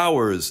 with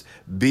powers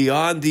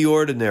beyond the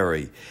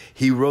ordinary,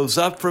 he rose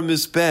up from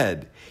his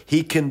bed.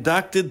 He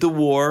conducted the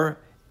war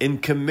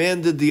and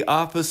commanded the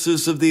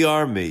officers of the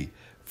army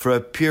for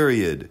a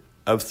period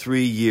of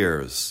 3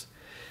 years.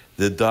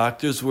 The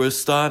doctors were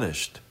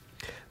astonished,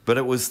 but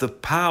it was the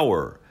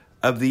power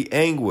of the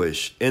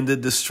anguish and the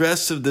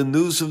distress of the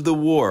news of the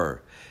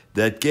war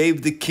that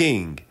gave the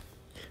king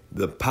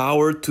the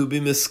power to be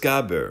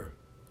miskaber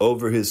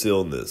over his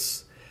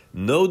illness.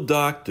 No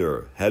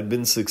doctor had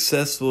been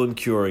successful in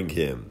curing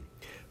him,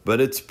 but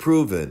it's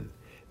proven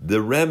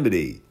the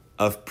remedy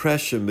of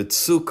pressure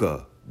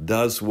mitzuka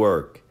does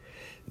work.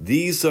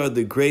 These are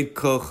the great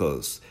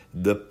kochos,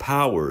 the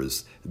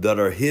powers that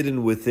are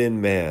hidden within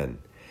man.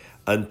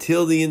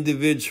 Until the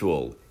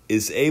individual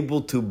is able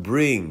to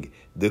bring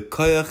the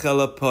koyach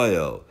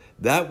elapoyo,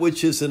 that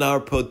which is in our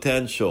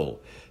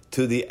potential,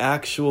 to the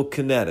actual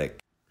kinetic,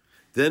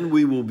 then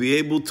we will be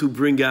able to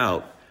bring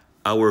out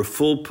our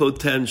full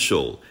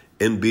potential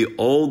and be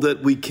all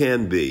that we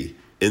can be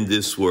in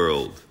this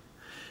world.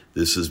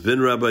 This has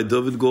been Rabbi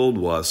Dovid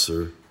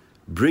Goldwasser,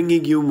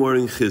 bringing you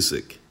Morning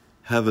Chizuk.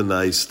 Have a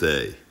nice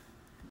day.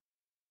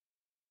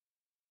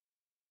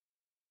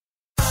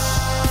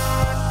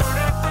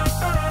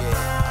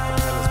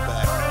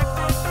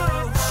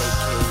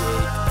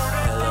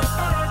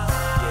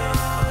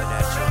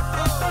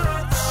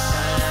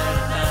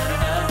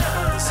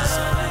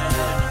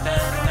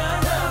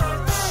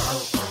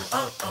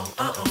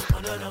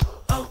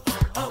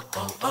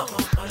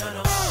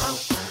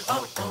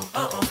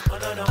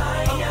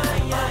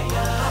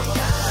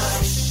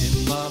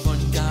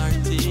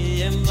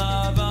 Im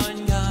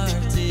Lavon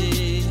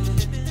Garti,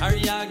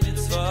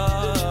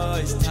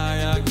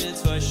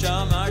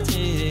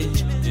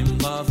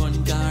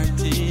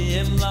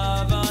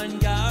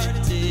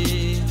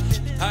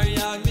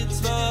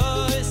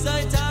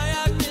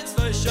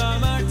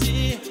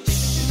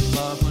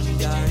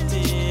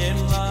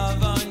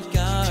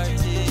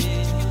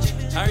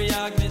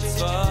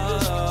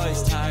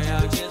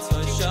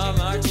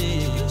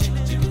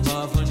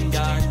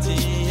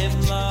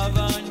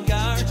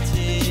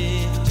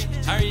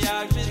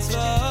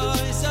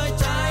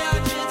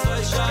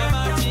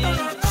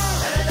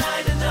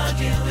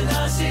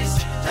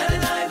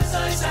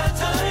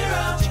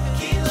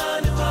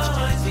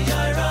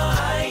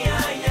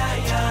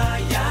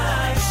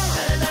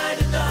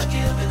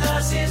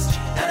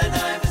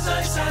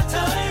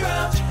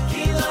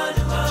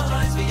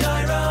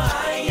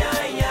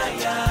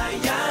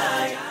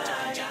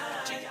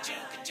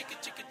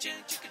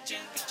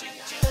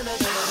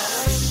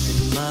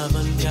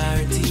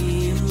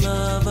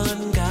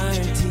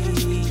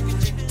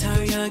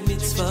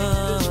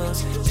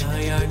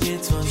 Taryag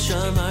mitzvot,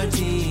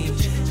 shamarti.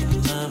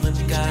 Love and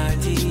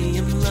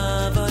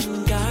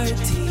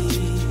garti,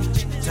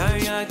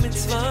 Taryag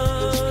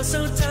mitzvot, so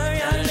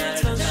Taryag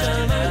mitzvot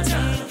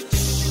shamarti.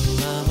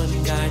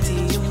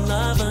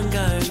 Love and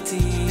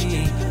garti,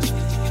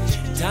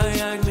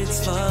 Taryag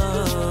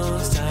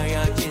mitzvot,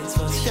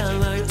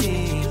 shamarti.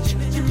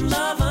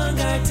 Love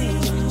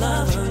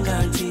and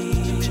garti,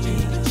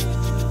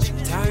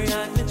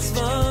 Taryag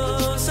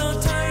mitzvot, so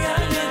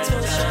Taryag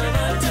mitzvot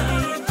shamarti.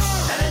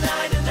 And I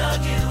did not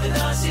give the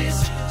noses,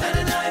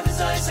 and I was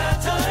like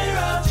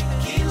Satira.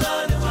 Kila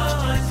no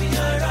one for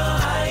your eye.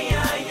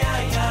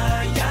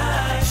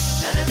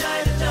 And I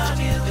did not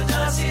give the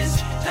noses,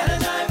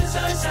 and I was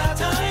like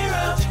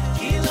Satira.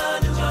 Kila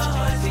no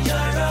one for your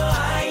eye.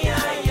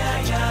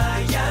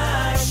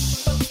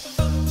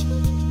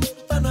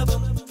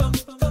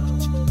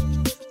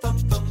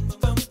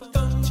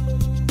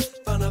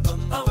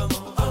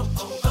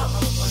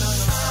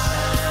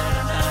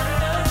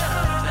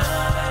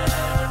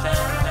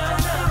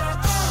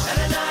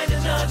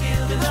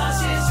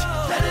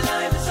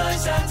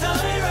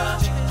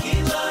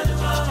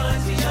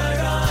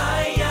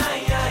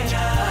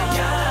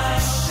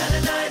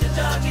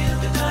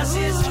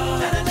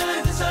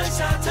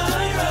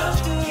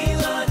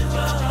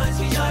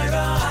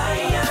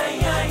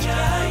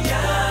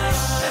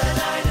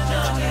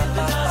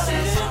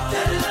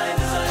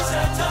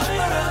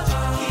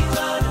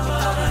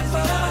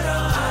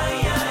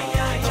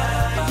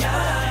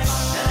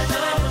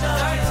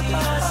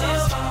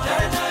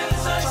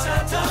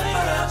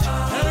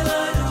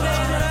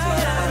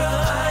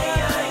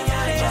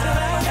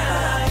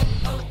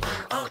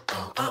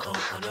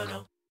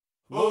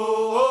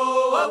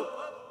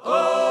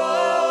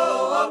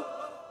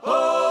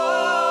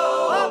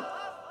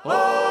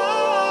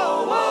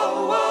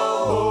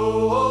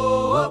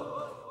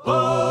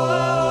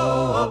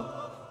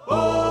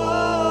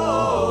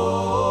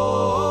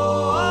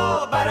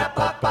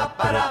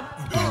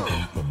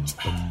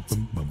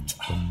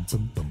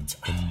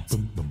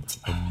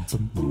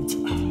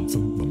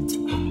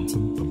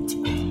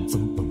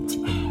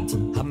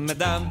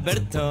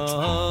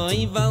 Bertoy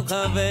val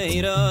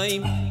khaveroy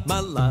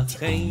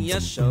malachei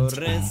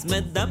yashores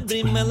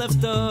medabrim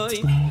melaftoy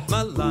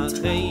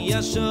malachei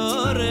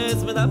yashores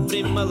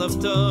medabrim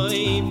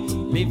melaftoy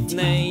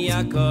lifnei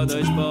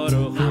yakodosh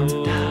baruch hu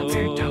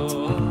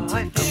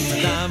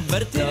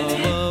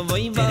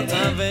bertoy val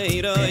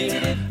khaveroy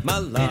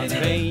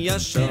malachei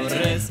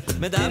yashores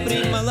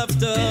medabrim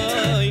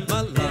melaftoy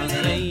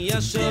malachei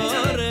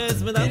yashores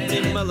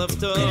medabrim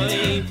melaftoy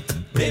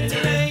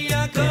lifnei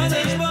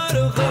yakodosh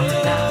baruch hu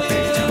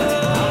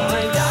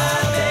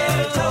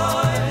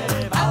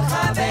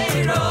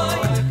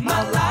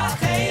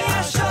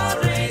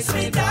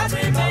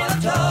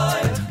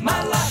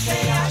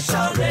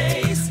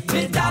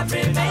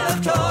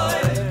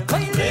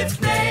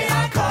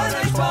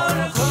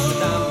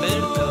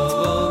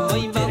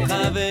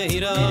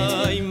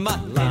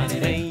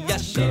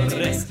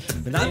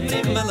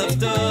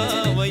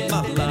Malaftoy,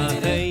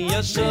 malachei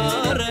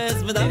yashores,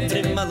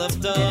 medabrim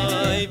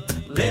malaftoy.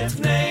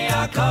 Lifnei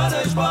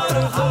HaKadosh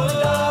Baruch Hu.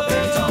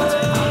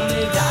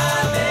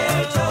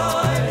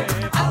 Midabertoy,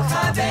 al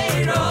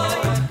chaveroy,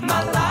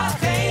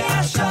 malachei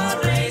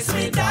yashores,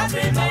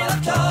 medabrim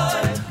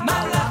malaftoy.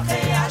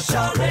 Malachei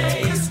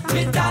yashores,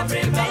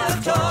 medabrim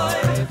malaftoy.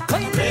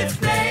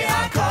 Lifnei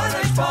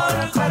HaKadosh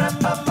Baruch Hu.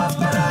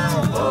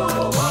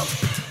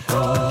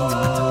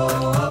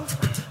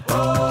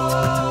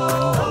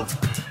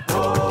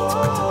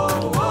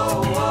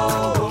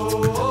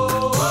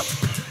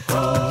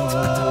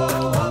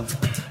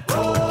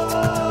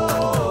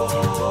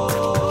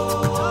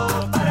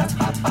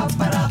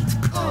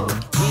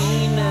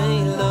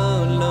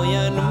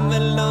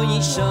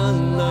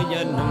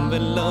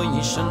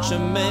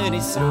 Shemer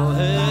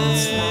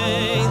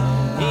Yisroel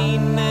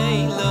Hinei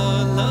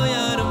lo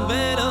yarum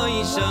velo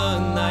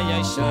yishon Ay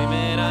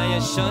shomer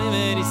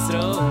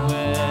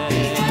Yisroel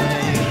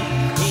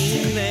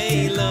Hinei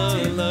lo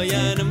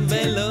yarum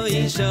velo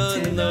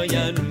yishon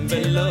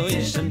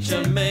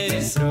Shemer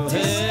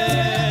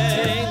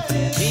Yisroel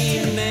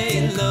Hinei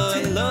lo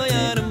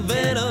yarum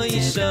velo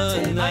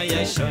yishon Ay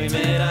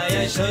shomer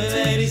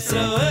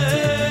Yisroel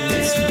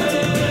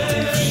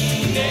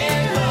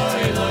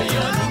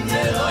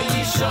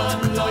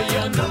Lo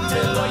yanum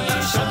velo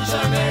yishon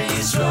Shemer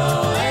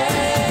Yisroel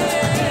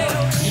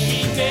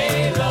Hinei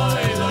lo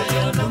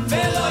yanum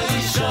velo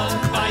yishon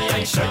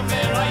Ay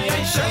shomer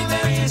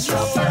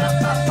Yisroel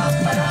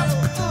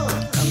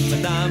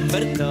Amadam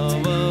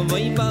bertovo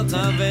voy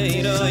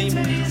b'chaveroy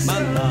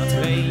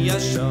malachei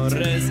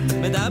yashores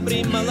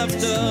medabrim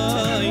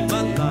malaftoy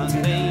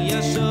malachei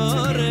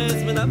yashores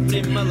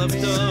medabrim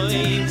malaftoy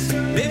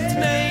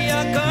lifnei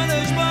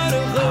HaKadosh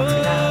Baruch Hu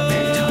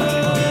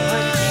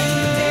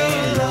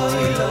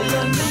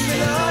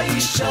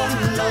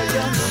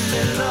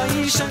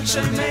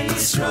Shemer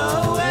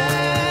Yisroel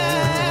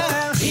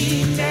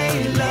Hinei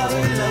lo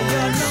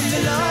yanum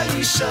velo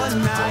yishon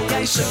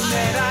Ay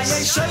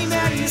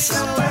shomer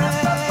Yisroel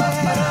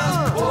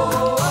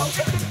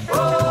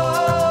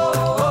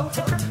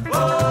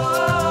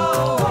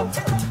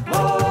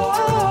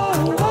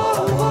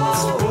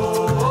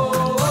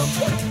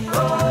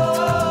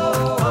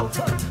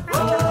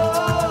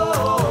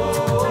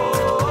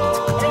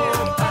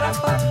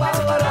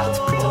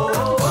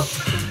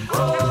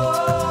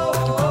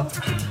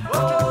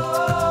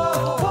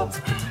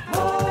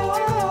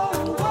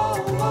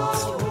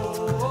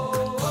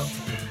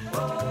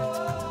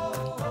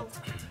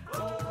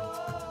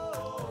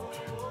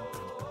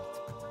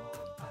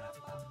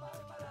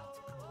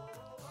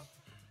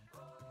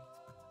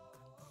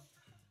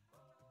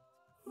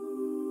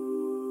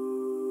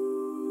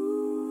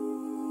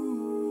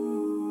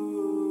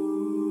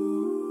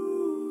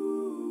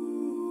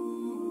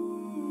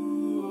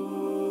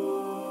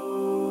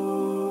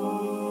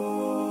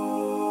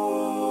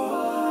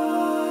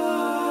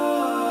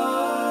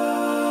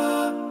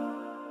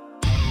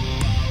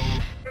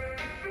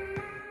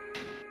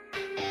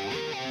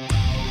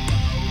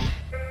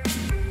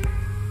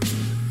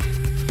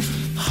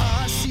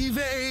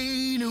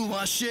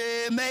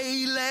השם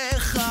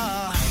אליך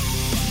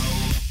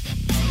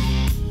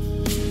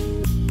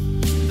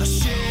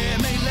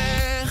השם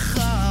אליך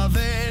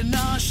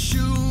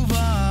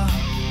ונשובה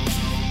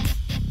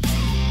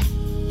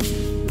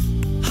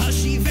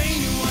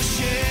השיבנו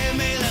השם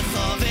אליך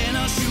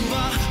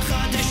ונשובה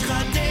חדש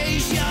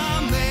חדש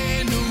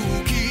ימינו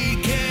כי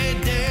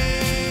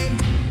קדם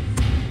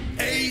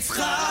עץ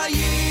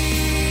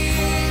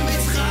חיים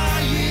עץ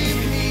חיים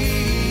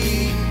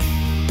היא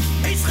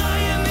עץ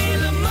חיים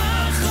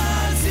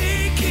מלמחזיקים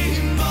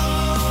בו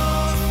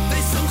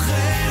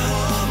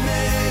ושמחהו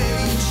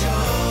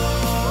מישור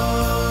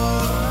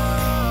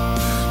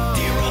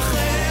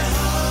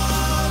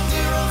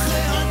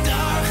דרכיה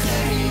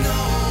דרכי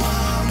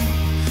נועם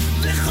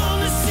לכל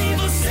נסיב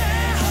עושה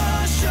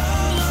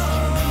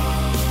השלום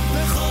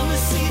לכל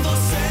נסיב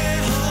עושה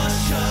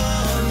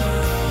השלום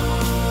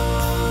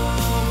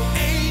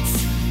עץ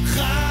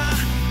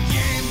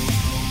חיים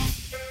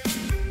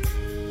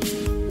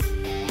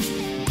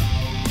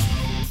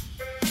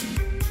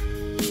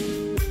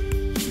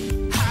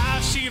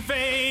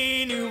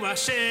השיבנו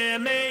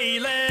השם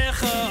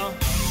אליך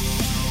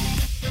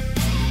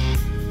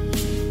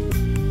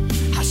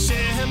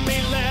השם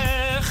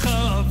אליך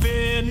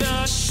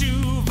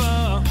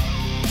ונשובה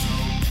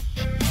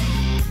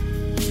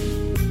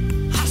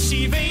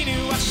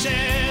השיבנו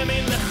השם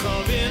אליך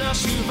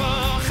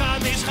ונשובה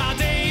חדש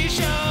חדש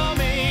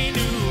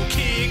ימינו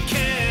כי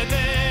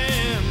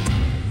קדם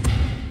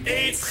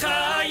עץ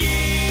חיים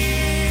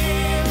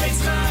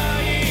עץ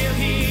חיים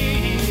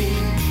היא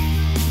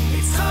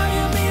עץ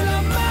חיים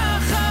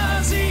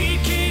מלמחזיקים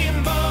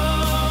בו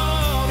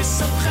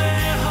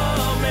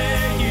ושמחהו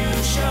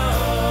מיושר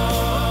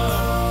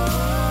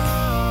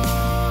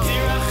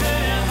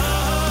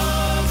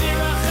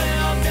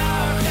דרכיה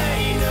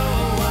דרכי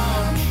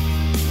נועם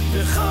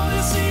וכל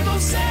נסיב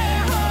עושה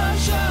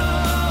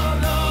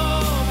השלום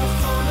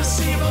וכל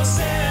נסיב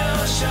עושה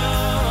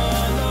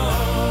השלום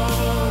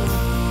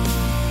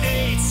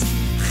עץ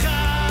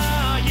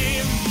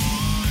חיים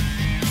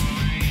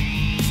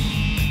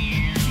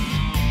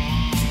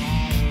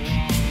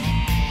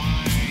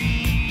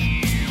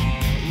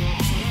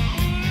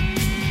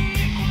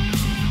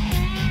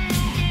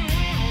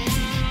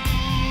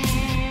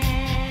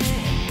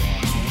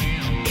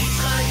עץ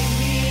חיים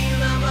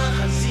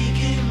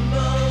מלמחזיקים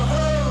בו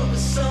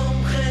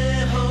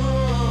ושמחהו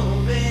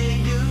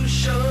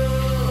מיושו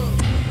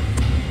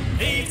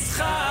עץ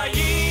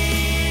חיים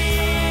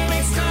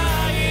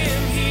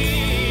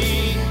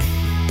היא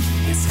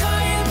עץ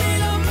חיים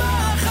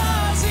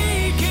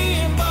מלמחזיקים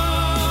בו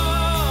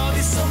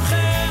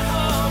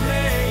ושמחהו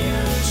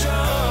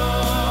מיושו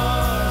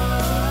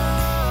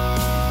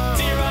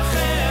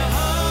דרכיה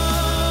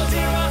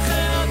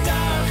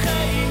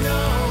דרכי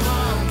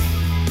נועם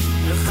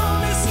לכל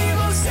נסיב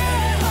עושה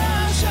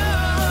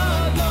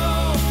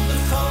השלום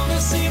לכל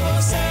נסיב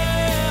עושה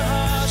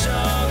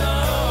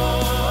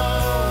השלום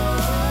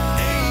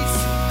עץ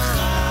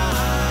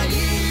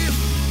חיים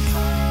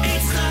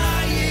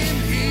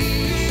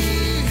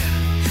היא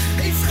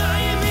עץ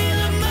חיים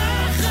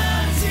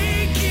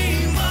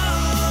מלמחזיקים בו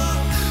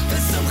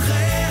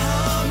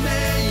ושמחהו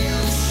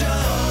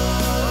מיושר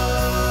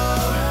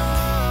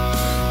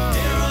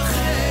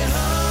דרכיה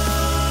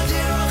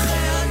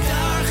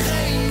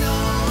דרכי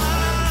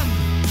נועם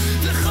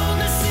לכל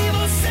נסיב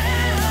עושה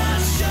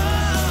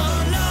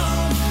השלום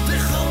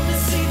לכל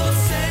נסיב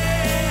עושה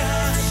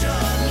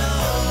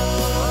השלום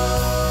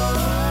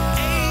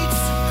עץ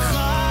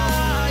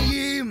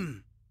חיים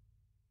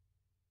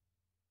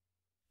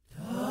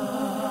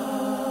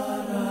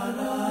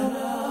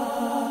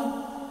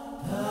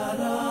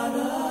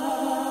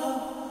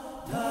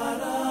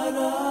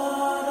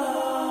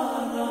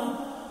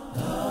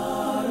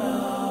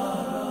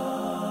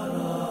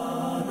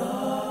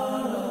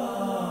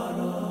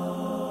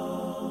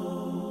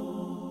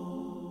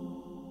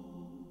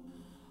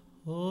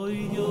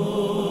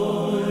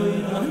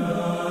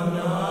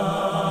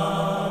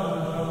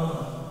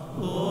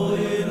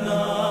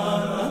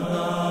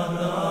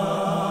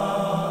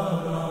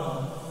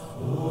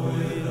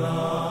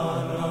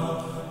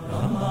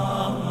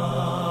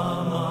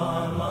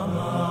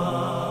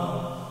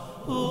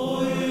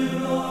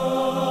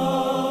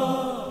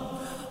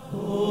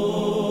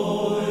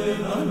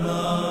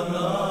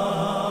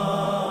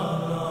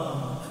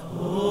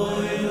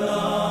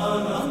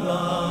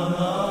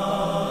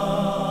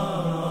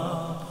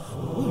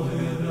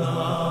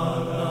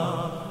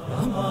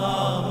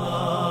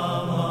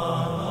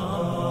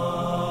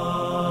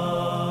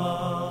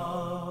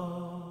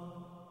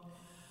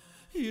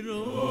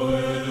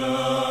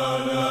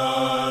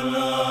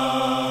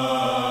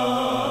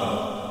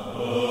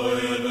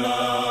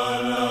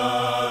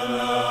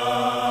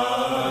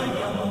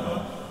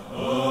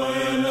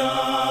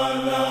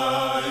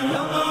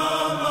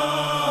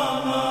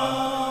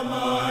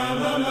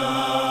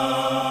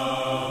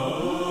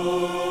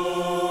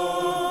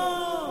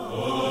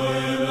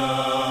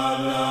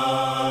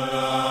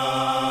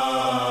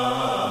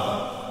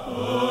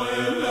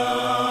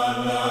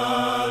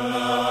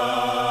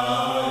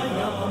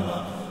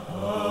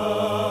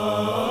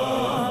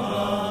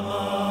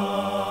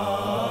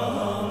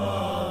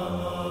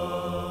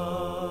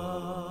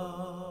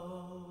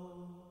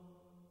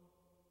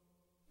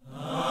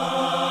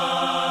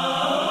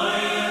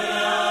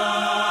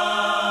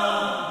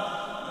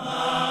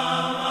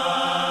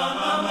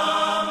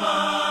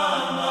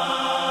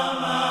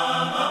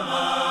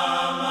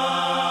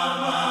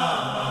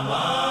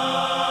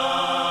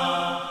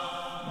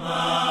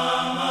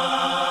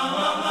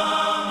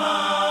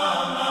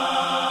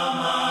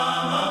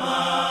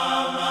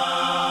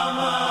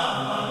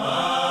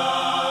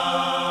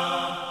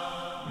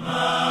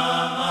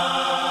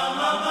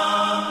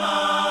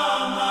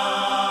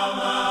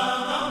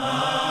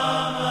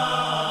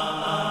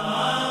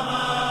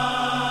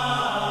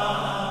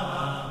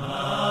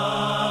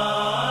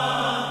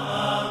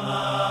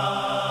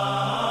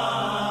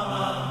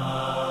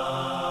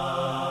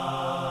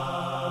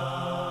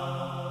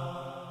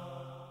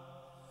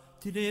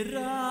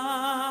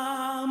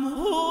Tiram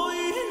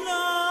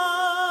hoina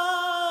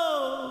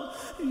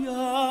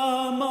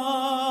ya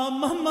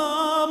mama mama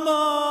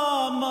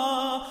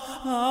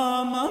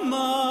mama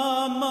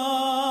mama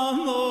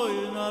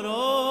hoina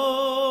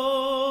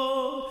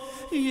ro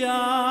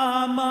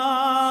ya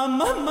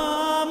mama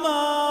mama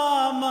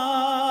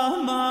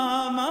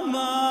mama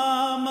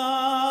mama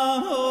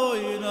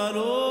hoina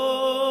ro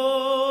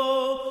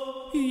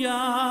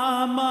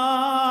ya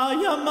mama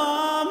ya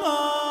mama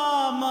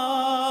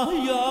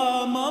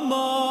ya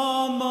mama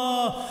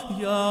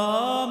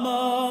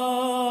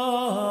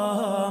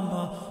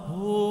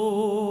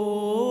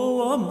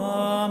oh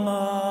mama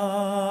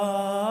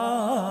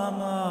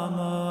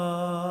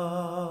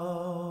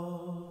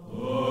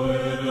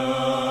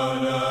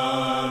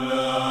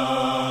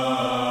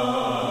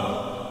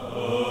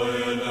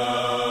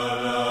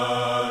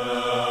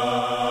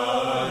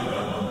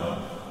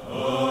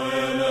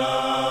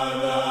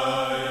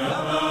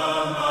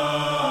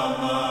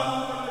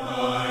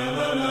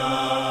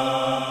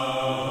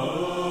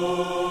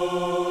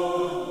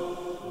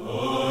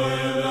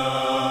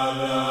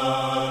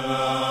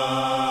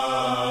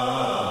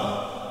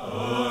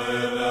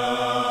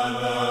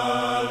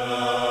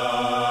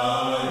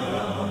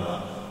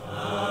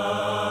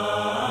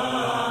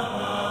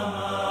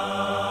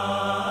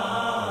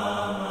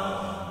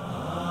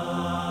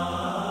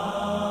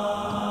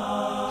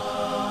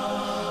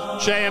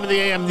JM in the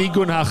AM,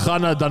 Nigun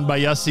Hachana, done by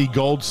Yossi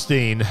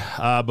Goldstein.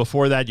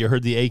 Before that, you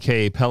heard the A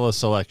Capella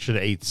selection,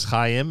 Eitz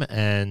Chaim,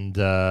 and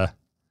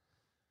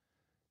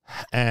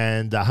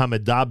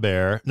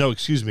Hamidaber. No,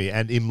 excuse me,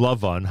 and Im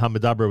Lavan.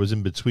 Hamidaber was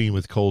in between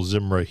with Kol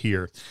Zimra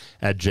here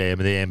at JM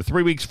in the AM.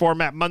 3 weeks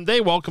format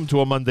Monday. Welcome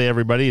to a Monday,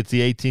 everybody. It's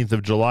the 18th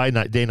of July,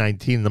 day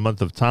 19 in the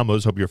month of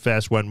Tammuz. Hope your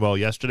fast went well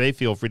yesterday.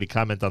 Feel free to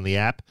comment on the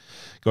app.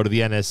 Go to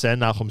the NSN,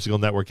 Nachum Segal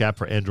Network app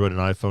for Android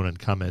and iPhone, and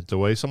comment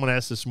away. Someone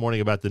asked this morning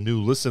about the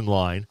new listen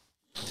line.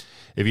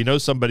 If you know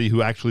somebody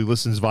who actually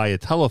listens via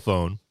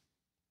telephone,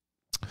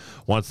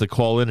 wants to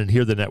call in and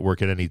hear the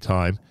network at any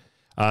time,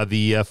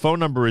 the phone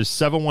number is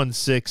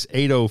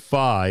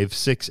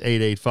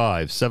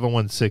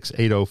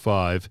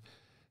 716-805-6885,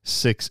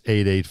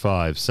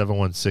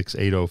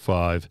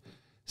 716-805-6885,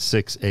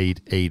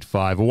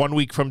 716-805-6885. 1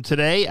 week from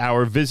today,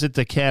 our visit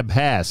to Cab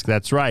Hask.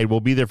 That's right.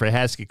 We'll be there for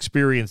Hask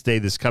Experience Day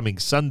this coming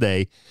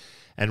Sunday,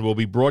 and we'll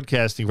be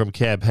broadcasting from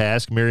Cab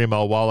Hask, Miriam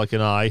Al-Wallach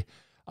and I,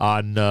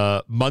 on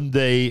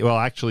Monday. Well,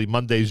 actually,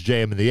 Monday's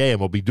JM in the AM.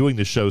 We'll be doing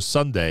the show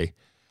Sunday.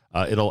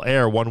 It'll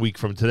air 1 week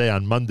from today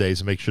on Mondays,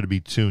 so make sure to be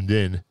tuned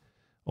in.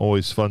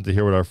 Always fun to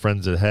hear what our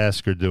friends at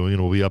Hask are doing,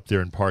 and we'll be up there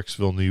in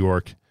Parksville, New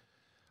York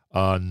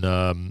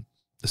on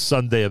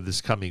Sunday of this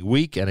coming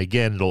week. And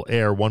again, it'll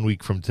air 1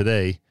 week from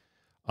today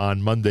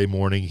on Monday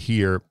morning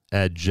here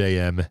at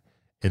JM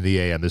in the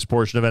AM. This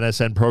portion of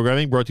NSN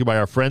programming brought to you by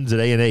our friends at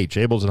A&H.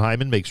 Abels and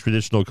Hyman makes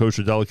traditional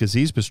kosher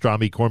delicacies,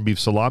 pastrami, corned beef,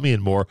 salami,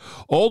 and more.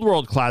 Old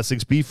world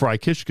classics, beef fry,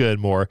 kishka, and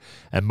more.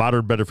 And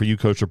modern, better-for-you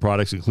kosher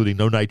products, including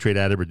no nitrate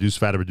added, reduced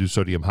fat, and reduced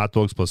sodium hot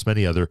dogs, plus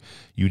many other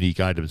unique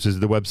items.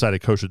 Visit the website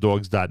at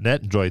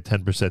kosherdogs.net. Enjoy a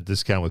 10%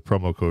 discount with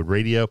promo code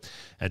radio.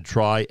 And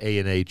try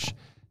A&H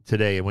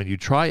today. And when you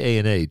try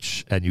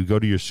A&H and you go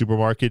to your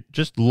supermarket,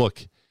 just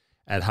look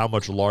at how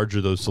much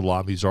larger those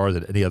salamis are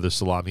than any other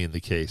salami in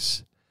the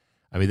case.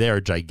 I mean, they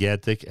are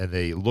gigantic, and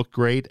they look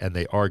great, and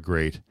they are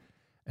great.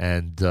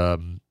 And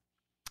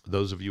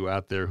those of you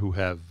out there who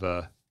have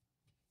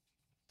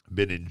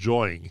been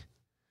enjoying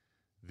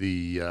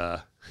the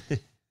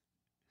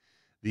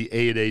the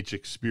A&H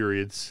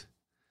experience,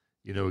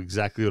 you know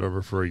exactly what I'm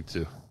referring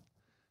to.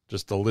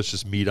 Just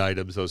delicious meat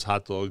items. Those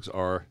hot dogs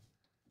are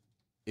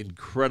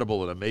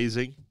incredible and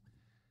amazing.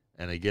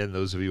 And again,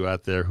 those of you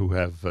out there who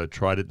have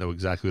tried it know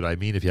exactly what I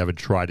mean. If you haven't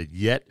tried it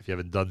yet, if you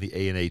haven't done the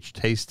A&H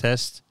taste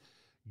test,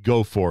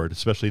 go for it,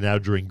 especially now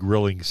during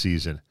grilling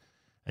season.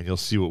 And you'll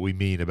see what we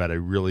mean about a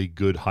really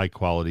good,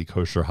 high-quality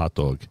kosher hot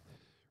dog.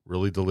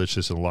 Really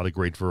delicious and a lot of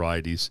great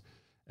varieties,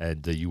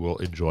 and you will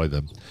enjoy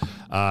them.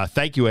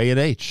 Thank you,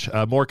 A&H.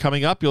 More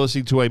coming up. You're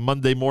listening to a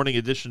Monday morning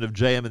edition of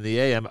JM in the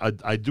AM.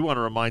 I do want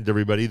to remind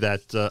everybody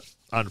that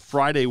on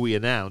Friday we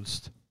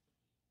announced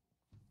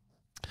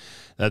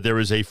that there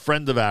is a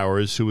friend of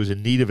ours who is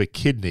in need of a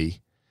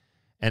kidney,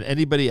 and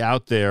anybody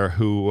out there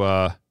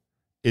who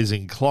is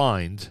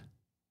inclined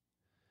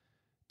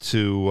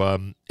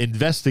to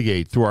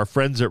investigate through our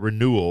friends at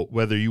Renewal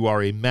whether you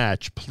are a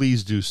match,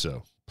 please do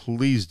so.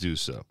 Please do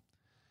so.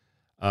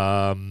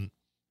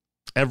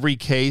 Every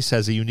case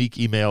has a unique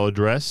email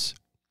address.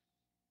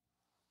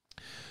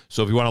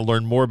 So if you want to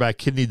learn more about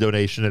kidney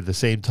donation, at the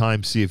same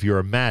time see if you're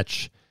a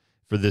match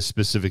for this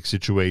specific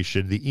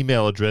situation, the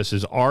email address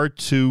is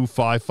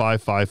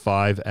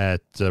r25555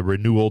 at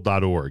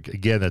renewal.org.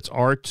 Again, that's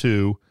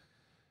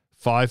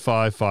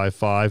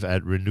r25555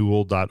 at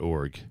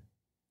renewal.org.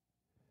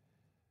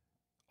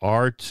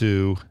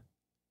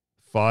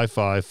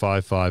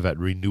 r25555 at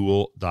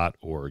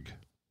renewal.org.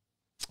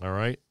 All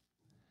right?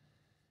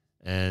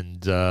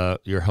 And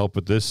your help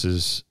with this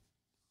is,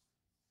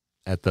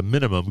 at the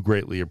minimum,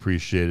 greatly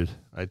appreciated.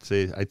 I'd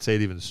say it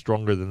even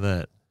stronger than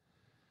that.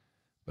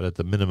 but at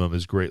the minimum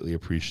is greatly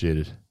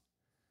appreciated.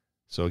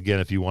 So again,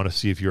 if you want to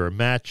see if you're a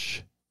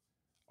match,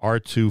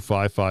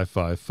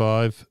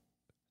 R25555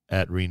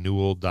 at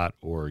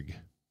renewal.org.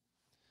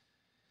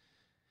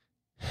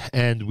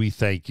 And we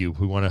thank you.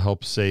 We want to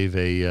help save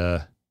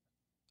a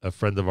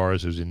friend of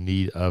ours who's in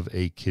need of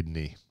a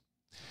kidney.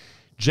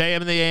 JM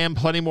and the AM,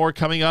 plenty more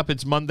coming up.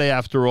 It's Monday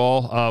after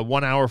all.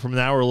 1 hour from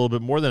now, or a little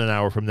bit more than an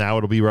hour from now,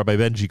 it'll be Rabbi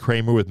Benji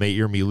Kramer with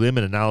Meir Milim,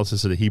 an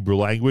analysis of the Hebrew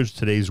language.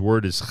 Today's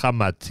word is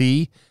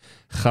chamati.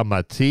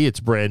 Chamati. It's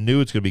brand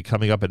new. It's going to be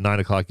coming up at 9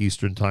 o'clock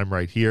Eastern time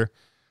right here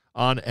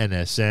on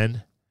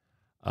NSN.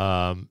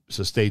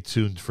 So stay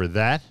tuned for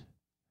that.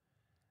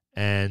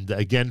 And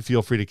again,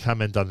 feel free to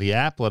comment on the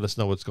app. Let us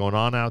know what's going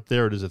on out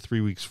there. It is a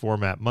 3 weeks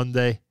format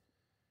Monday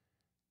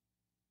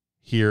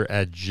here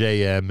at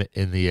JM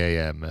in the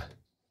AM.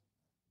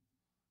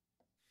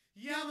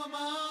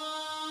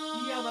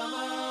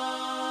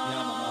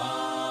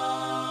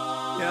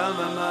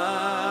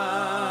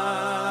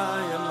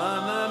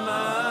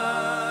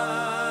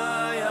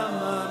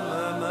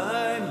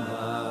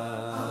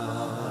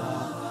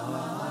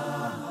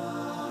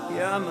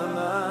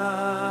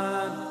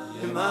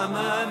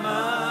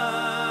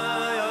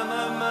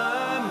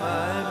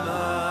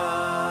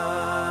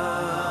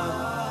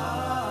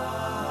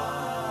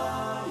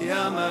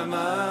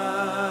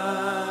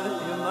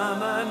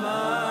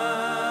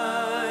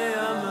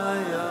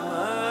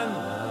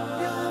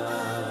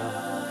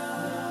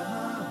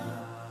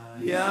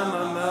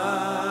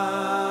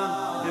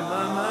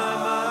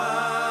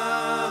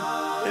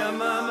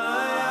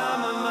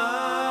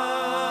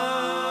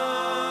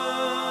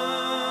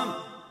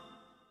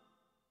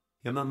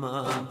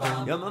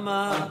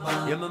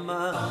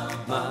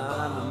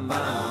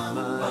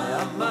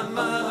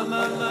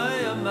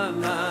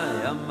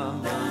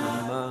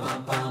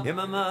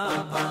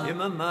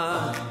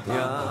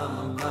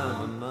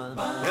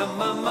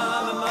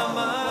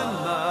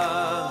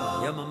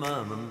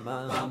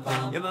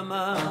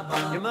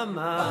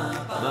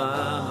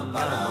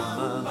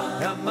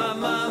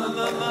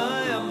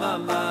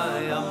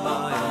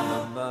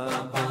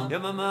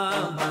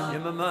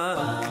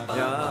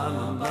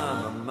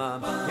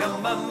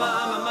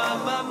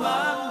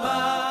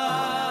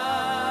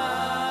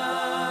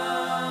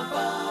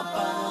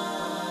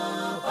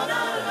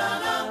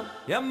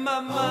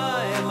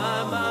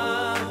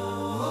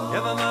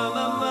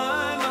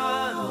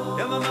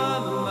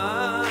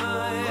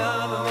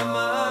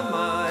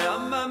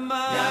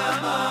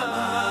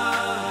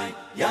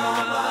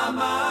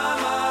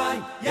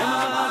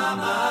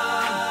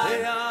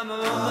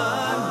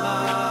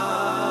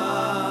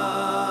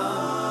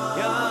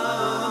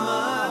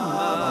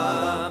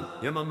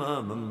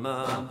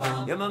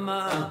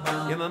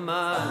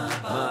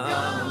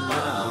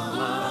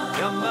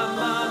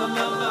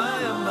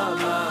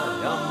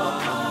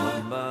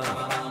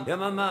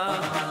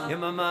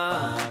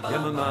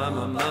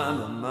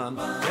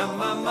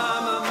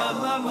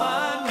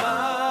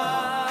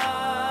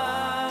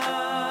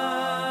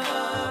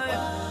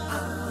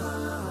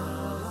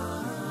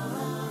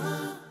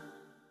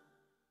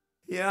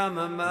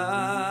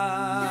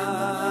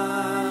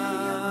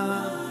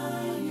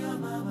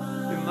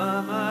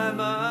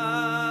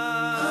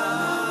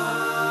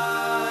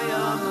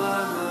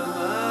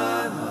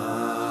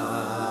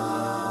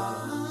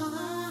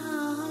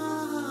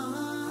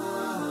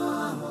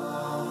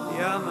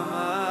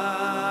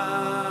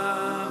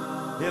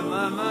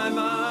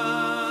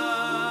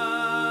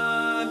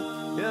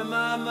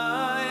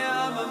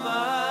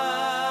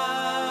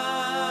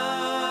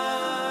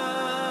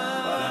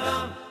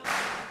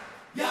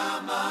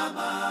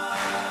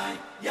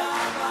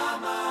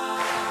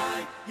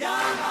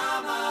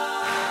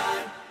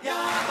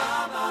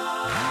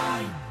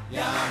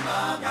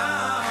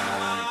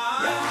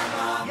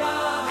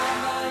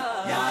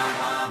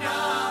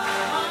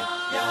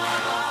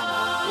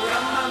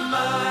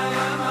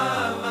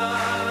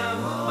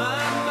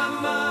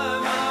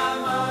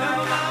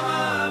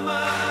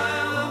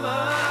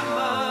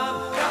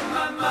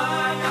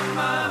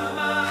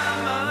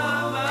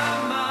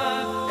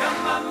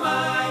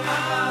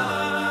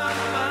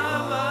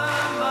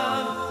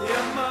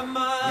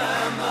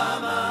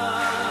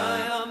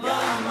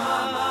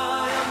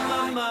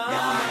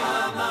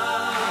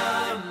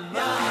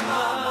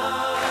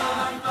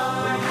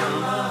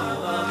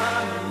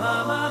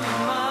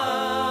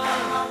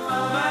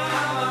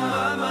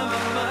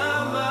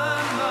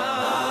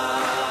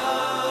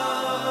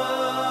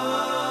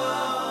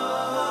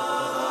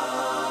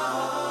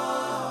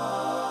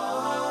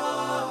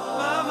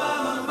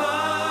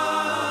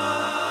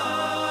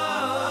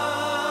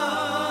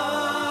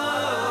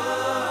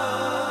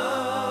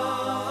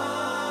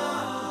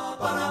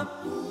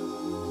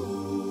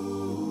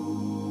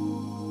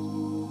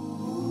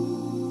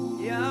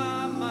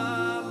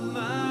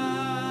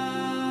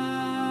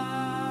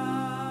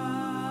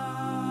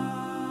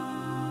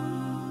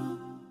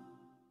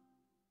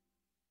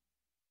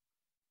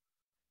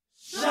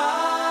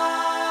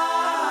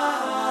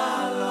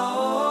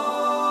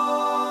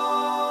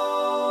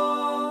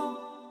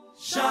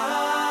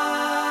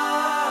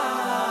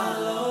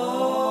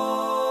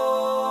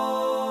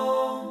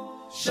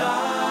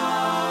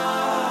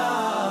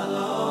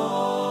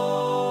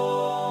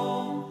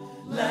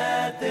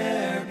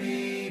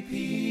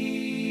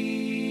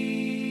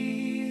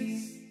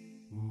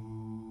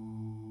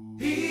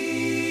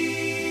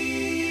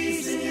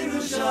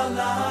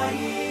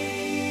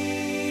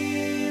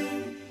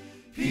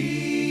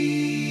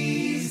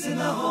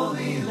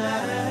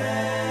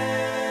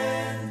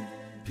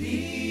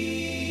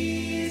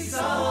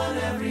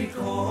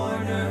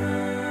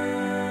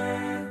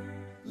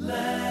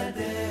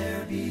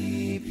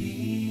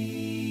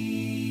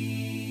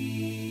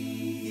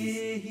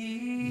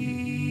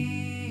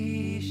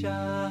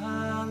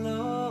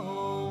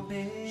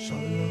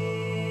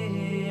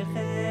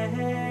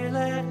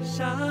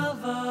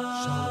 Shalva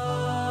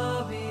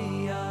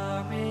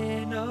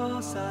Armenosayim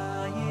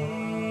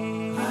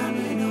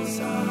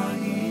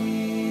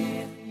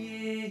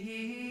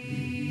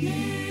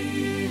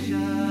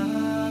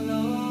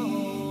Shalom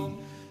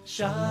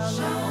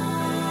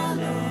Shalom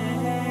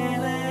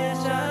Ele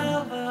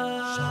Shalva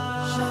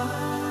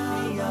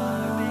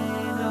Armenosayim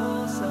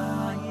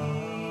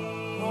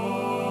Oh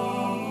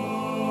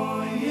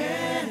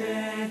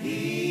Yehi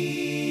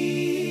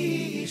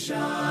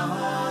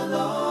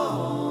Shalom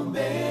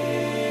Bechelech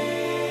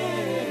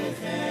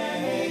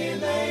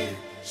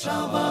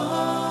Shalva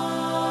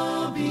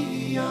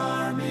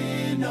Armenosayim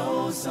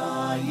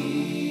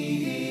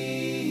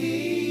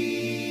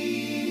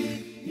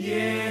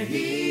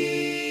Yehi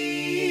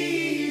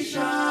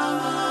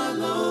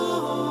Shalom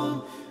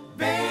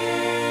Bechelech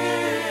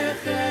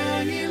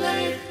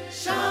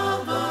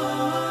Shalva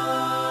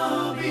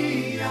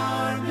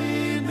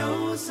Armenosayim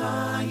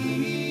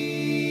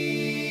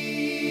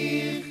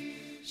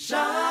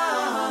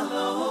Shalom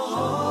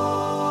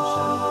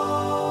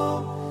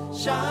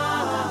Shalom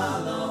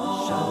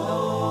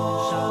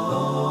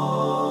Shalom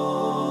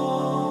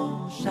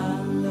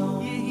Shalom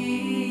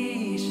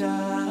Yehi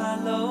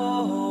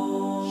Shalom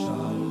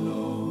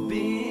Shalom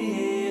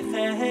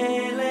Bechelech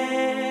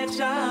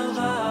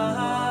Shalva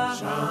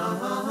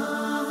Shalom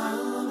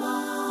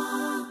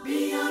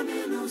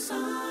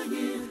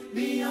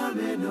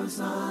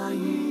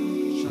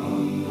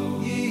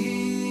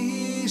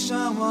Yehi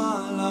Shalom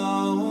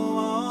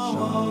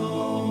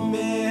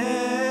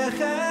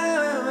Bechelech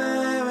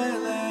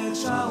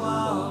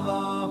Shalva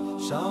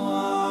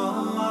Shalom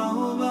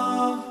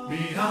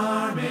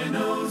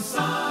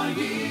Armenosayim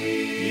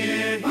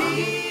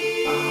Yehi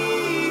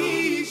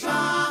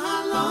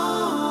Shalom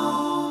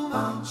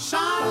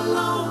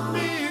Shalom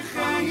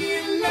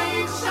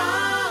Bechelech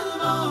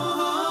Shalva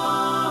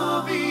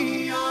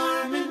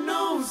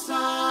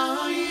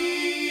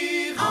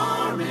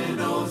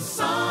Armenosayim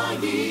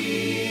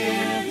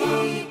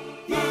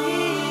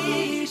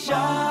Yehi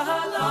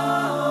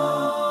Shalom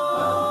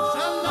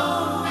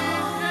Shalom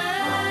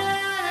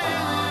Bechelech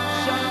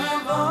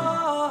Shalva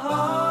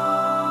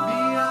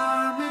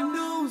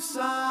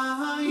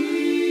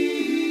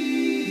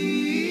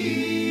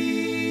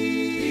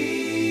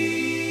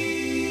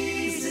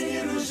Peace in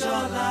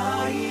Yerushalayim,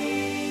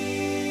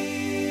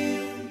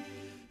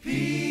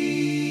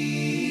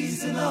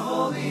 peace in the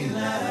Holy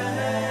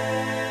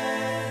Land,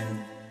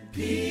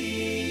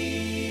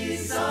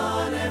 peace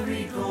on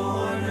every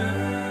corner.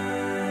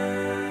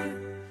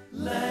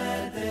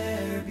 Let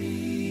there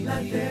be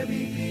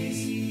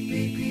peace,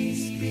 be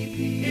peace, be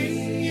peace in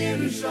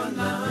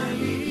Yerushalayim,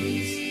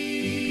 peace,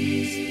 be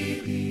peace, be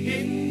peace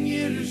in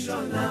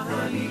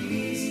Yerushalayim,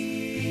 peace,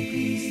 be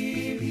peace,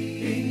 be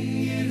peace in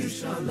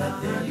Yerushalayim. Let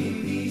there be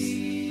peace,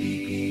 be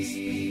peace,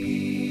 be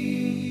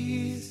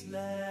peace.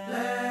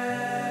 Let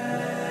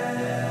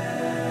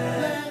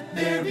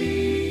there be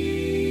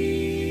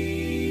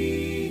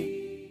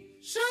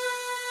shalom,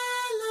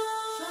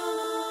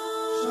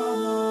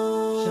 shalom,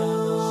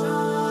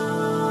 shalom.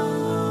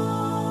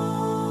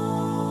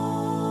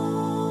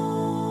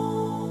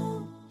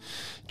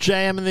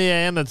 JM in the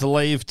AM, that's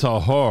Lev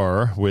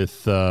Tahar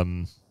with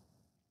where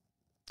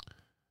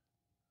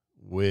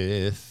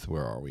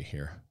are we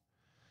here?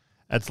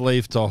 That's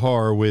Lev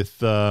Tahar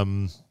with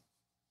you'd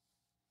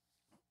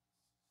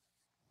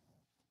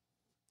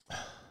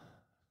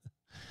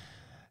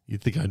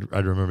think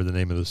I'd remember the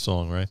name of the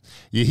song, right?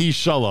 Yehi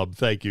Shalom,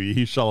 thank you.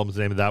 Yehi Shalom is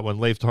the name of that one.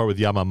 Lev Tahar with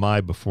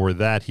Yamamai before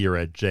that here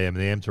at JM in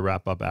the AM to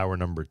wrap up hour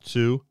number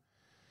 2.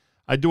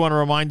 I do want to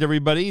remind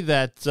everybody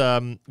that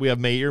we have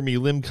Meir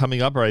Milim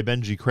coming up. Rabbi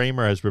Benji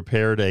Kramer has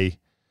prepared a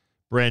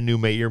brand new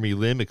Meir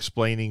Milim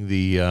explaining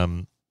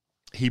the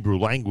Hebrew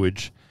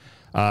language.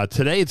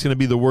 Today it's going to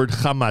be the word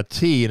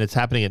chamati, and it's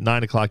happening at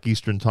 9 o'clock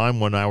Eastern Time,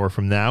 1 hour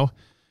from now,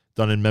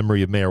 done in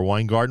memory of Meir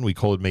Weingarten. We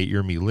call it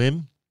Meir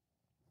Milim.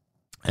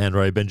 And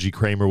Rabbi Benji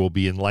Kramer will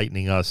be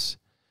enlightening us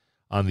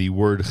on the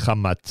word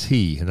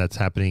chamati, and that's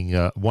happening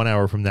 1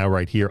 hour from now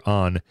right here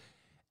on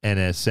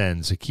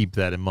NSN, so keep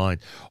that in mind.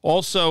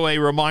 Also, a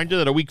reminder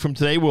that a week from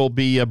today we'll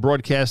be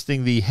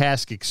broadcasting the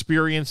HASC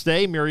Experience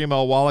Day. Miriam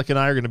L. Wallach and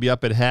I are going to be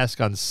up at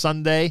HASC on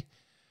Sunday.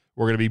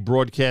 We're going to be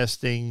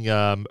broadcasting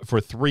for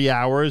 3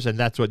 hours, and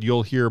that's what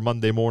you'll hear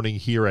Monday morning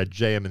here at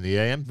JM in the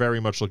AM. Very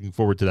much looking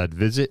forward to that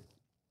visit.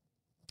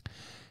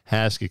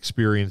 HASC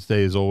Experience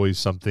Day is always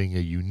something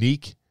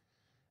unique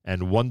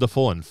and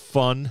wonderful and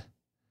fun,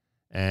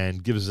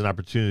 and gives us an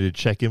opportunity to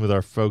check in with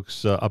our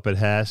folks up at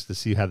HASC to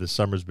see how the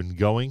summer's been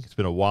going. It's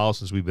been a while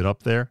since we've been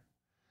up there.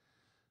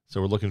 So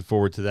we're looking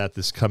forward to that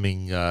this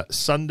coming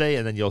Sunday,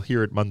 and then you'll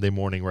hear it Monday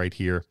morning right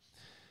here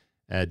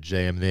at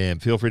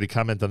JMNAM. Feel free to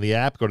comment on the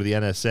app. Go to the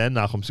NSN,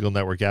 Nachum Segal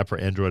Network app for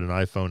Android and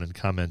iPhone, and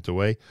comment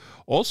away.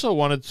 Also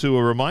wanted to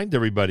remind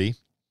everybody,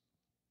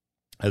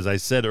 as I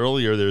said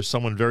earlier, there's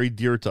someone very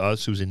dear to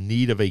us who's in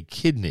need of a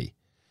kidney.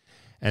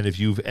 And if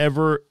you've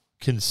ever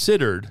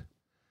considered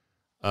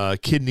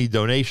kidney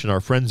donation, our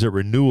friends at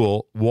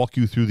Renewal walk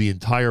you through the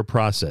entire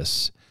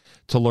process.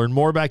 To learn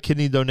more about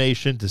kidney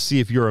donation, to see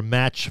if you're a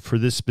match for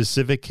this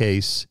specific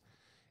case,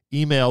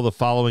 email the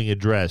following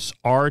address,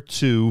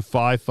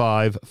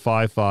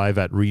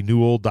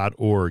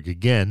 r25555@renewal.org.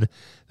 Again,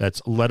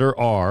 that's letter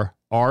R,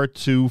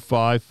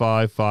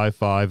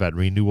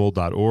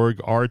 r25555@renewal.org,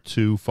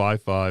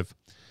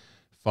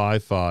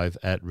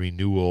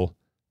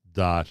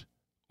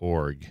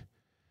 r25555@renewal.org.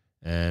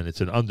 And it's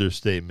an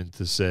understatement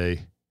to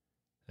say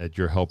that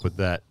your help with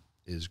that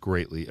is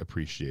greatly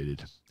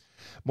appreciated.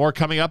 More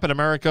coming up in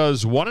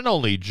America's one and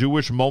only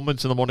Jewish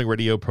Moments in the Morning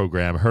radio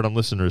program, heard on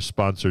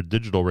listeners-sponsored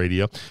digital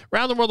radio.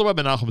 Around the world, the web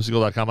at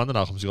NachumSegal.com, on the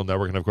Nachum Segal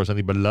Network, and, of course, on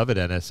the beloved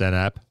NSN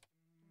app.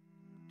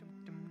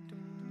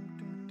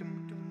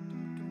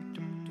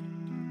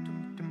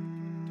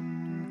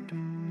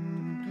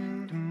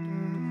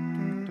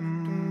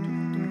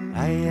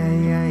 Ay,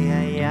 ay, ay,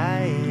 ay,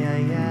 ay,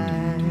 ay,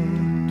 ay.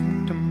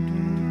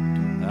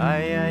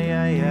 Ay, ay,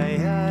 ay,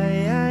 ay,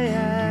 ay, ay,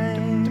 ay.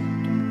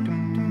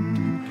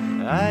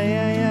 Ay,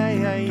 ay,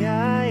 ay, ay,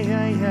 ay,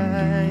 ay, ay,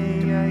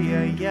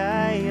 ay, ay,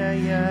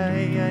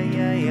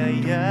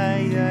 ay, ay,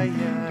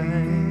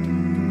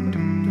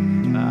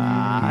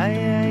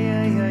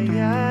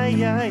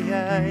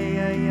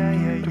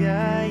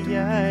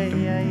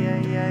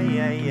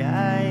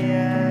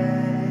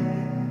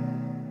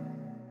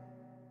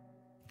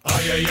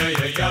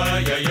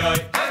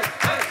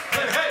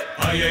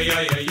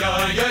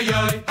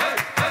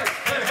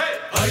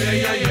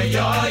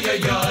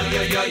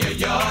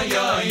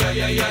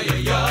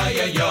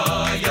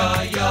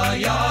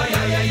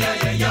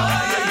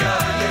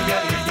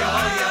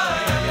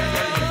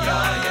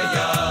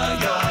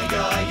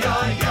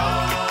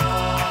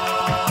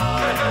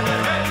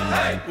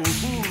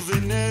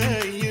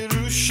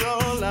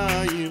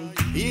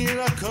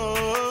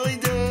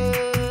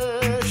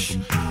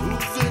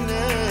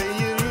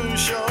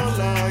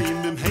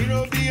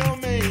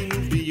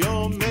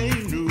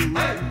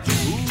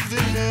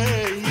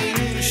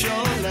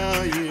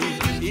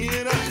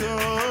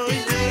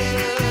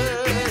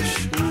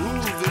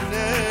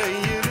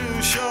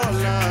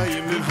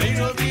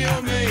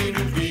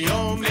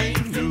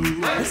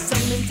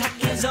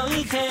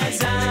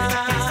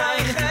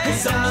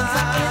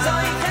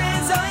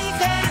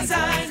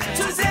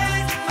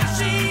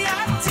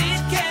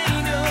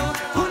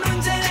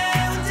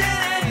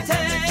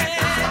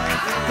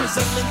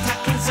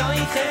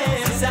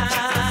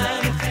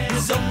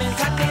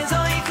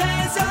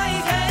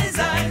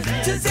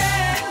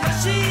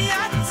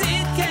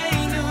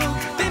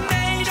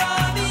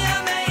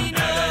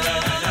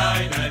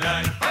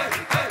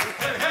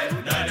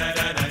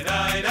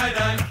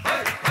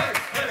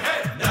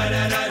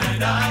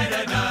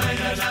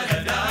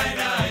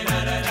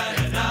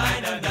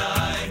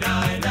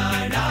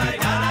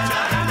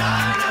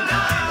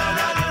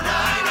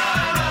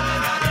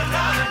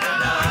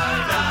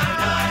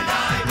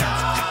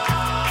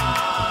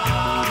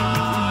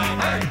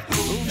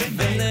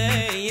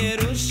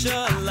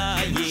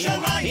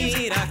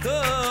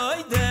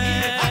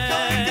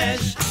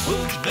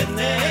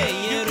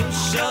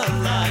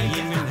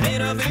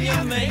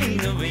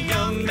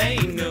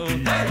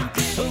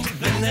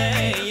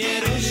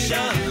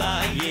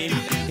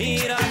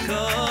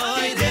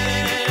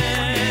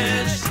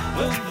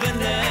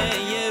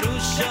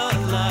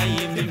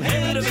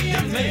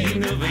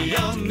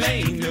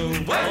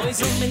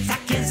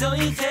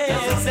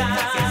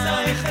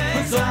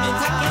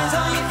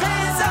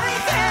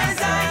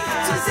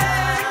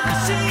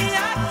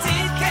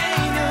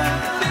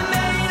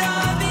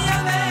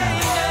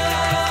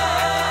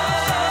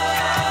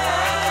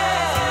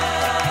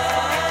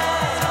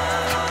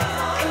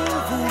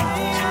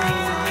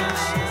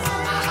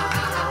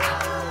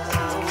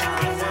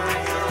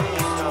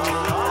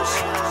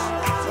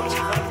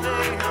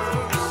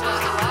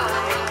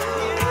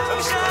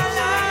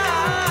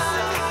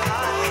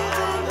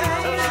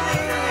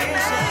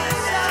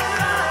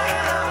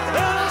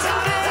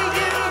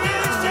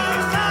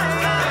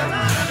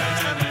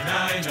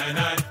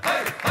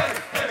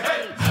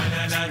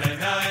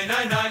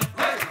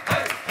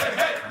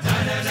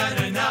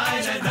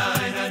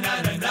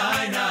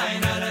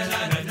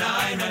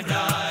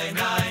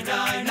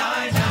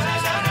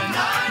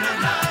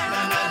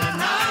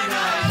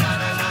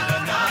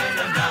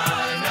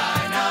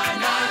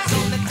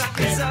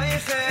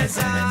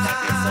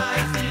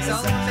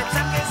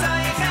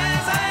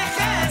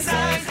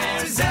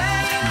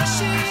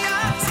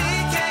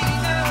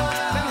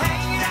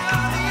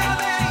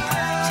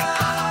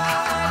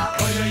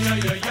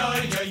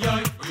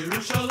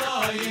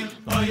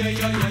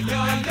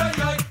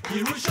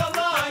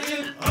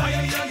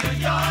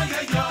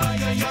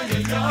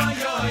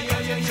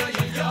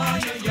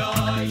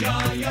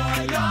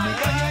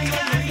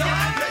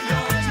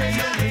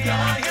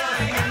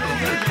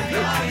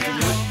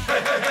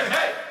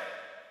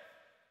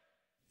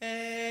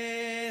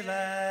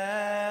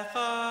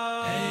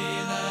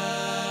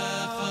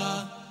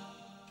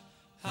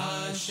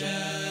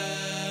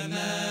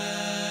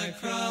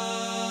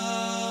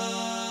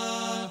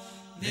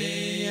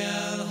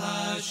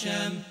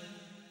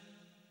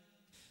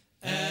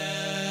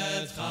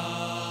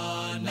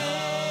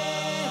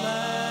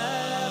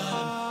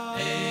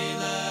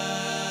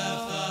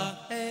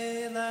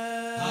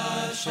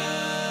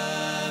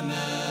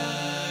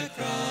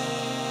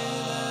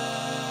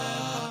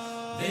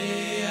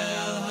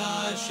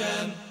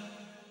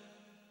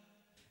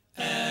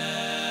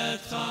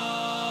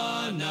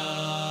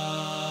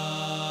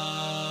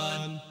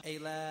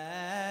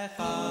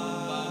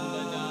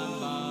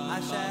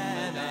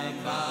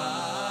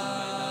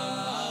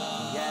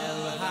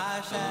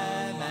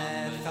 Hashem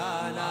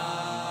Echana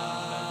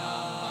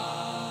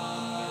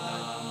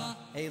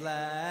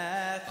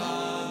Eilecha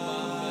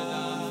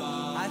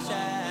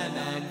Hashem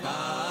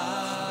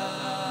Echana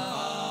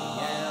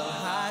El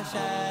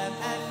Hashem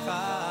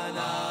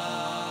Echana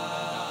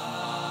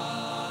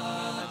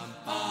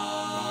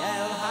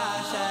El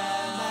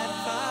Hashem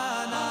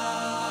Echana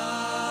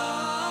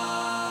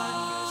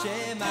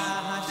Shema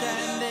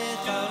Hashem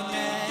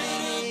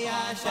B'choneni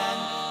Hashem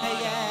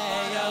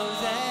Hey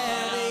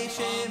Ozeri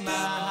Shema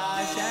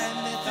Hashem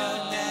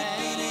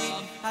B'choneni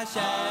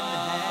Hashem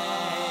Hey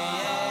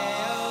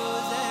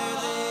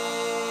Ozeri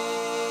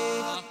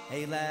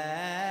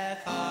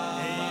Eilecha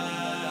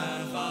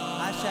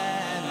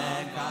Hashem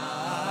Echana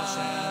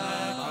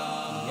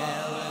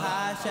El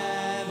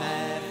Hashem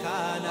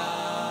Echana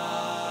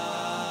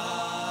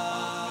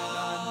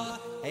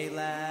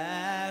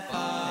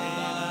Eilecha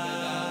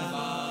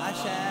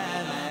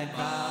Hashem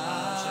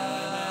Echana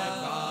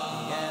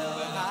El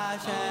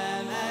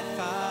Hashem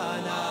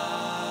Echana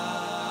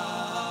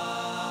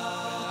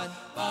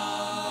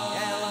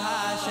El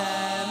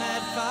Hashem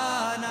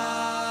Echana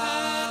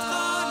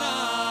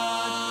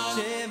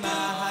Shema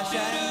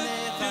Hashem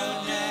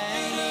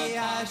Echoneni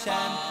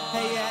Hashem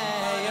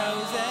Hey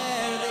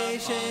Ozer Li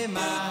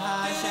Shema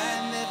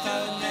Hashem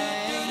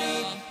Echoneni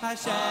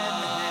Hashem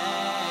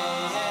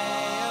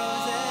Hey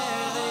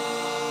Ozer Li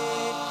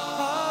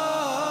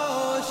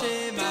Oh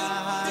Shema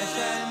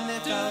Hashem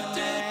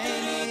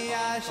Echoneni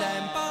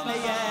Hashem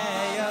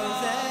Hey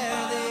Ozer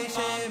Li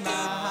Shema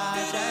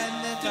Hashem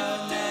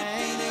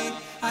Echoneni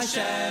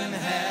Hashem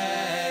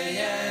Hey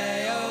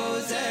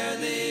Ozer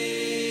Li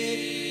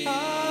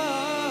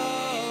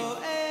Oh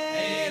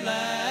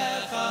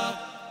Eilecha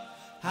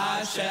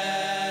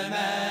Hashem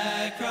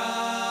Ekra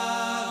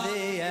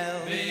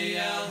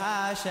V'el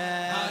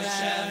Hashem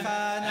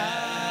Echana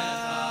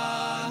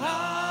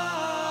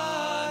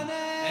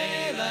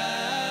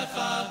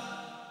Eilecha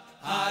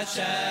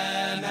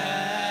Hashem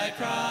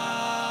Ekra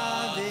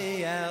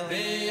V'el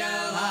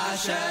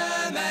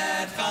Hashem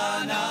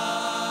Echana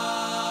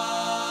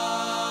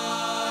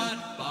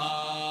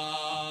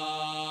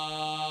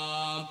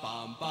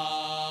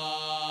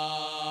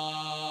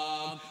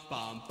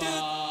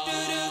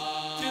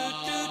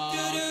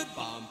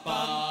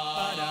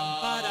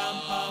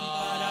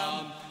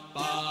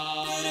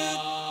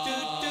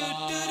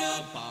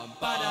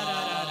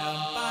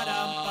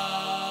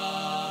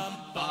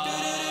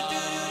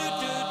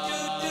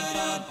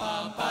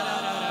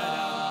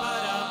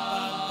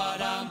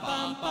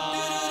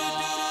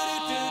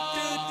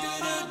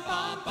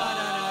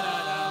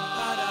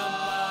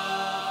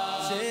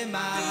Shema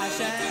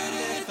Hashem Echoneni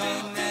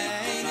Hashem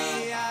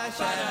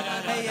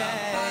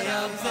Hey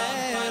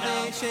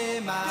Ozeri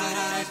Shema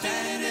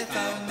Hashem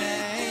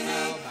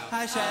Echoneni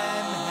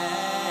Hashem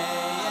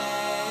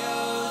Hey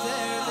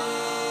Ozeri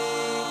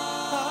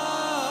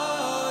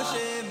Oh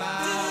Shema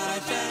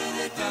Hashem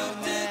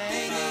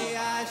Echoneni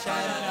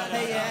Hashem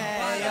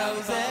Hey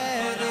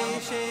Ozeri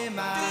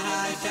Shema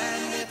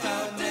Hashem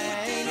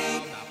Echoneni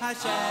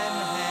Hashem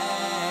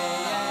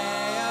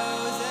Hey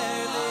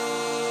Ozeri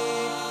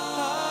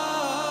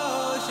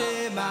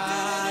Shema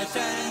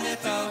Hashem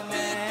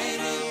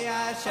Echoneni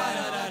Hashem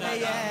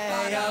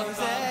Hey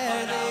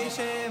Ozeri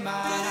Shema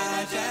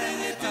Hashem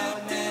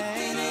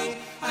Echoneni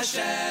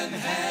Hashem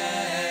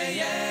Hey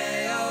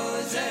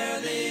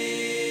Ozeri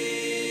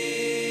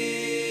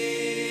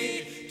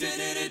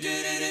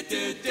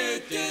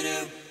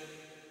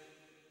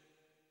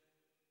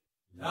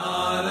La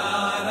la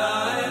la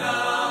la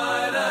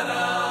la la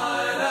la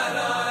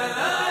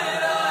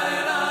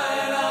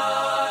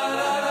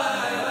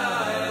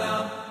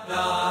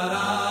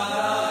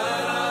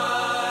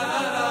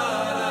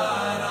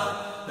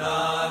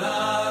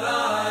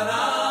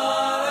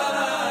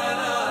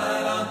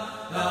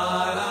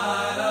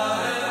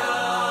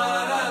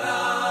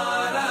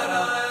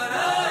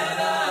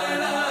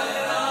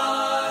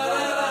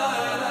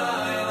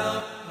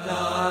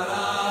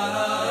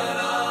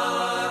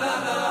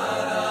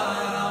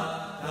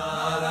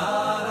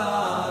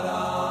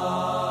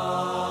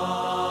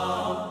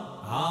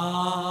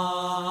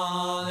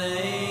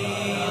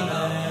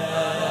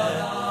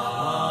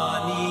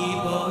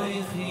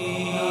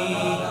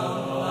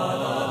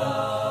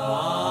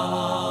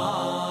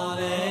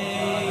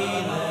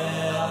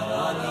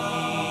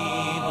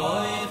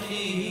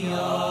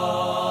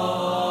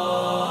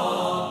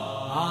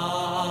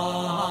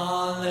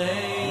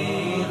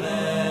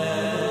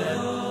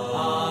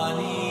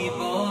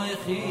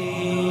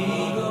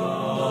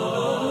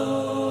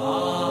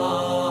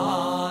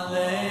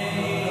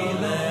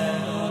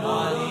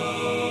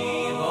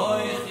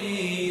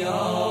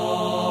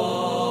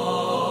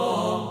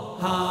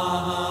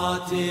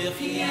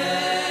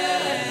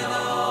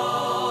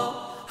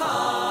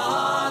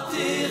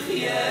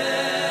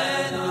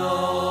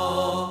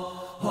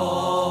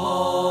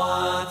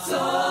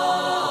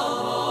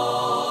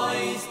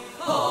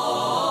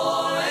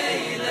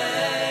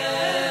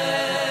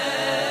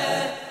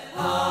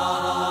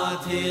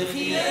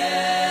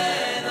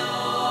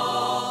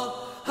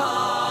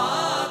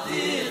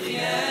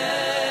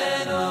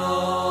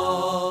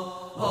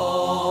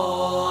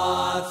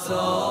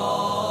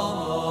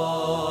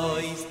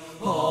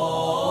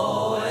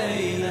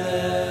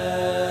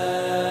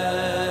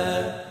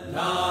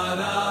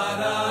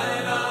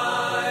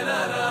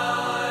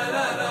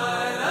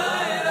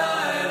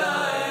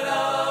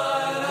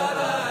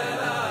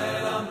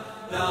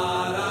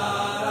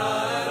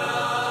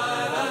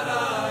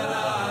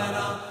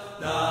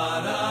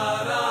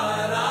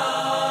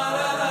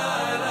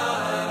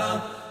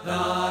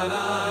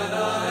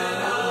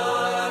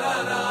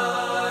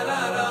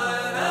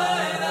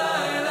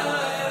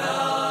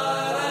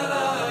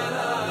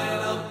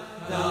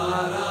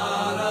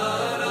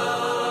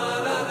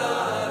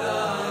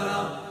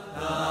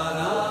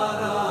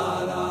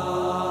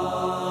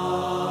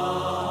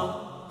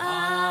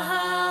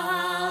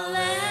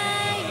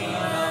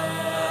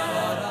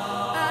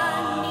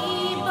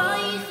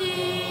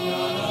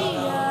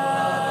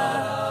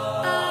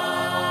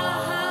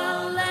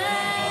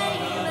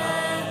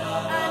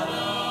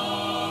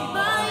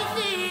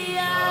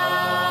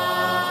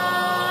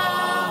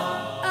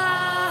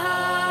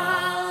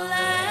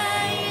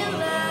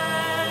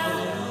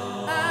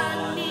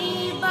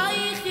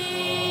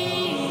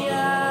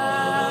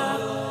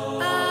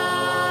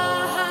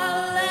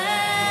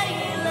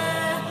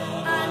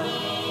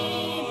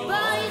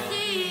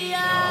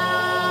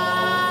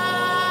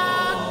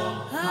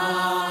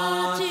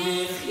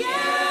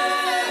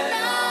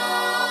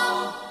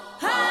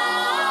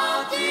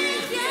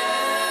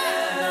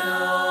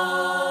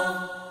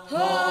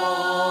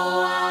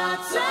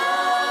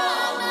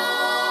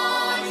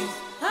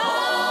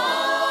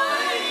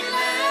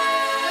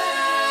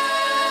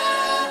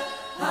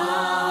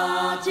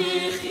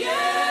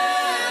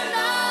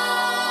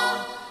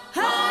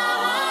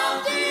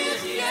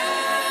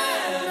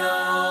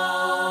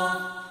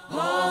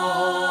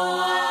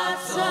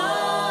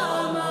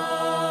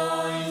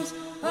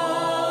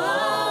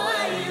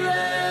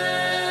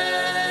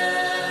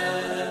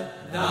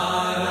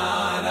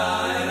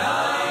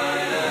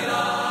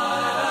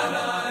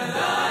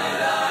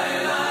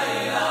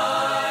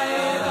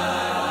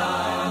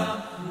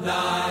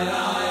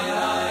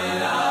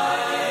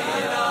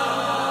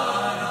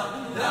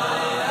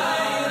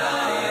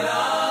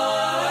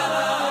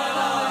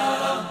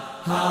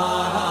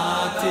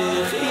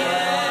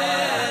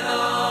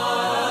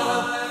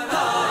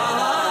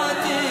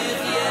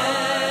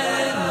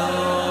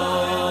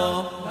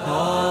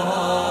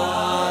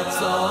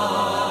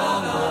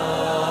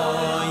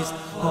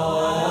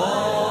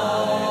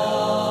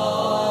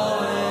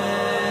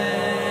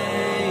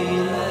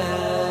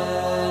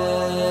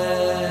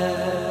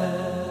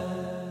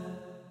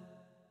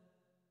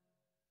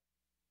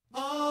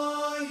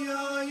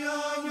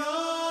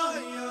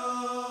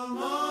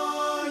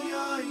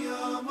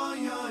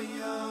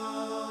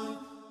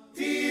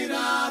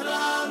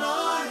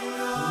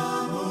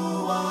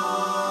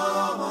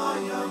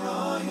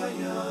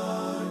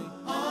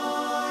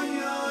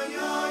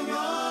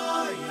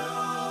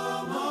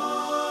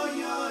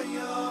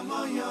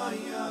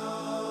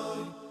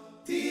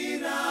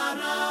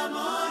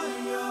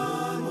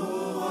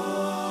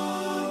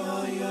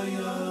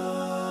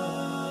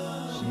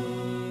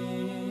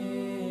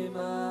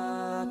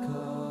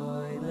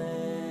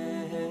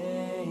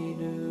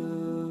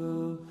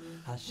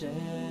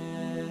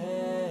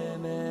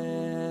Hashem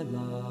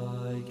Elokeinu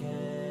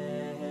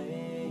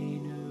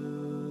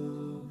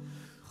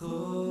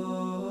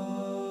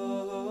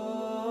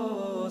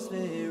Chus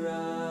v'rachim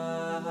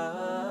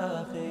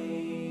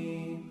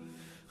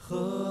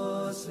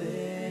Chus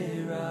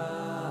v'rachim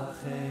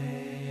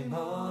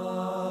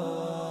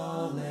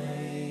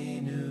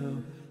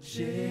Aleinu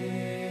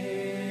Shema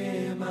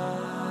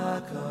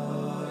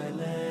Koleinu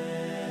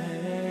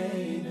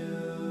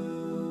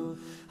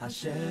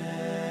Hashem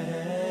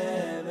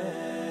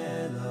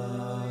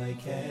Elokeinu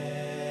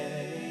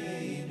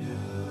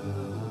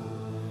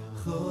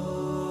Chus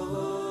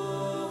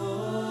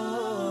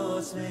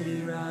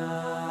v'rachim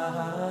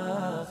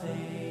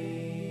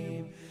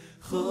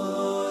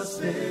Chus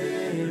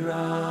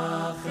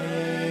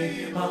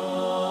v'rachim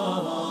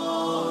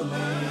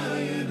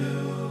Aleinu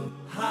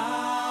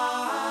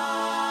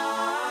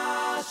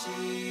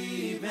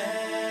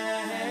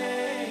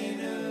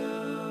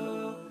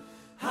Hashivenu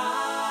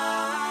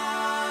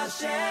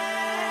Hashem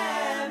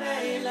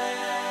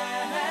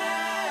Eilecha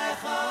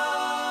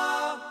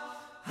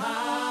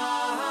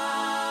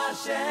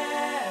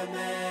Hashem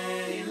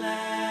Eilecha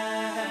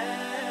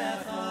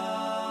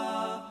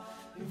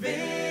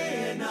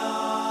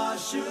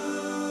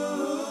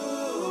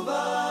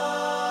V'nashuva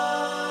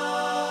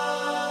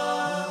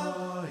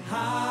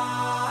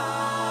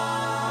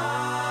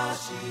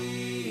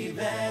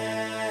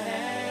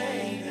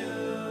Hashivenu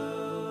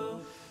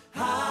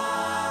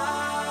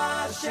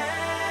Hashem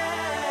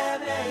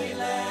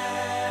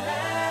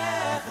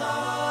Eilecha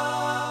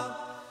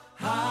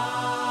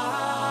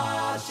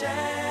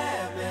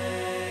Hashem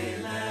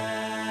Eilecha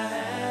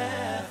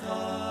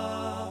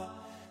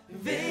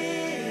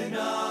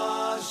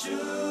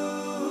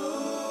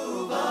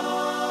V'nashuva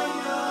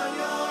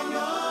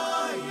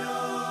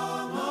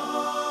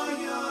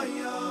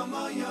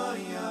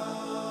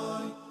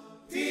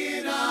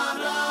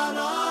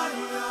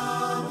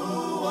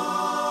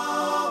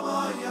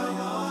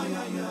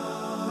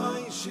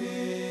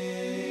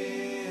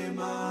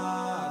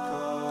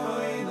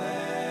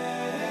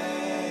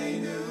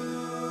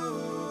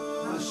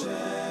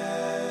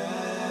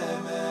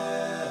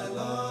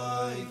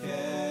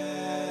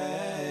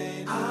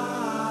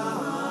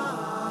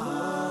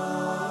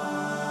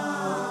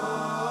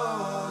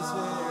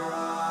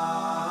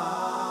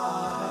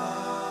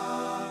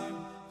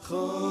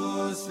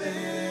Chus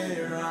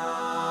v'rachim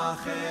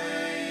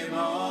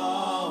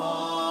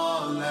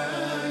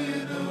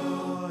Aleinu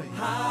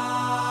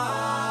Hashivenu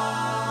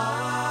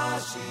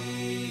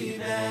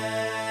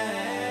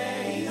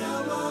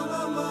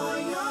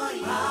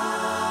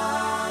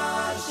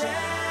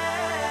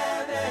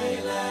Hashem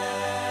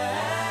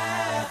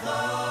Eilecha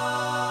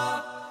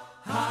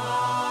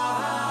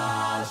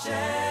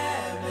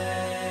Hashem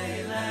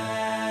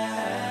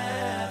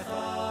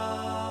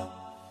Eilecha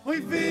Oy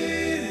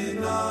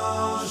v'nashuva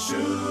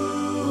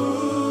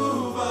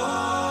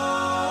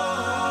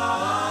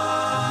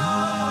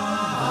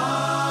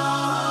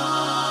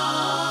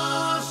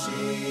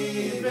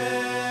Hashivenu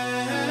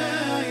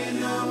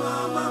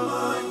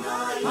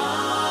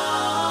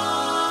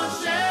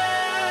Hashem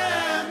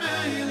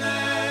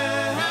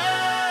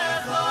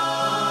Eilecha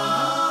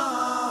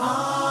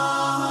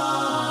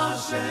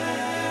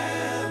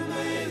Hashem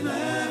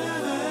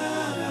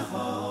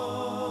Eilecha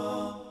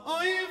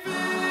Oy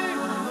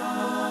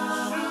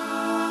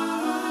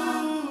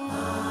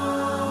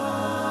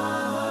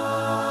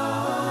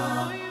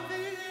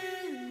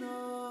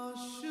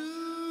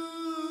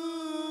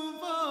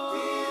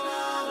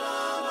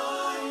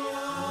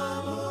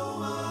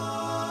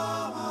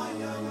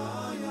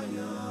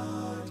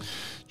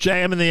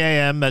JM in the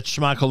AM, that's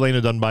Shema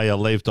Kolenu done by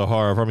Lev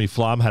Tahar. Rami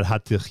Flam had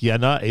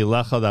Hatichena,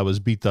 Elecha, that was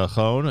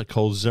Bitachon,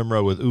 Kol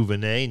Zimra with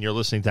Uvenay, and you're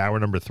listening to hour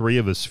number 3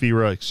 of a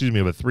Sphera,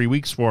 of a 3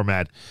 weeks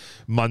format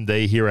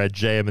Monday here at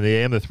JM in the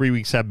AM. The 3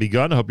 weeks have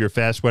begun. I hope your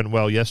fast went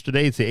well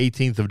yesterday. It's the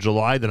 18th of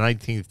July, the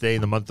 19th day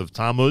in the month of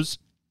Tammuz.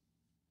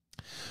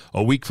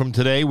 A week from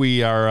today,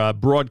 we are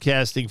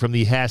broadcasting from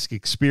the Hask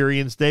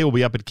Experience Day. We'll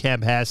be up at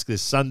Camp Hask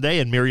this Sunday,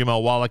 and Miriam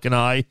L. Wallach and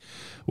I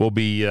will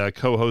be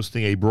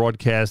co-hosting a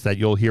broadcast that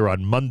you'll hear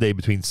on Monday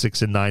between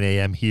 6 and 9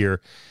 a.m. here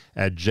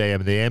at JM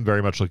and the AM.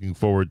 Very much looking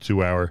forward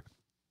to our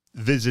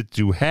visit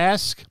to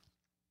Hask,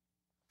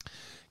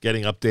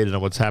 getting updated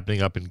on what's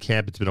happening up in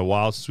camp. It's been a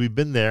while since we've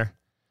been there.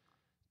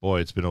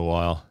 Boy, it's been a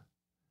while.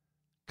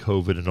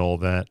 COVID and all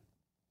that.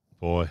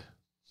 Boy.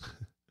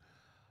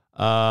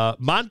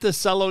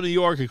 Monticello, New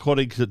York,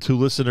 according to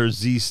listener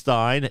Z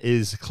Stein,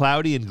 is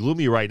cloudy and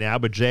gloomy right now,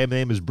 but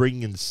JMAM is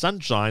bringing in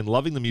sunshine,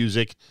 loving the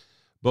music.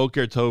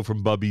 Boker Tov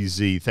from Bubby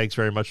Z. Thanks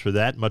very much for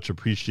that. Much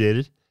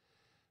appreciated.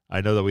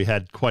 I know that we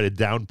had quite a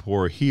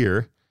downpour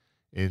here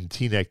in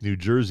Teaneck, New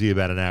Jersey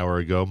about an hour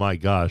ago. My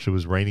gosh, it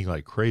was raining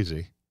like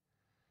crazy.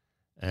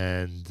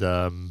 And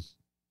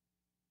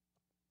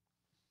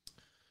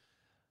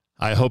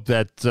I hope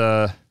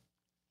that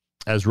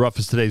as rough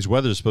as today's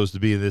weather is supposed to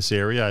be in this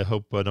area, I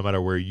hope no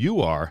matter where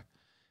you are,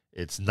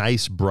 it's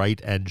nice,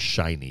 bright, and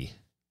shiny.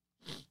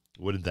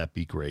 Wouldn't that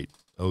be great?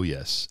 Oh,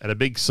 yes. And a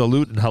big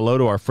salute and hello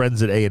to our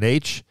friends at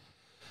A&H.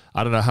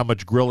 I don't know how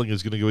much grilling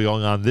is going to be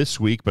going on this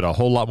week, but a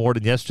whole lot more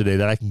than yesterday,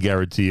 that I can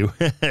guarantee you.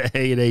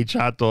 A&H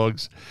hot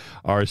dogs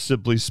are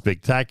simply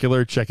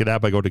spectacular. Check it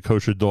out by going to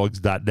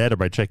kosherdogs.net or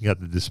by checking out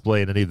the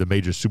display in any of the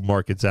major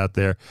supermarkets out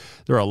there.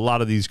 There are a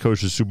lot of these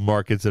kosher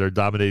supermarkets that are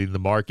dominating the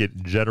market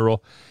in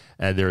general,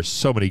 and there are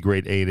so many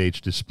great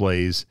A&H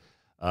displays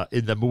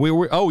in them. I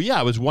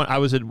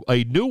was at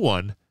a new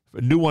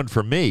one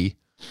for me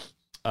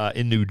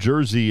in New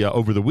Jersey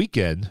over the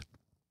weekend.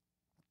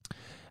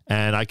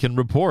 And I can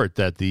report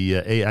that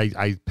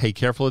I pay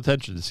careful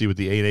attention to see what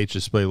the A&H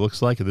display looks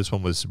like, and this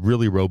one was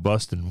really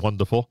robust and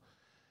wonderful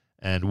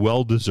and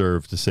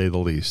well-deserved, to say the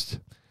least.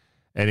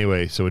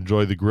 Anyway, so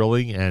enjoy the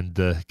grilling and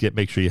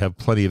make sure you have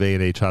plenty of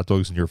A&H hot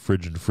dogs in your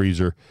fridge and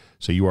freezer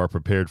so you are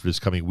prepared for this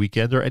coming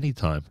weekend or any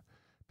time.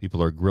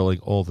 People are grilling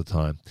all the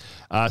time.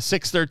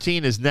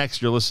 6:13 is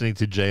next. You're listening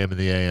to JM in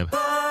the AM.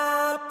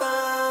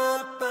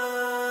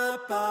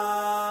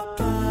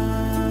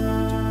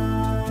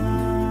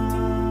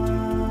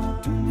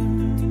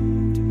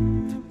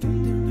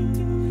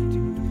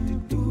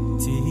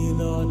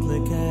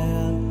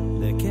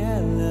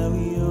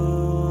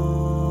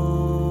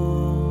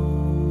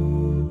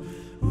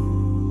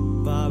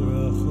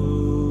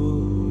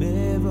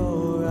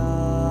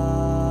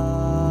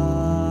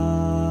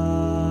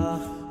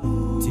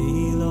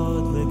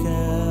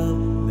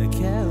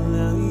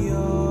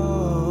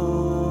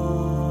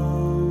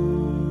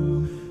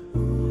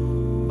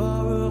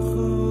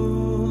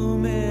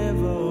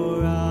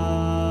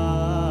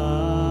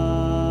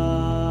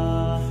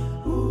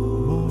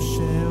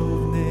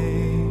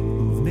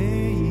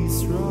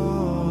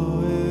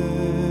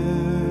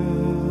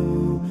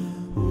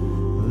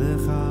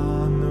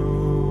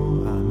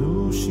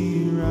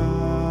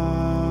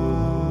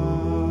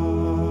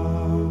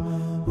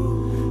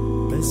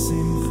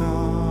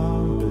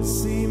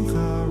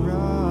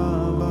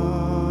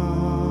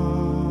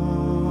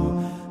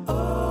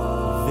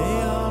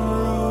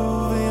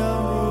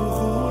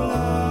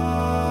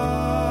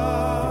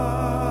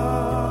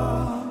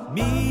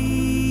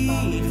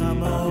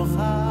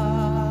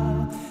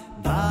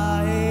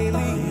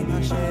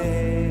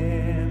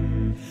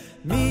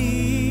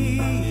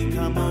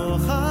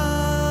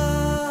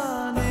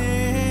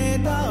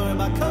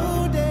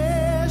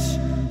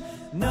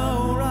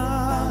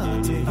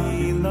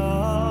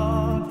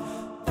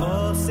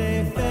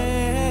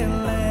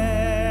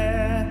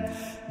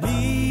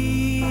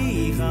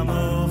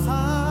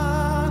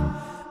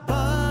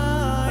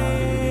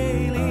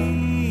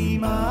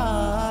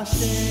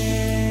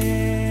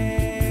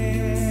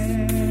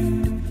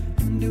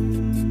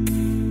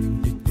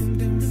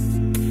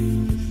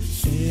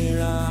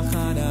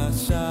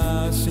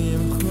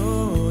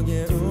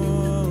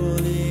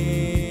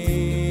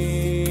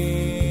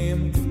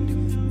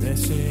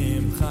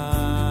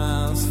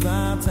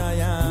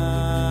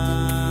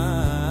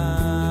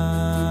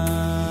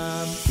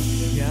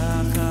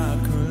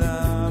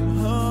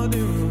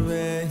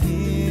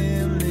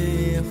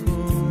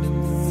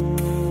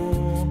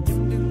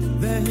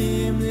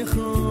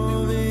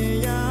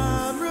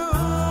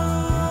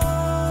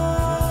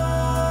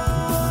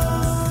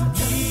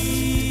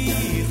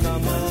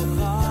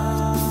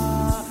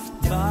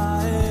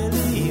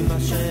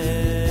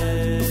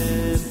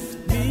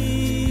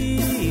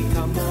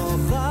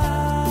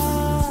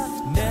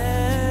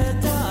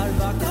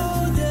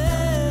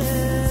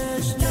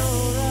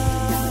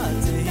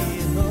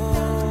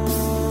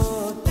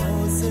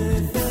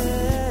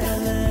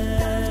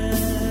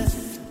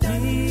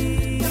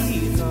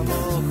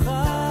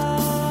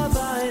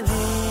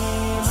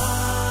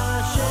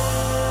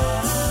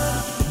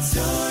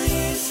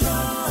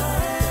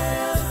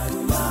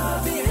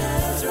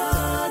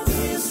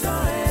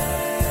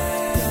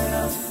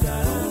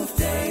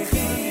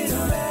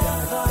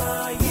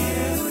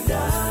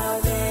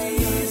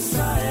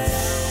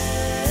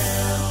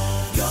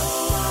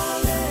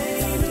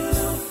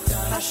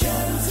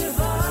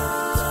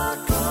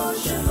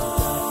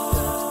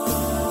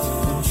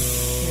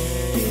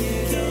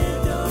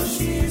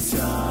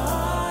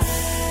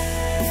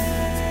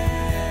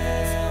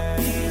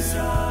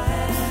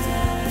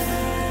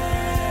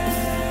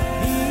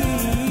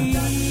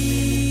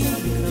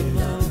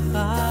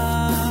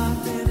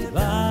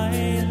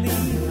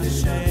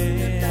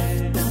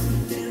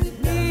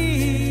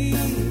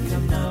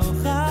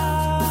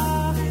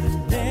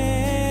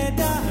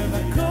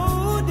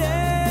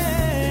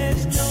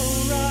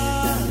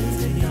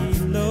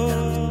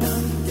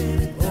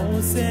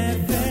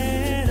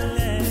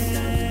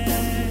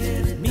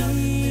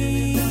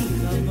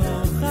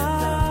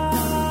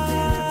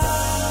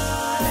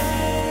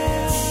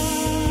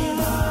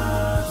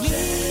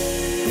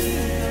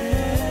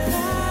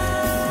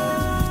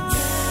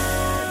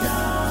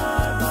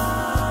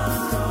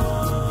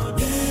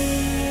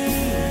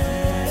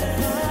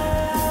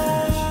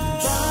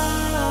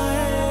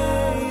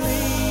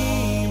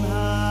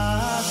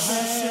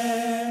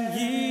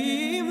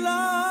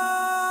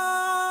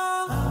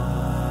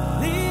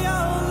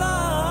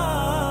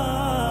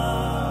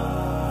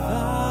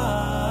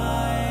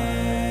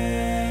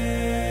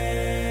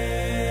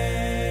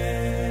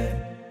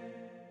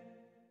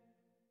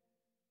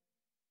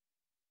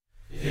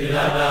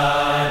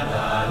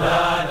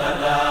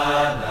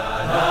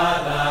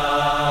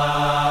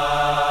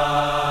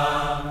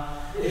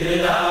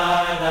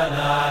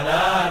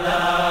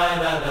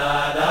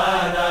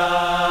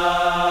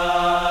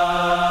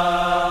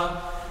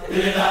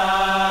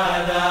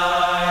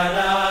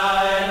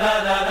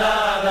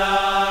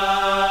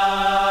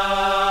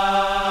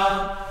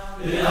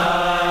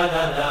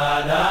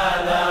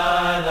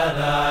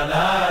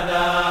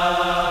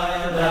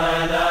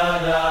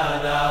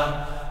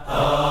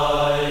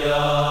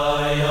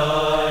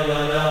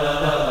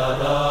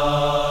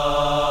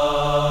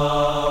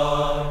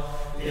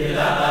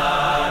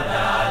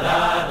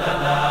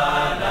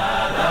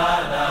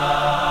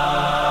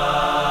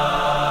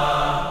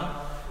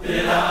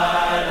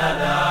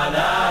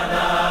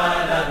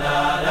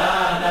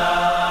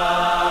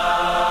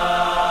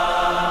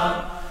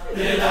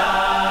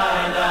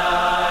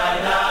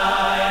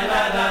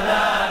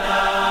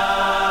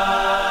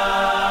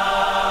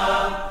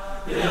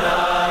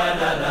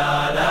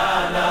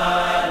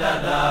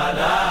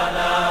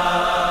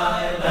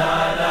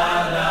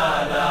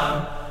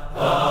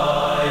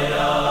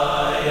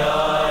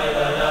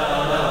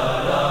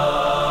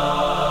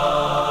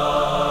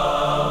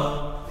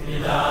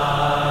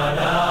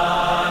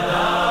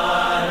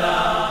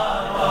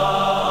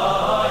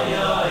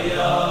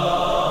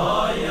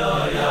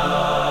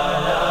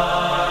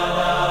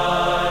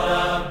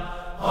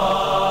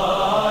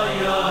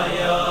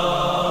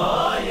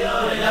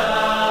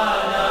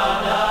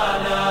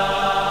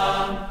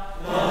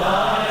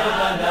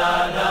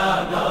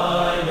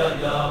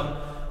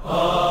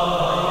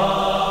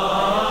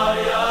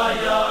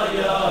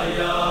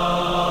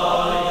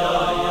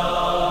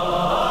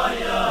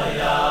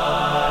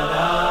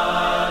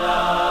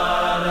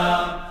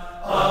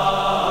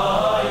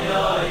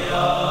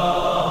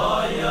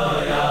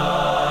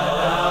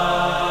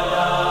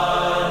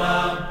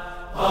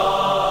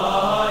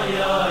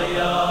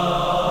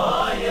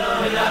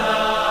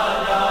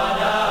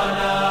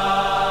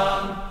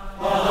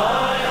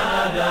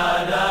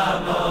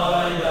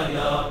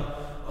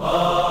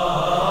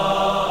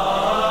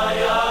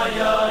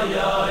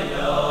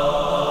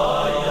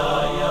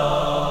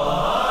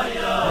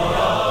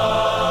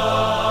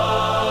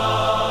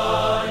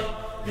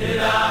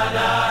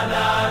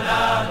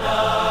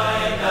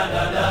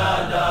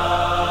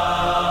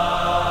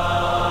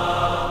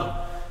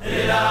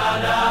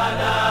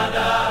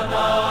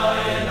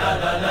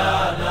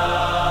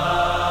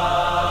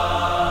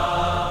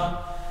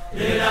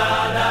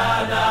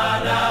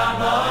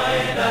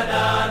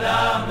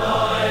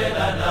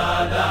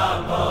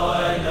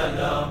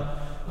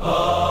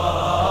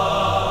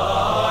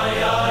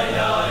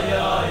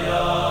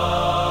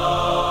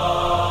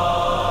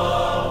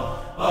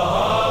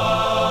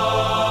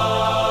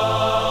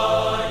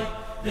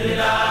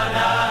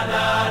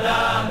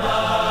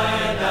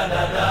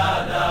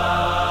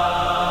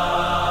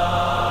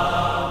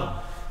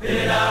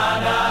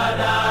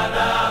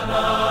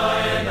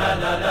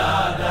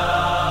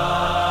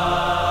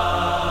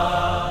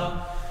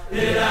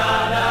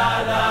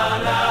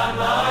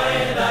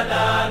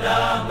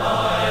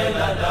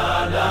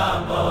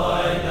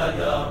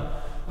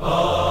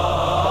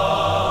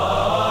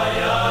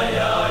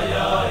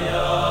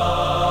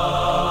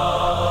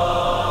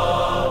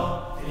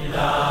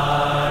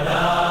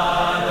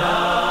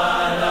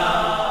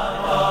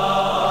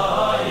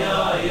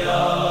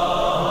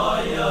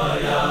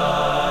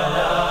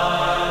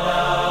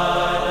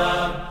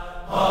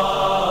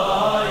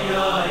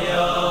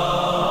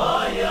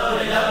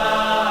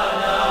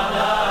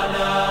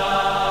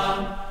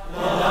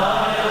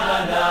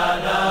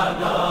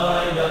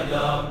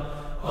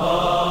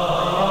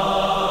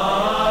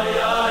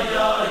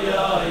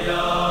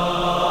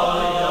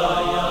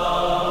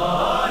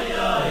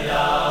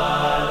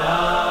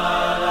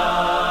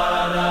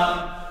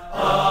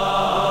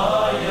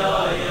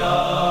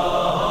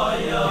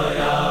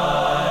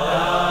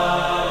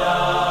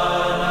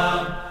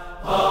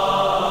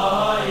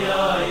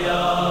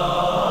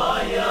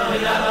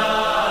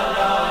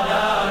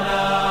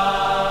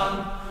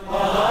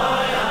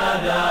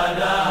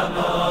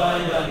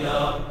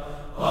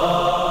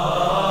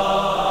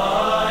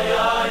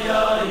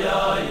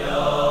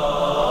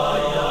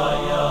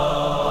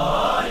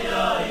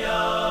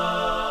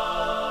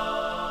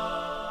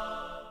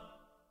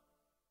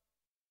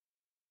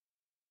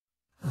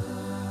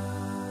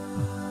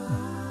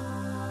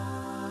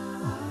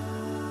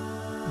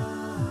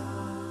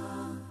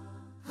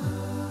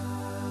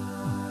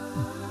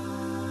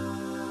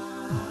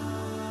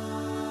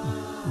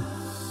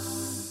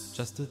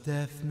 Just a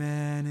deaf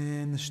man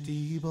in the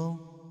steeple,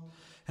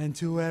 and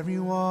to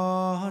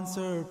everyone's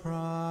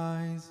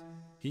surprise,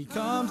 he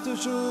comes to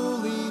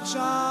shul each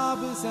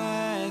Shabbos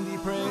and he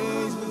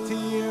prays with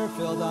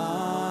tear-filled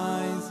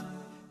eyes.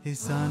 His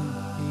son,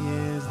 he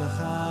is the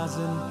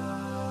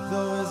chazan,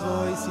 though his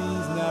voice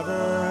he's never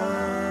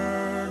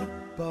heard,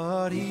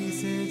 but he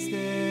sits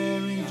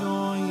there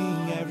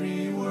enjoying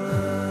every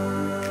word.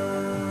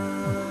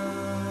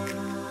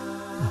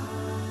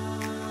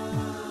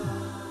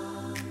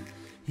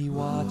 He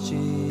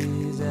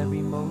watches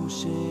every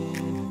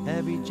motion,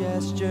 every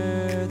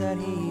gesture that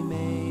he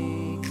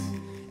makes,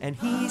 and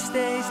he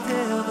stays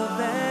till the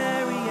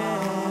very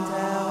end,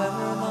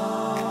 however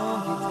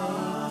long it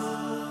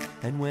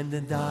takes. And when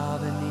the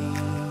davening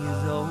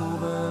is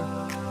over,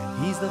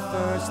 He's the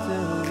first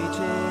to reach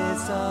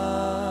his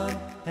son,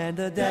 and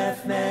the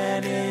deaf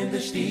man in the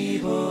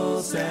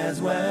steeple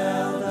says,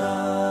 well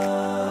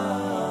done.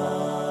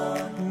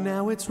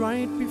 Now it's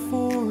right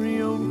before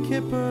Yom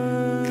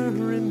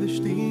Kippur, in the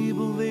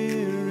steeple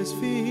there is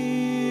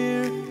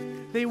fear.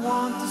 They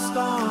want to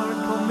start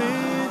Kol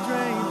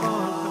Nidre,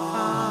 but the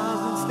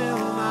Chazan's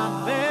still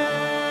not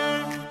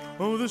there.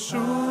 Oh, the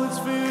shul is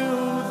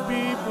filled with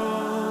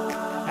people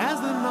as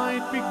the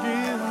night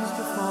begins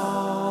to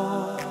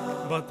fall,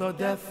 but the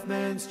deaf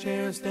man's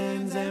chair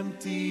stands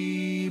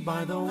empty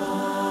by the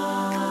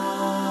wall.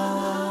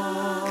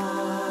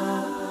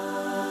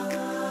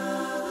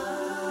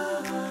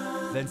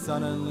 Then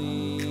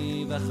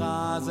suddenly the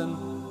Chazan,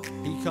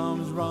 he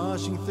comes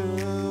rushing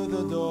through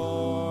the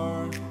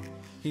door.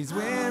 He's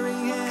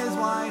wearing his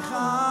white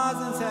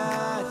Chazan's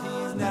hat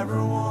he's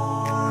never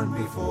worn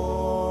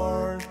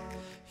before.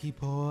 He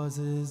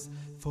pauses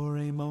for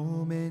a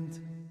moment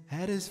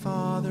at his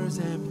father's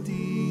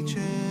empty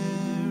chair,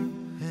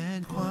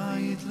 and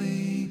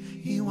quietly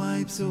he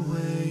wipes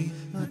away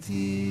a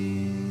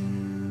tear.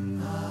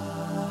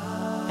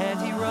 And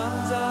he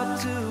runs up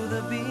to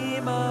the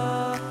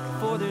bima,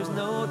 for there's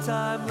no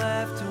time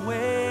left to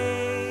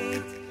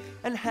wait.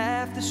 And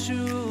half the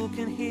shul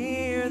can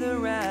hear the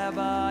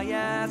rabbi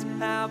ask,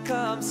 how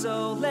come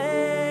so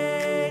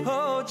late?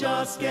 Oh,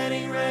 just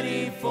getting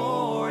ready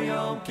for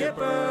Yom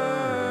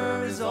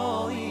Kippur is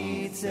all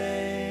he'd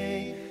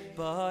say.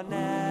 But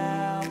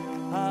now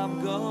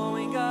I'm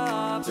going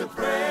up to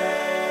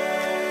pray.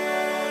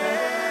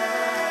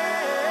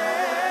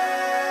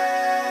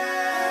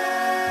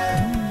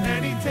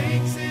 And he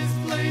takes his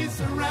place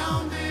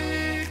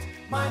surrounded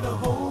by the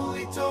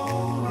holy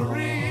Torah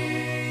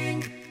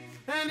ring.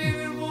 And in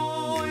a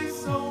voice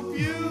so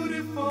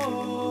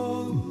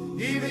beautiful,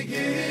 he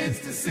begins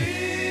to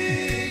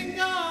sing.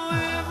 Oh,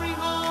 every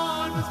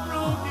heart was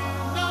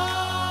broken,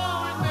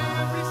 oh, and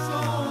every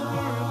soul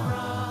were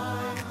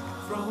cried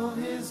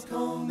from his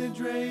Kol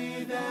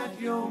Nidre that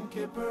Yom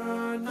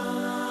Kippur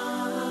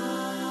night.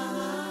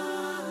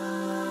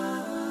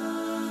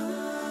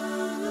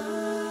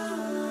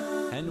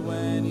 And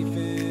when he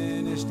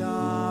finished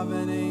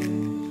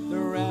davening, the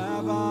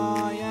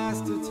rabbi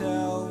asked to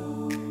tell,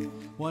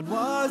 what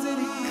was it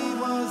he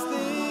was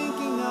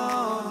thinking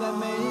of that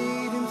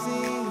made him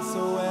sing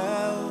so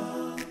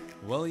well?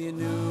 Well, you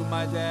knew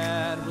my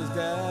dad was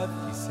deaf,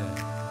 he said.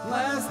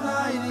 Last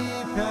night he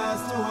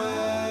passed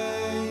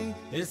away.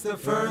 It's the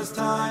first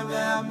time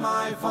that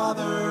my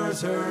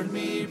father's heard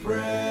me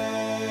pray.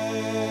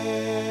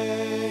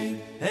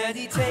 And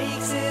he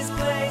takes his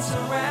place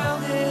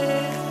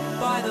surrounded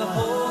by the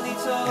holy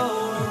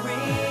Torah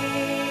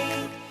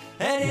ring.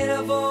 And in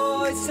a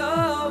voice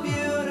so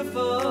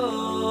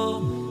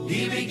beautiful,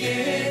 he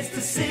begins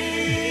to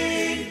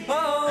sing.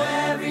 Oh,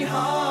 every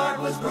heart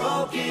was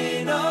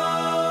broken,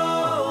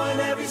 oh, and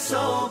every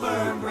soul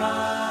burned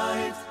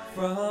bright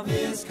from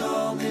his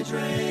Kol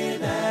Nidre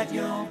that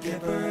Yom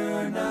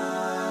Kippur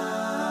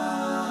night.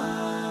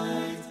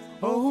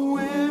 Oh,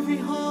 every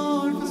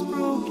heart was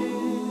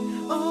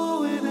broken,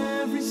 oh, and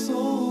every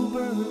soul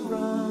burned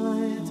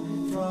bright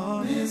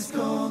from his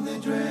Kol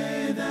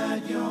Nidre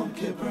that Yom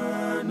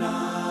Kippur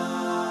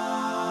night.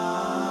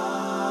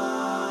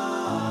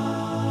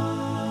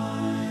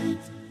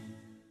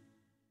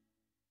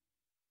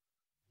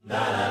 La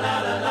la la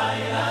la la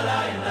la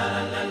la la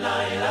la la la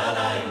la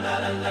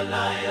la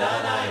la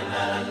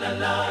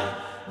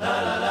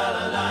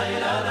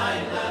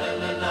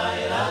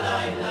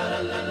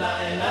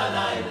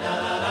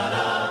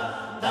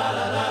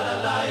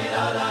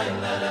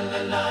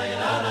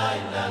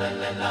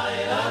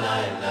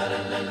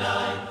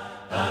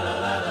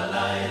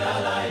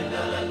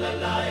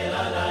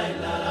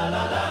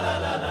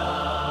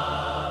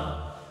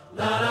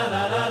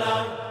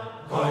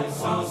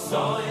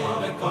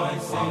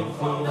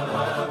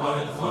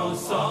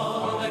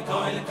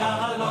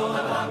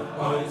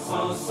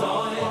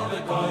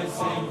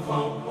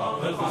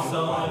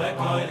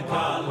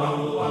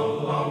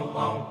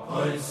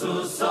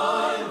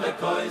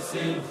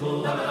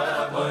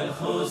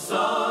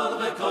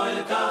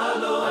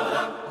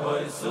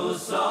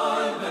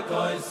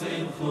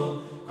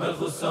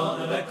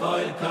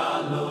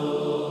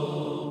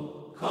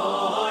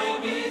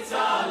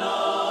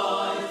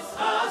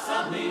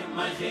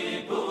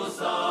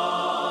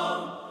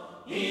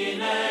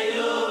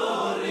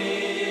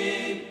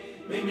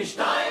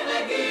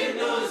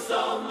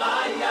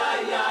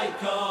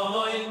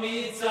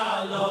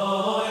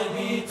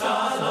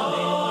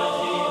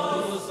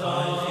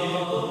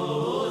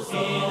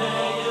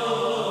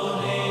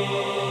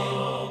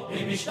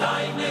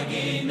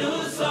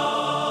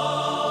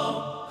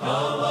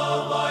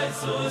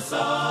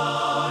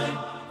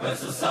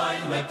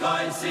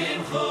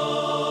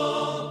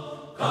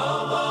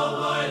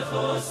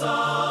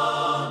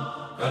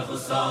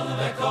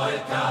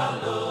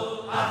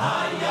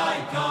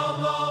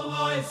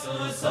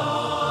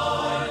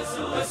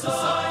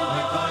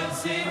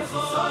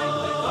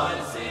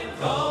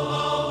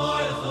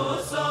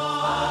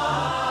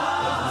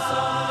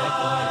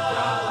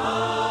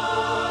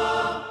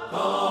Oh,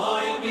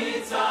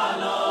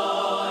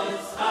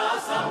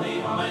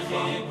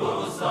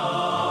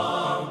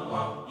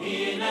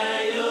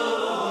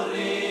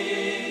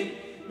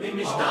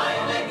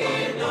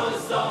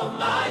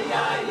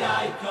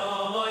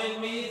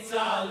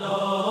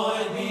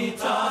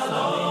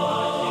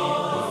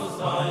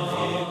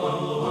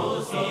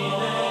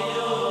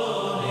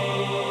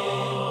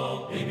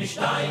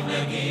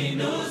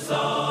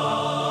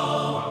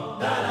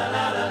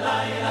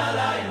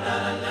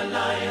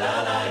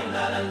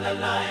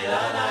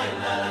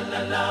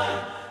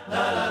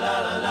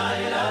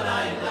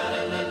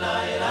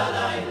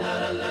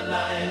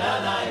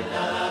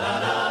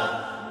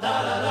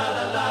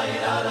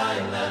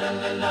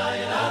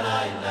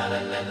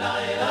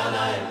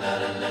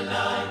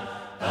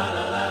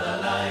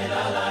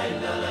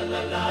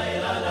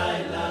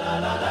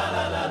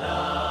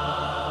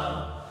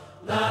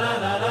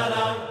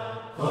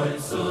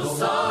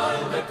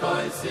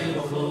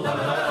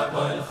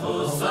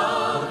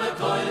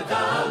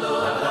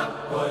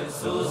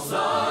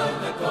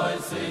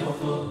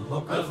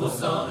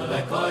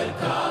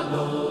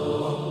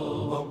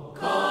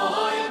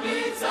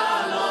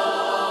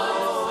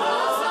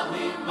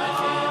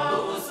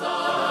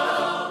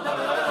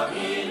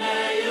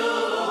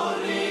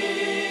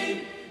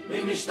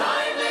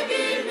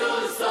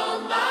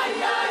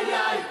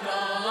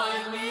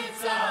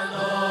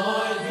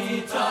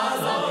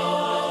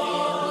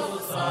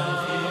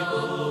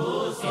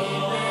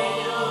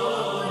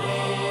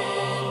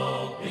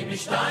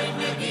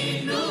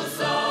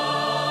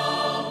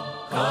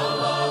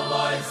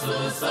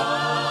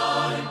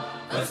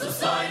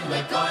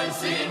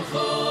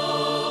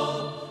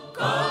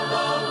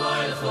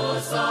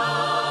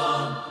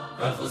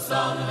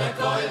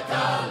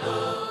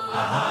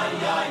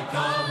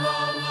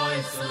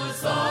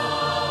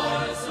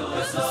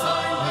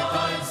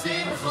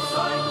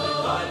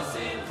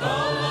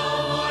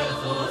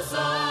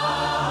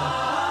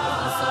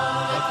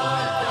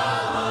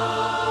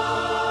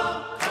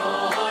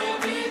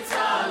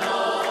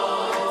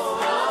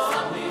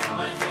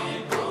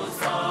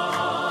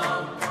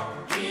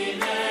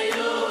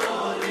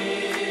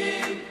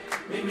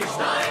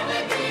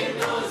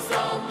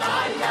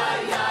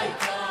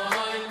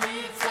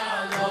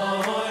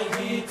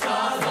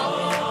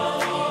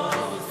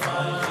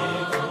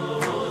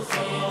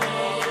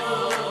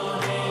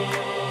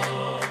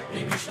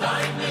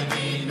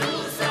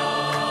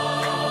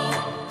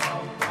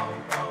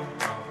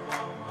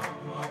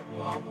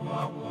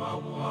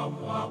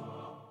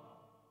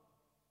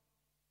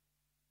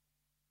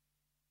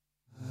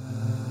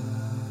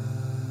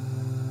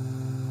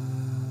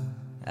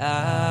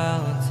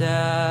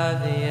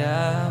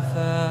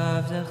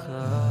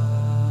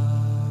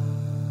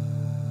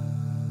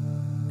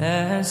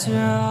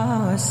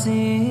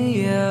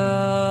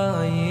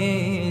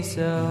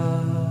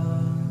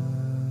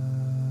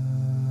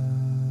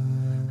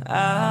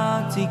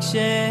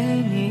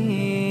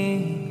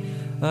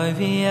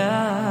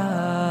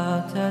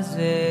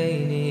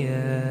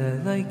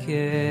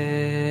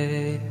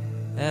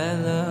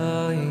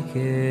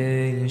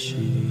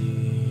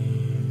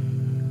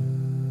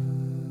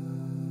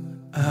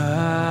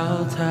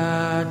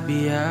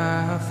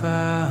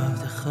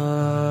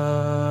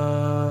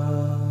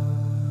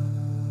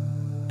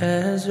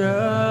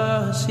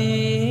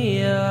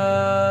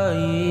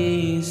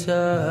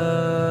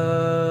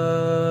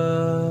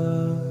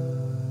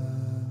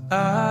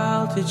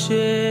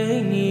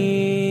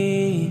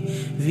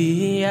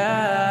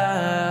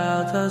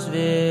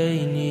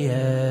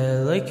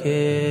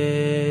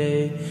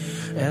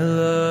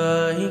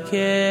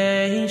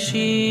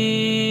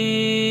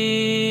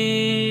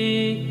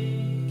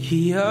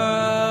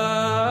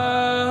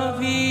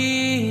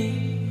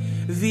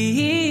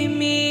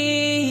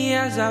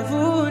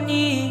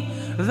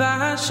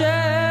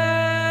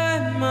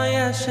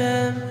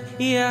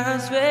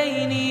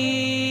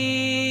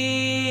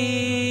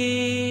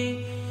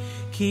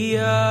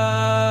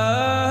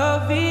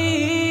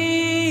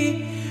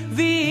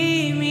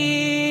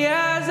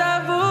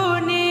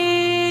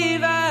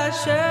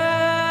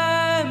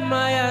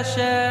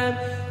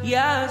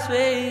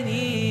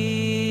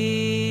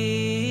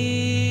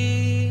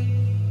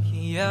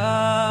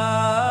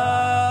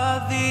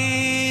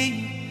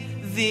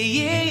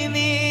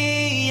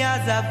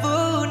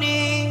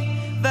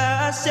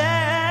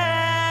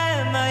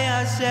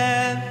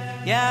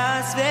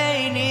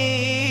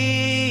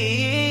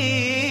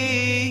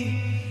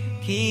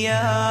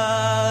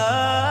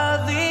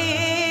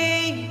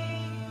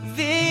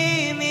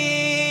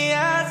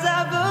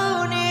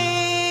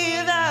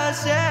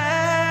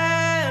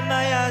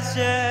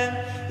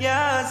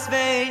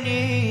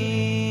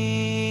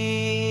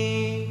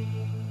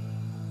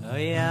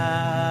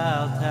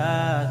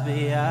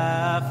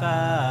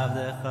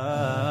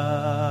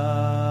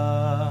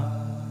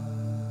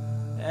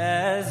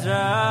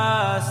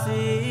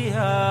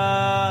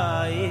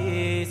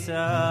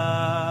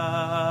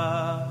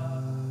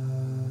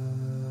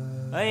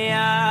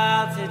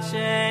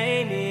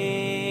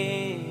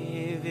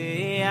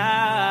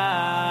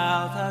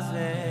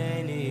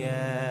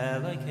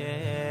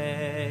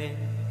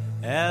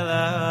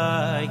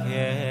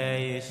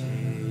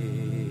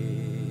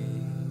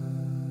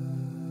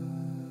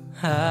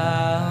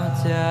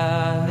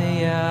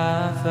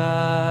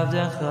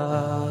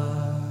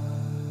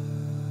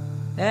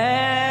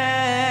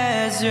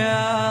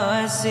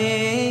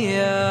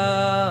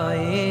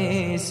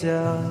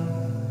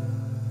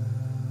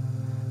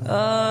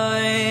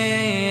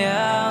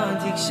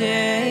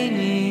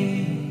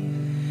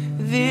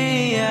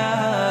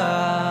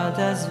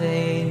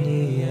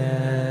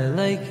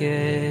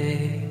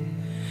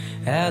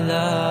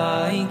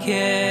 Elai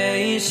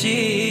keishi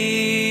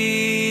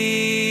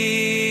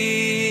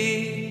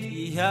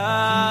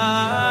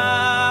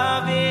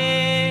Yavi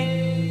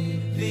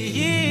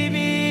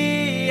Vihimi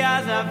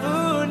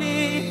Yazavuni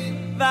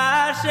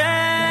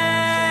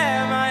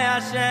Vashem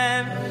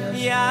Hayashem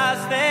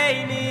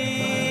Yasveini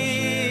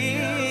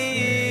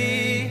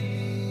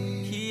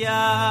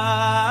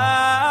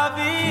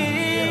Yavi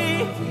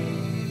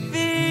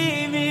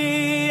Vihimi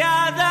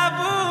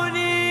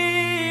Yazavuni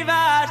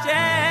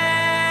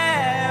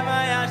Vashem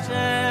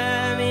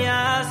Hayashem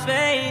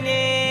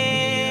Yasveini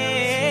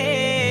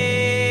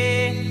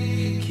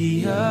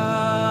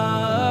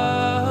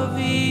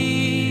Yavi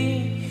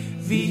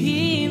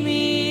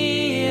Vihimi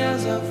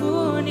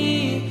Yazavuni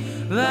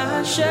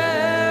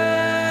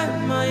Vashem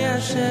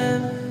Hayashem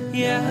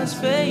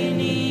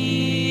Yasveini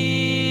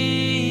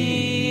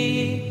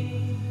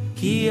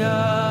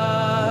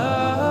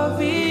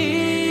Yavi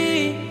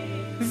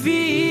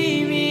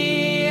Vihimi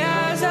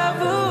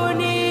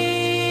Yazavuni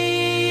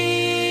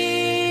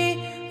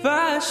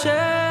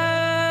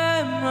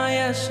Vashem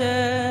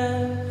Hayashem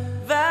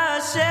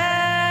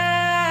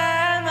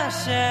Vashem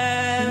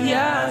Hashem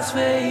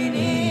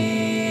Yasveini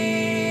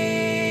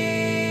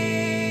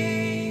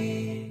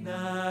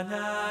Na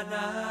na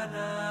na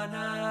na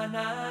na na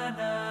na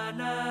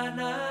na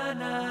na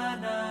na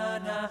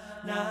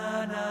na na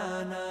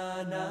na na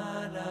na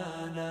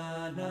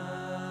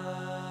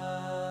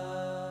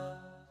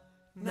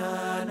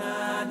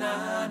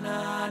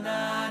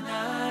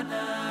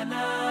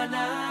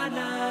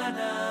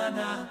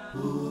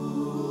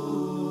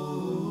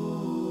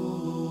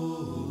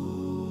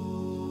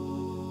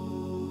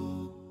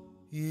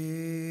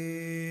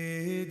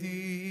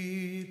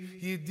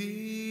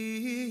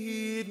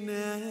Yedir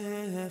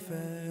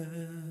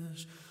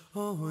nefesh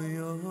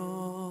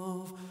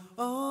Oyov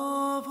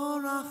Ov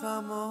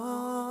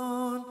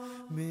Rachamon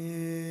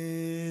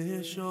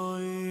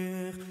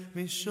Mishoyech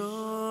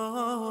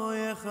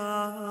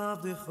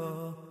Avdecha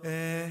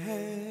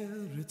El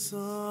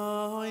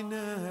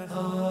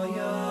Ritzoynecha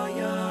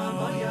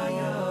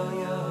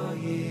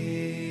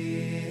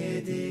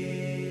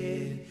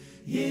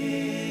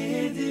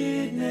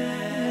Yedir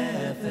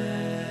nefesh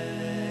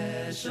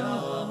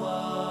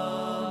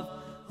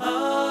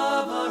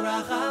Ov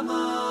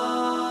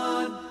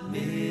Rachamon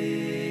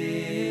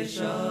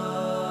Mishoyech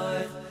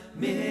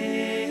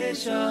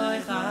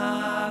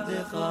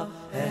Avdecha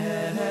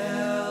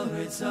El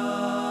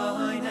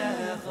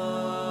Ritzoynecha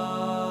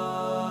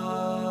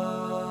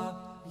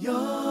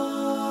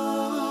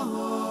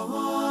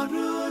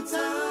Yorut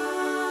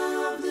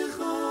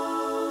Avdecha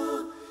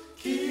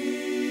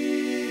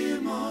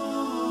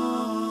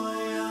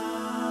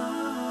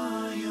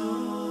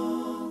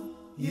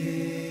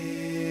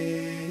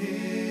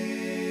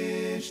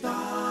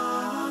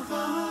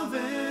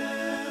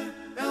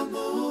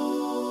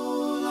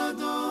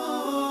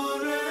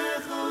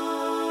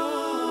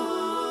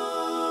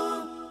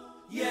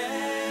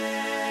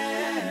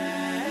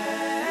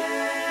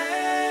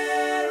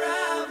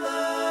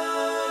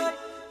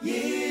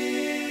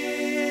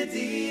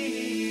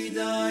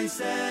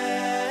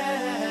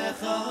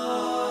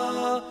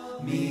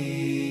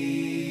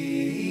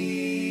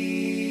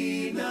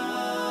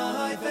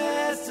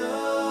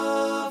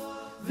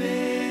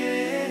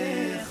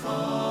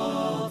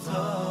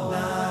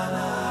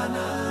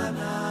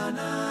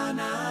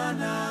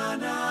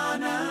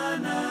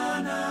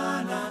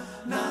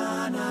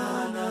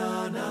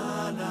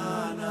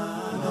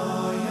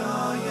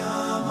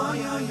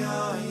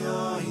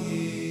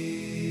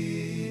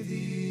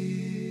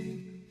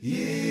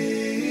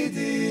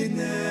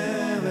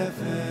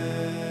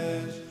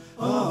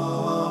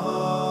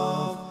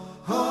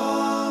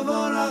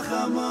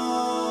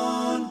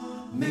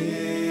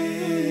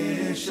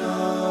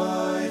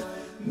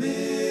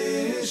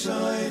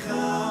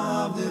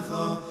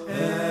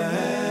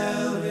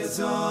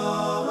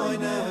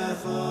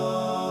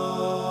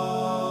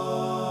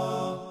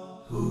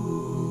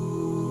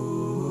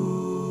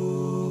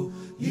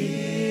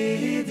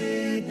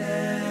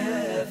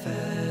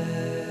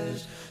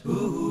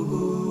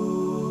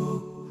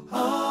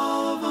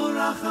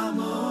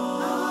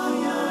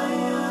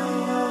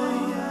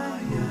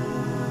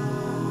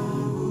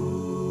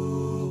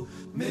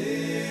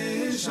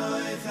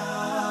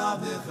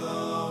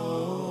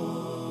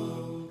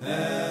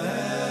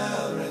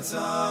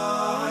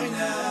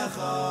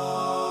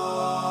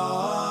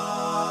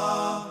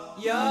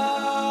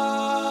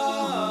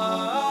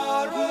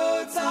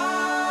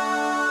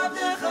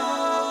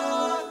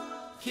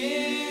Ki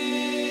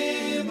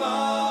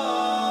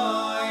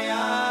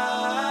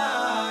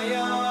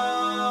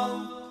moyayom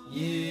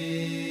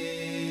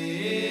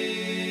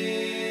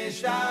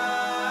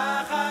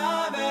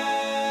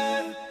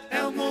Yishtachaver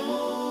El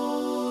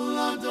mul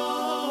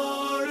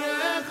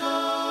adorecha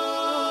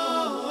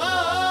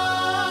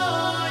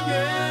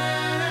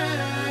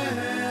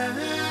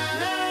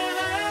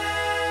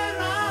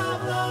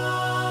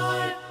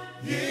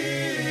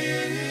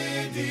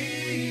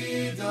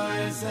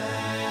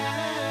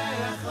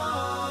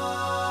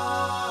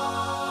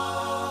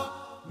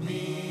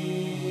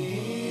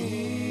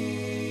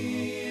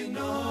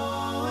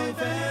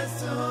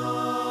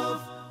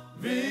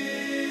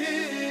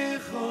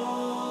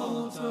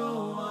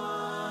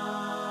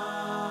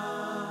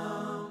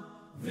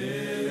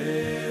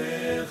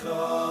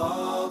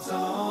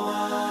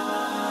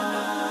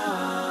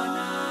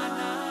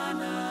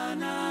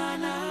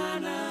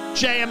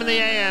JM in the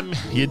AM.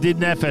 You did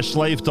Nefesh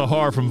Leif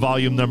Tahar from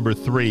volume number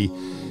 3.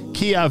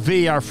 Kia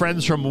V, our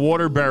friends from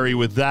Waterbury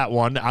with that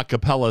one, a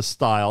cappella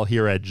style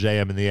here at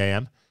JM in the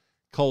AM.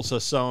 Kol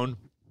Sasson,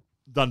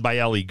 done by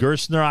Ellie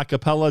Gerstner, a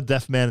cappella.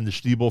 Deaf Man in the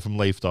Stiebel from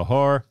Leif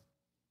Tahar.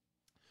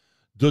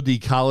 Dudi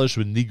Kalish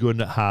with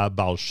Nigun Ha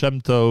Baal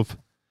Shem Tov.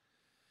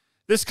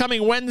 This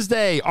coming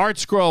Wednesday, Art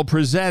Scroll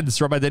presents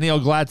Rabbi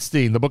Daniel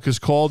Gladstein. The book is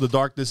called The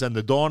Darkness and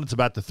the Dawn. It's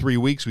about the 3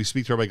 weeks. We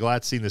speak to Rabbi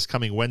Gladstein this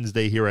coming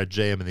Wednesday here at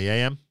JM in the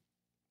AM.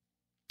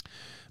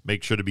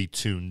 Make sure to be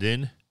tuned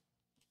in.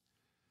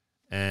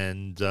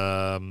 And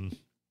go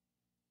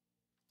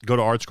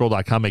to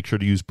artscroll.com. Make sure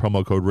to use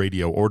promo code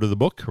radio. Order the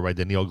book, Rabbi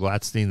Daniel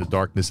Gladstein, The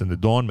Darkness and the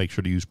Dawn. Make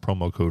sure to use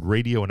promo code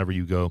radio whenever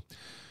you go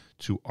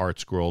to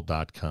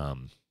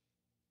artscroll.com.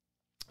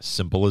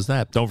 Simple as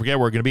that. Don't forget,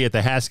 we're going to be at the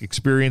HASC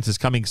Experience this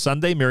coming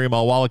Sunday. Miriam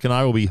Al-Wallach and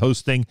I will be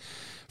hosting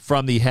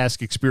from the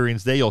HASC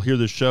Experience Day. You'll hear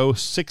the show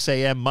 6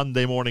 a.m.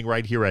 Monday morning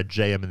right here at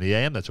JM in the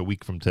AM. That's a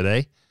week from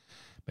today.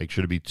 Make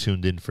sure to be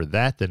tuned in for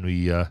that. Then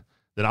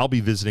I'll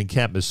be visiting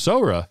Camp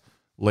Mesorah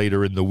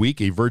later in the week,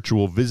 a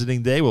virtual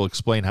visiting day. We'll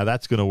explain how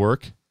that's going to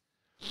work.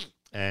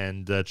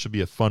 And it should be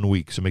a fun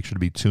week. So make sure to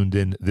be tuned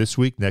in this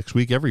week, next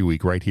week, every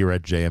week right here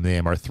at JM in the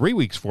AM. Our 3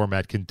 weeks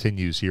format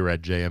continues here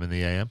at JM in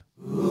the AM.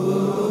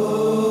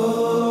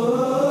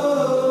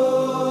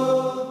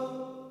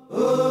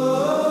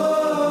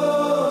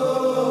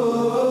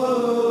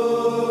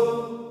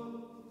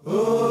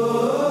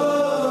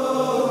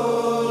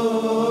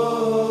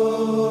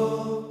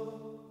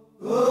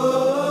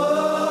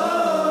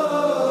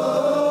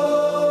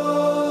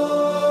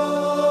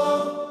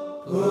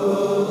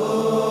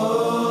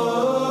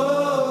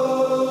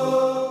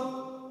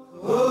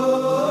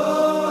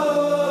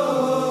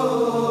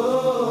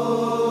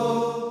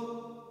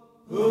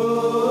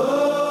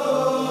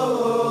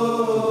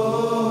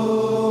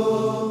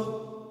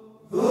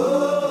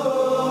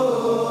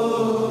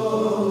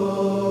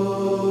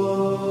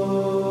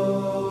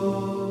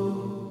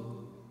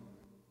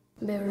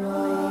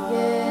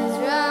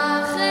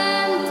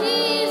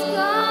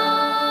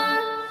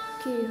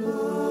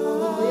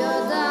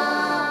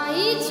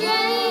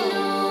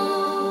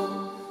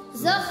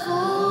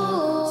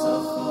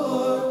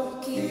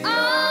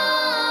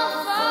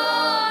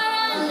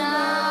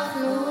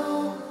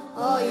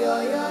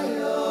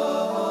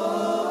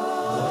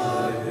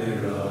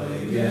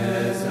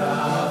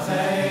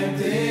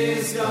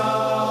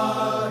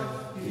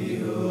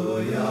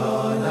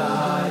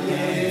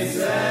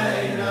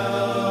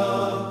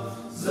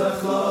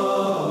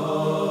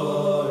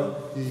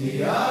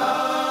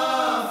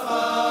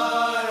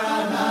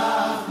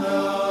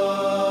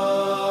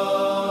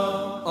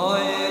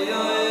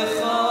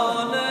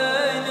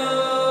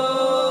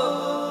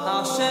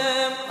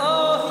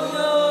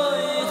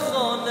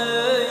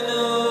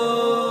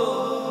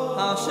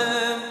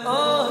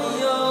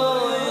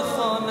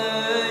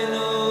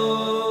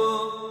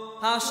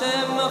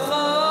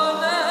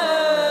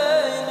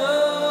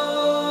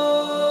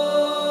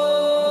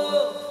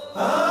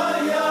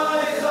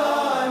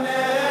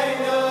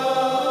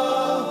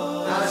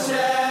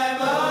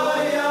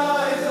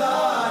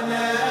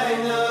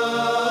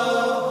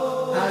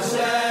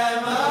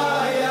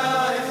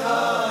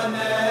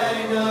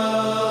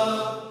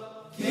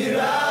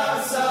 Kira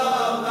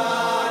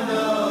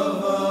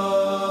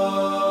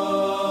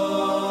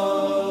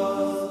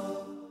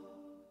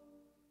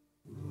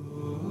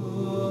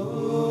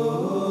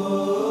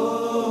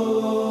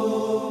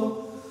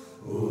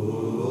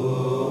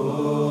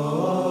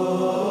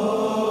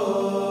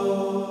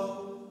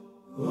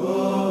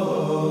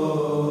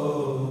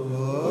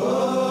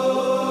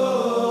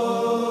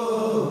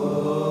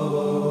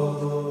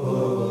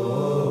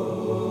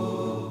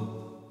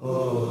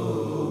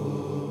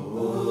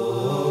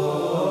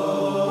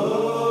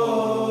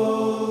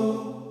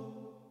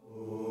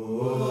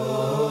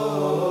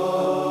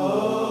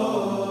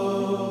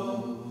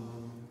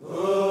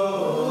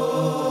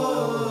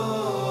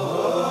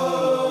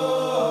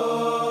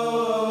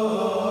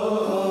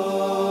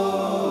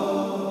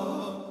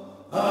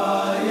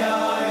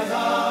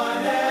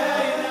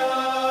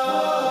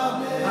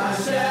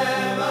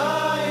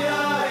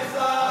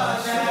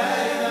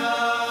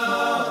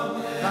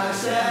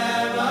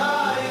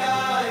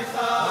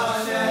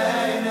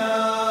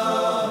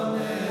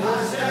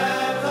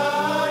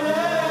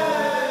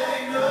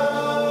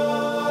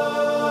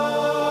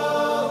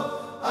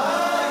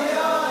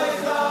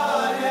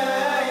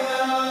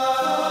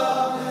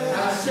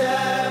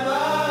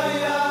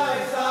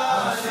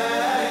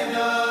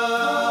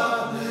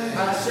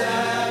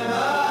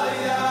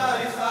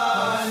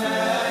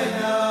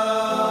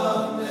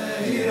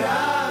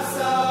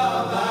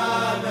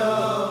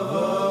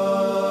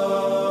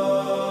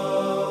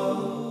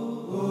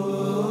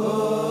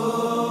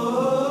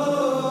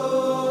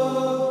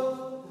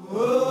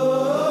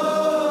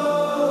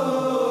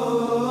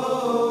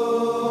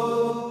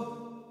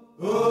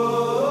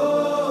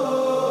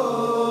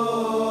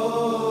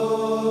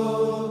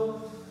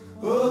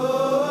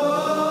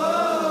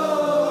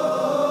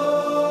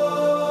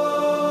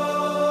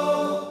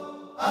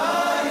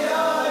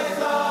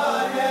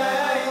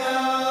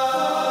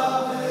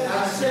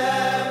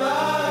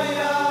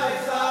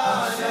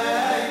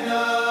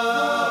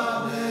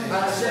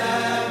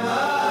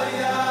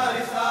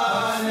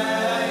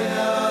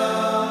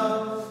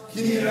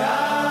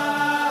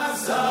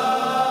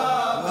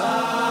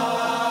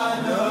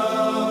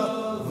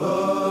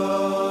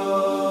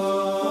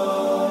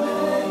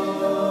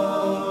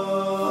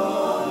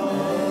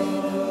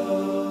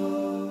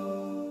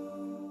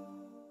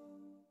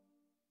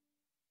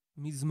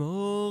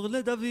מזמור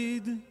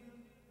לדוד,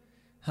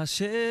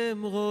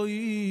 השם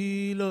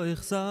רואי לא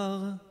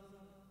אחסר,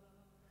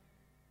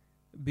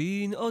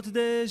 בנאות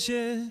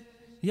דשא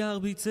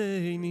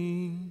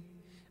ירביצני,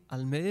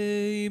 על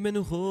מי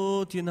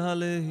מנוחות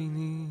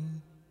ינהלני.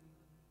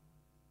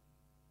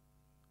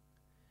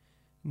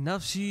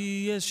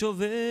 נפשי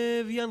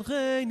ישובב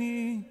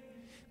ינחני,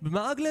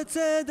 במעגלי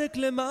צדק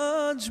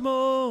למען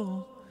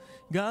שמו,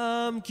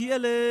 גם כי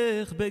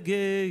אלך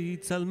בגיא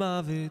צל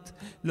מוות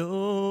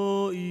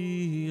לא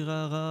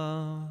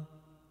ירא.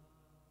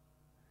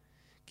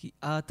 כי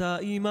אתה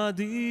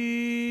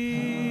עמדי,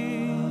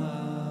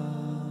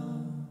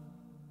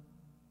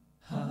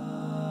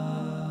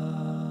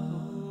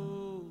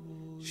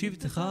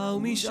 שבטך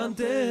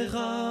ומשענתך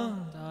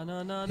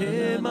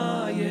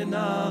המה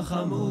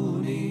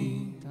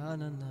ינחמוני.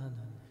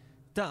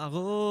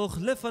 תערוך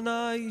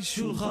לפניי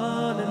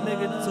שולחן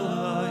נגד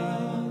צורריי,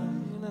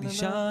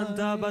 נשענת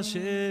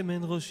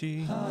בשמן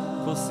ראשי,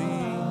 כוסי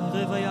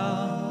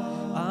רוויה,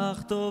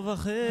 אך טוב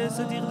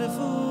החסד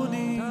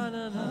ירדפוני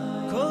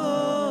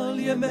כל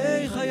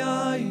ימי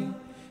חיי,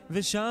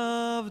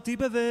 ושבתי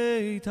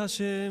בבית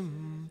השם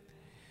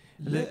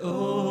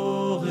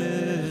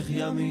לאורך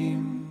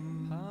ימים.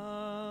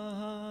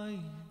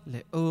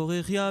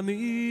 לאורך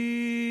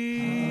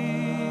ימים.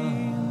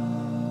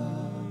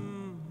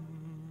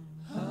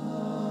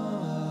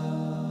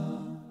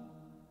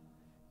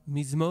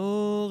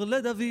 מזמור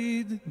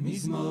לדוד,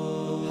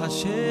 מזמור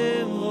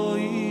השם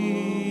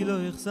רואי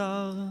לא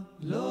יחסר,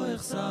 לא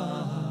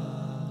יחסר,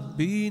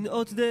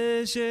 בנאות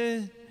דשא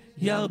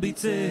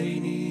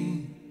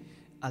ירביצני,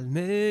 על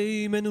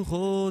מי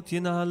מנוחות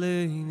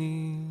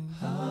ינהלני.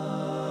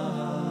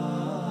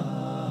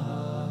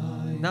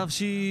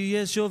 נפשי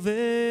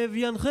ישובב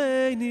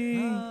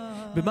ינחני,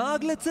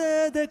 במעגלי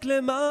צדק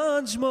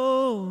למען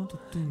שמו,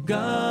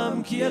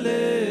 גם כי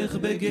אלך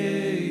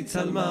בגיא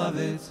צל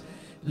מוות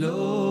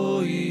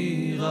לא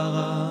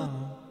ירא.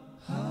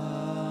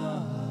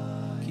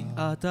 כי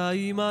אתה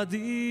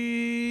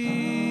עמדי,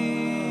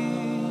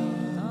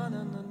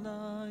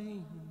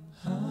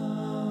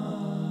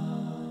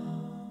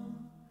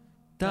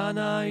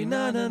 תנאי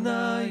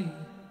ננאי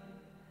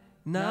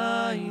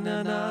נאי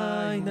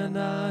ננאי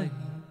ננאי,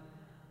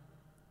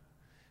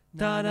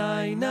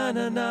 תנאי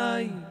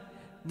ננאי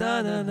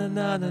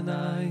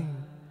ננאי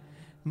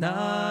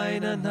ננאי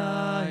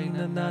נאי ננאי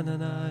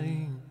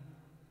ננאי,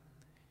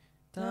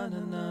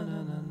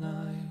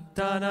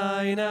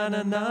 Tanai na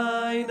na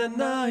nai na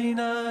nai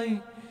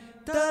nai,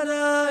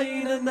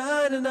 tanai na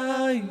na na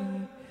nai,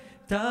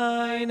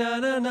 tai na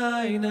na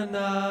nai na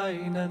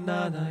nai na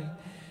na nai,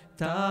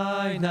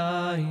 tai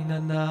nai na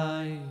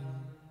nai,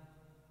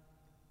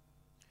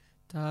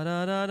 ta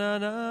da da da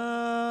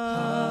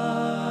nai,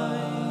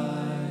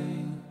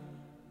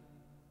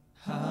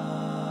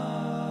 hai,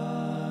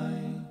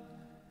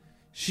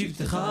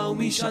 שבטך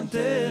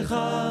ומשענתך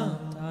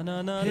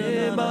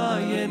המה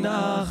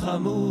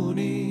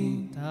ינחמוני.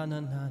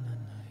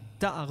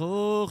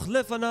 תערוך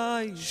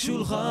לפניי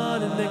שולחן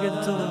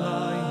נגד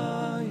צורריי,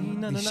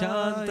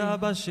 נשענת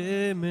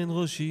בשמן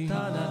ראשי,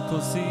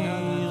 כוסי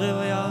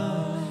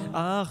רוויה,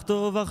 אך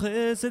טוב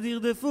החסד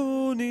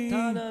ירדפוני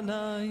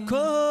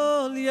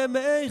כל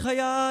ימי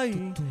חיי,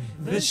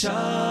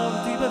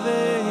 ושבתי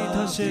בבית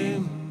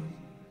השם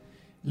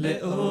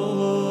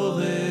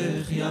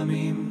לאורך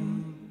ימים.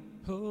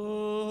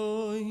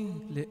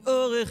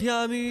 לאורך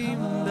ימים,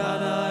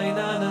 דנאי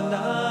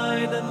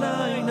ננאי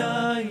ננאי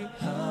נאי,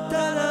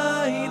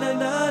 דנאי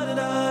ננאי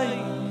ננאי,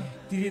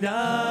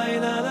 דידאי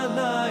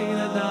ננאי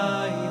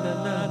ננאי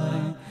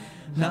ננאי,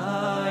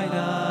 נאי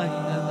נאי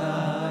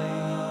ננאי,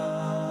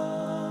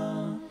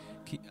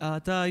 כי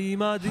אתה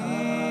עמדי,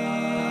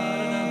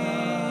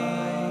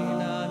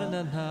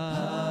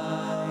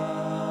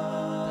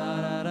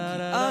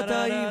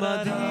 אתה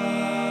עמדי,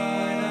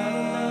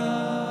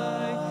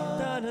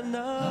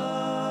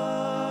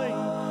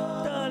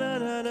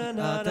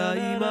 אתה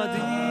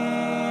עמדי,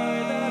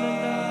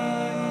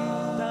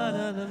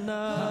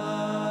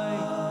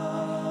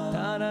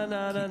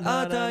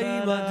 אתה עמדי, אתה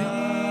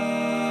עמדי.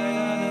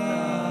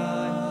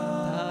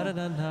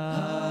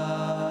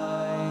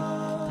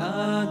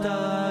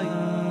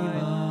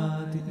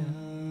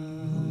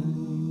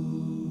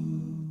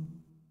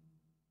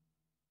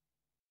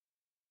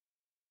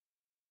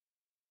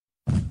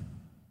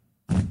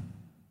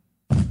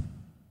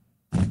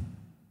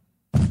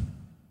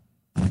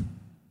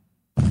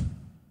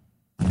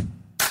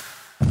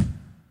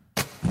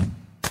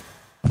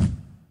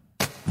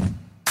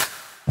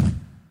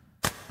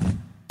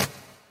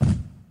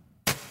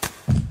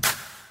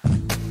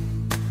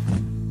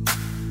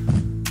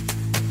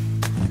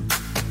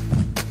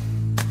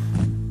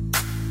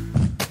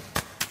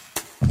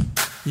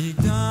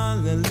 יגדל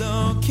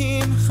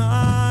אלוקים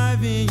חי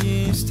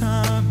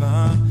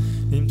ויסתבח,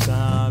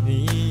 נמצא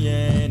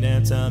ויין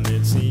את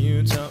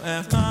המציאותו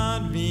אחד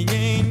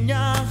ויין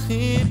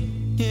יחיד,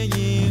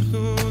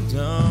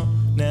 כייחודו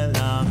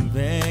נעלם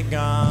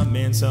וגם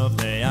אין סוף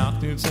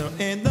לאחדותו,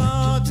 אינו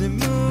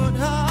דמות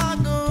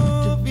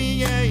הגוף,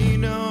 יהיה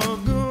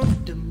גוף,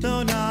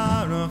 לא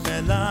נערוך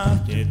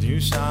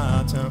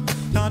Shato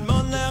Kad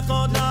mon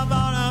lechot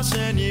lavar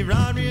asher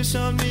nivra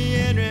rishon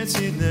mi'en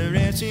retzit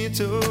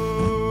l'retzito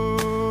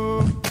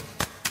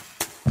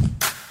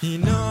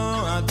Hino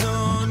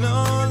Adon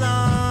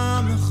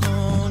Olam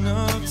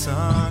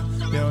chonotar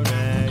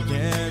Yoreh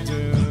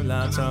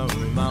gedulato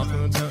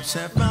u'malchuto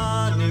Shefa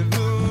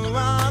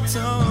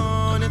nevuato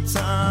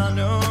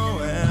netano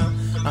el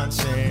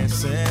Anshe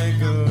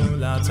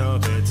segulato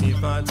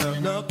v'tifato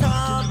Lo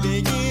kam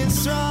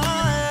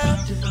b'Yisrael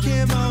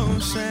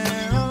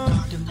K'mosheo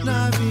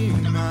Navi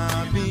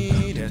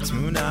ma'abid et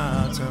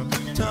tmunato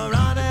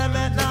Torah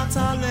emet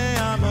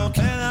natalea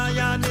Mokela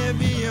ya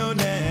nevio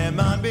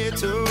ne'eman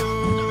b'tu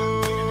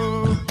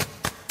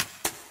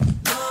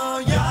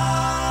Lo yachalif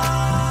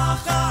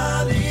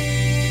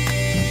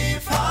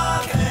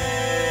hakel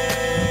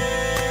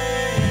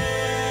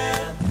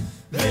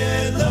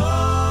V'lo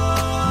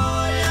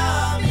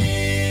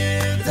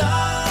yamir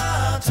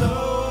dato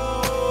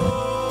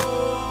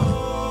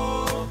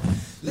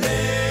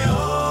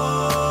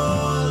Le'olamim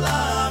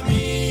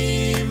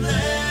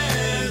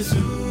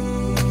lezulato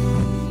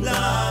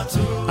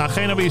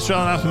Achenu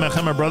b'Yisrael and Achim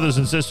Echem, our brothers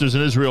and sisters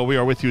in Israel, we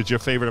are with you. It's your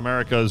favorite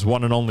America's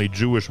one and only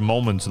Jewish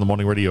Moments in the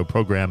Morning Radio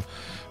program.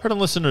 Heard on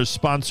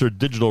listeners-sponsored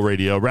digital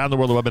radio around the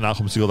world, the web at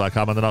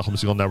NachumSegal.com, on the Nachum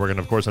Segal Network, and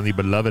of course on the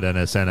beloved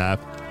NSN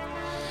app.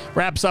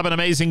 Wraps up an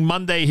amazing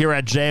Monday here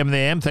at JM in the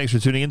AM. Thanks for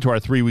tuning in to our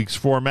 3 weeks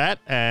format,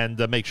 and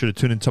make sure to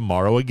tune in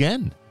tomorrow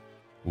again.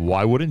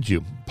 Why wouldn't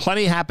you?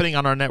 Plenty happening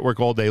on our network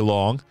all day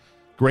long.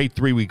 Great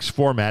 3 weeks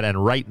format,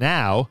 and right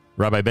now,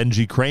 Rabbi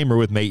Benji Kramer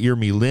with Meir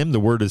Milim. The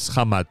word is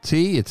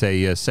Chamati. It's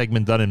a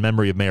segment done in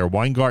memory of Meir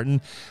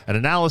Weingarten, an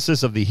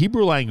analysis of the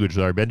Hebrew language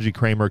with our Benji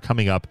Kramer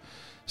coming up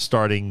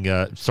starting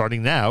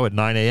now at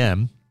 9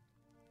 a.m.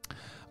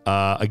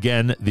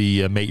 Again,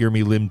 the Meir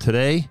Milim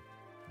today,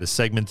 the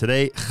segment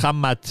today,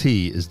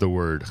 Chamati is the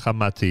word.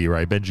 Chamati,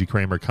 right? Benji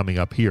Kramer coming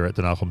up here at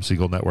the Nachum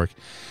Segal Network.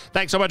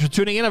 Thanks so much for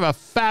tuning in. Have a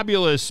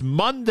fabulous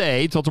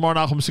Monday. Till tomorrow,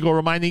 Nachum Segal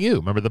reminding you,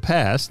 remember the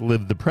past,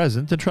 live the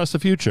present, and trust the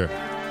future.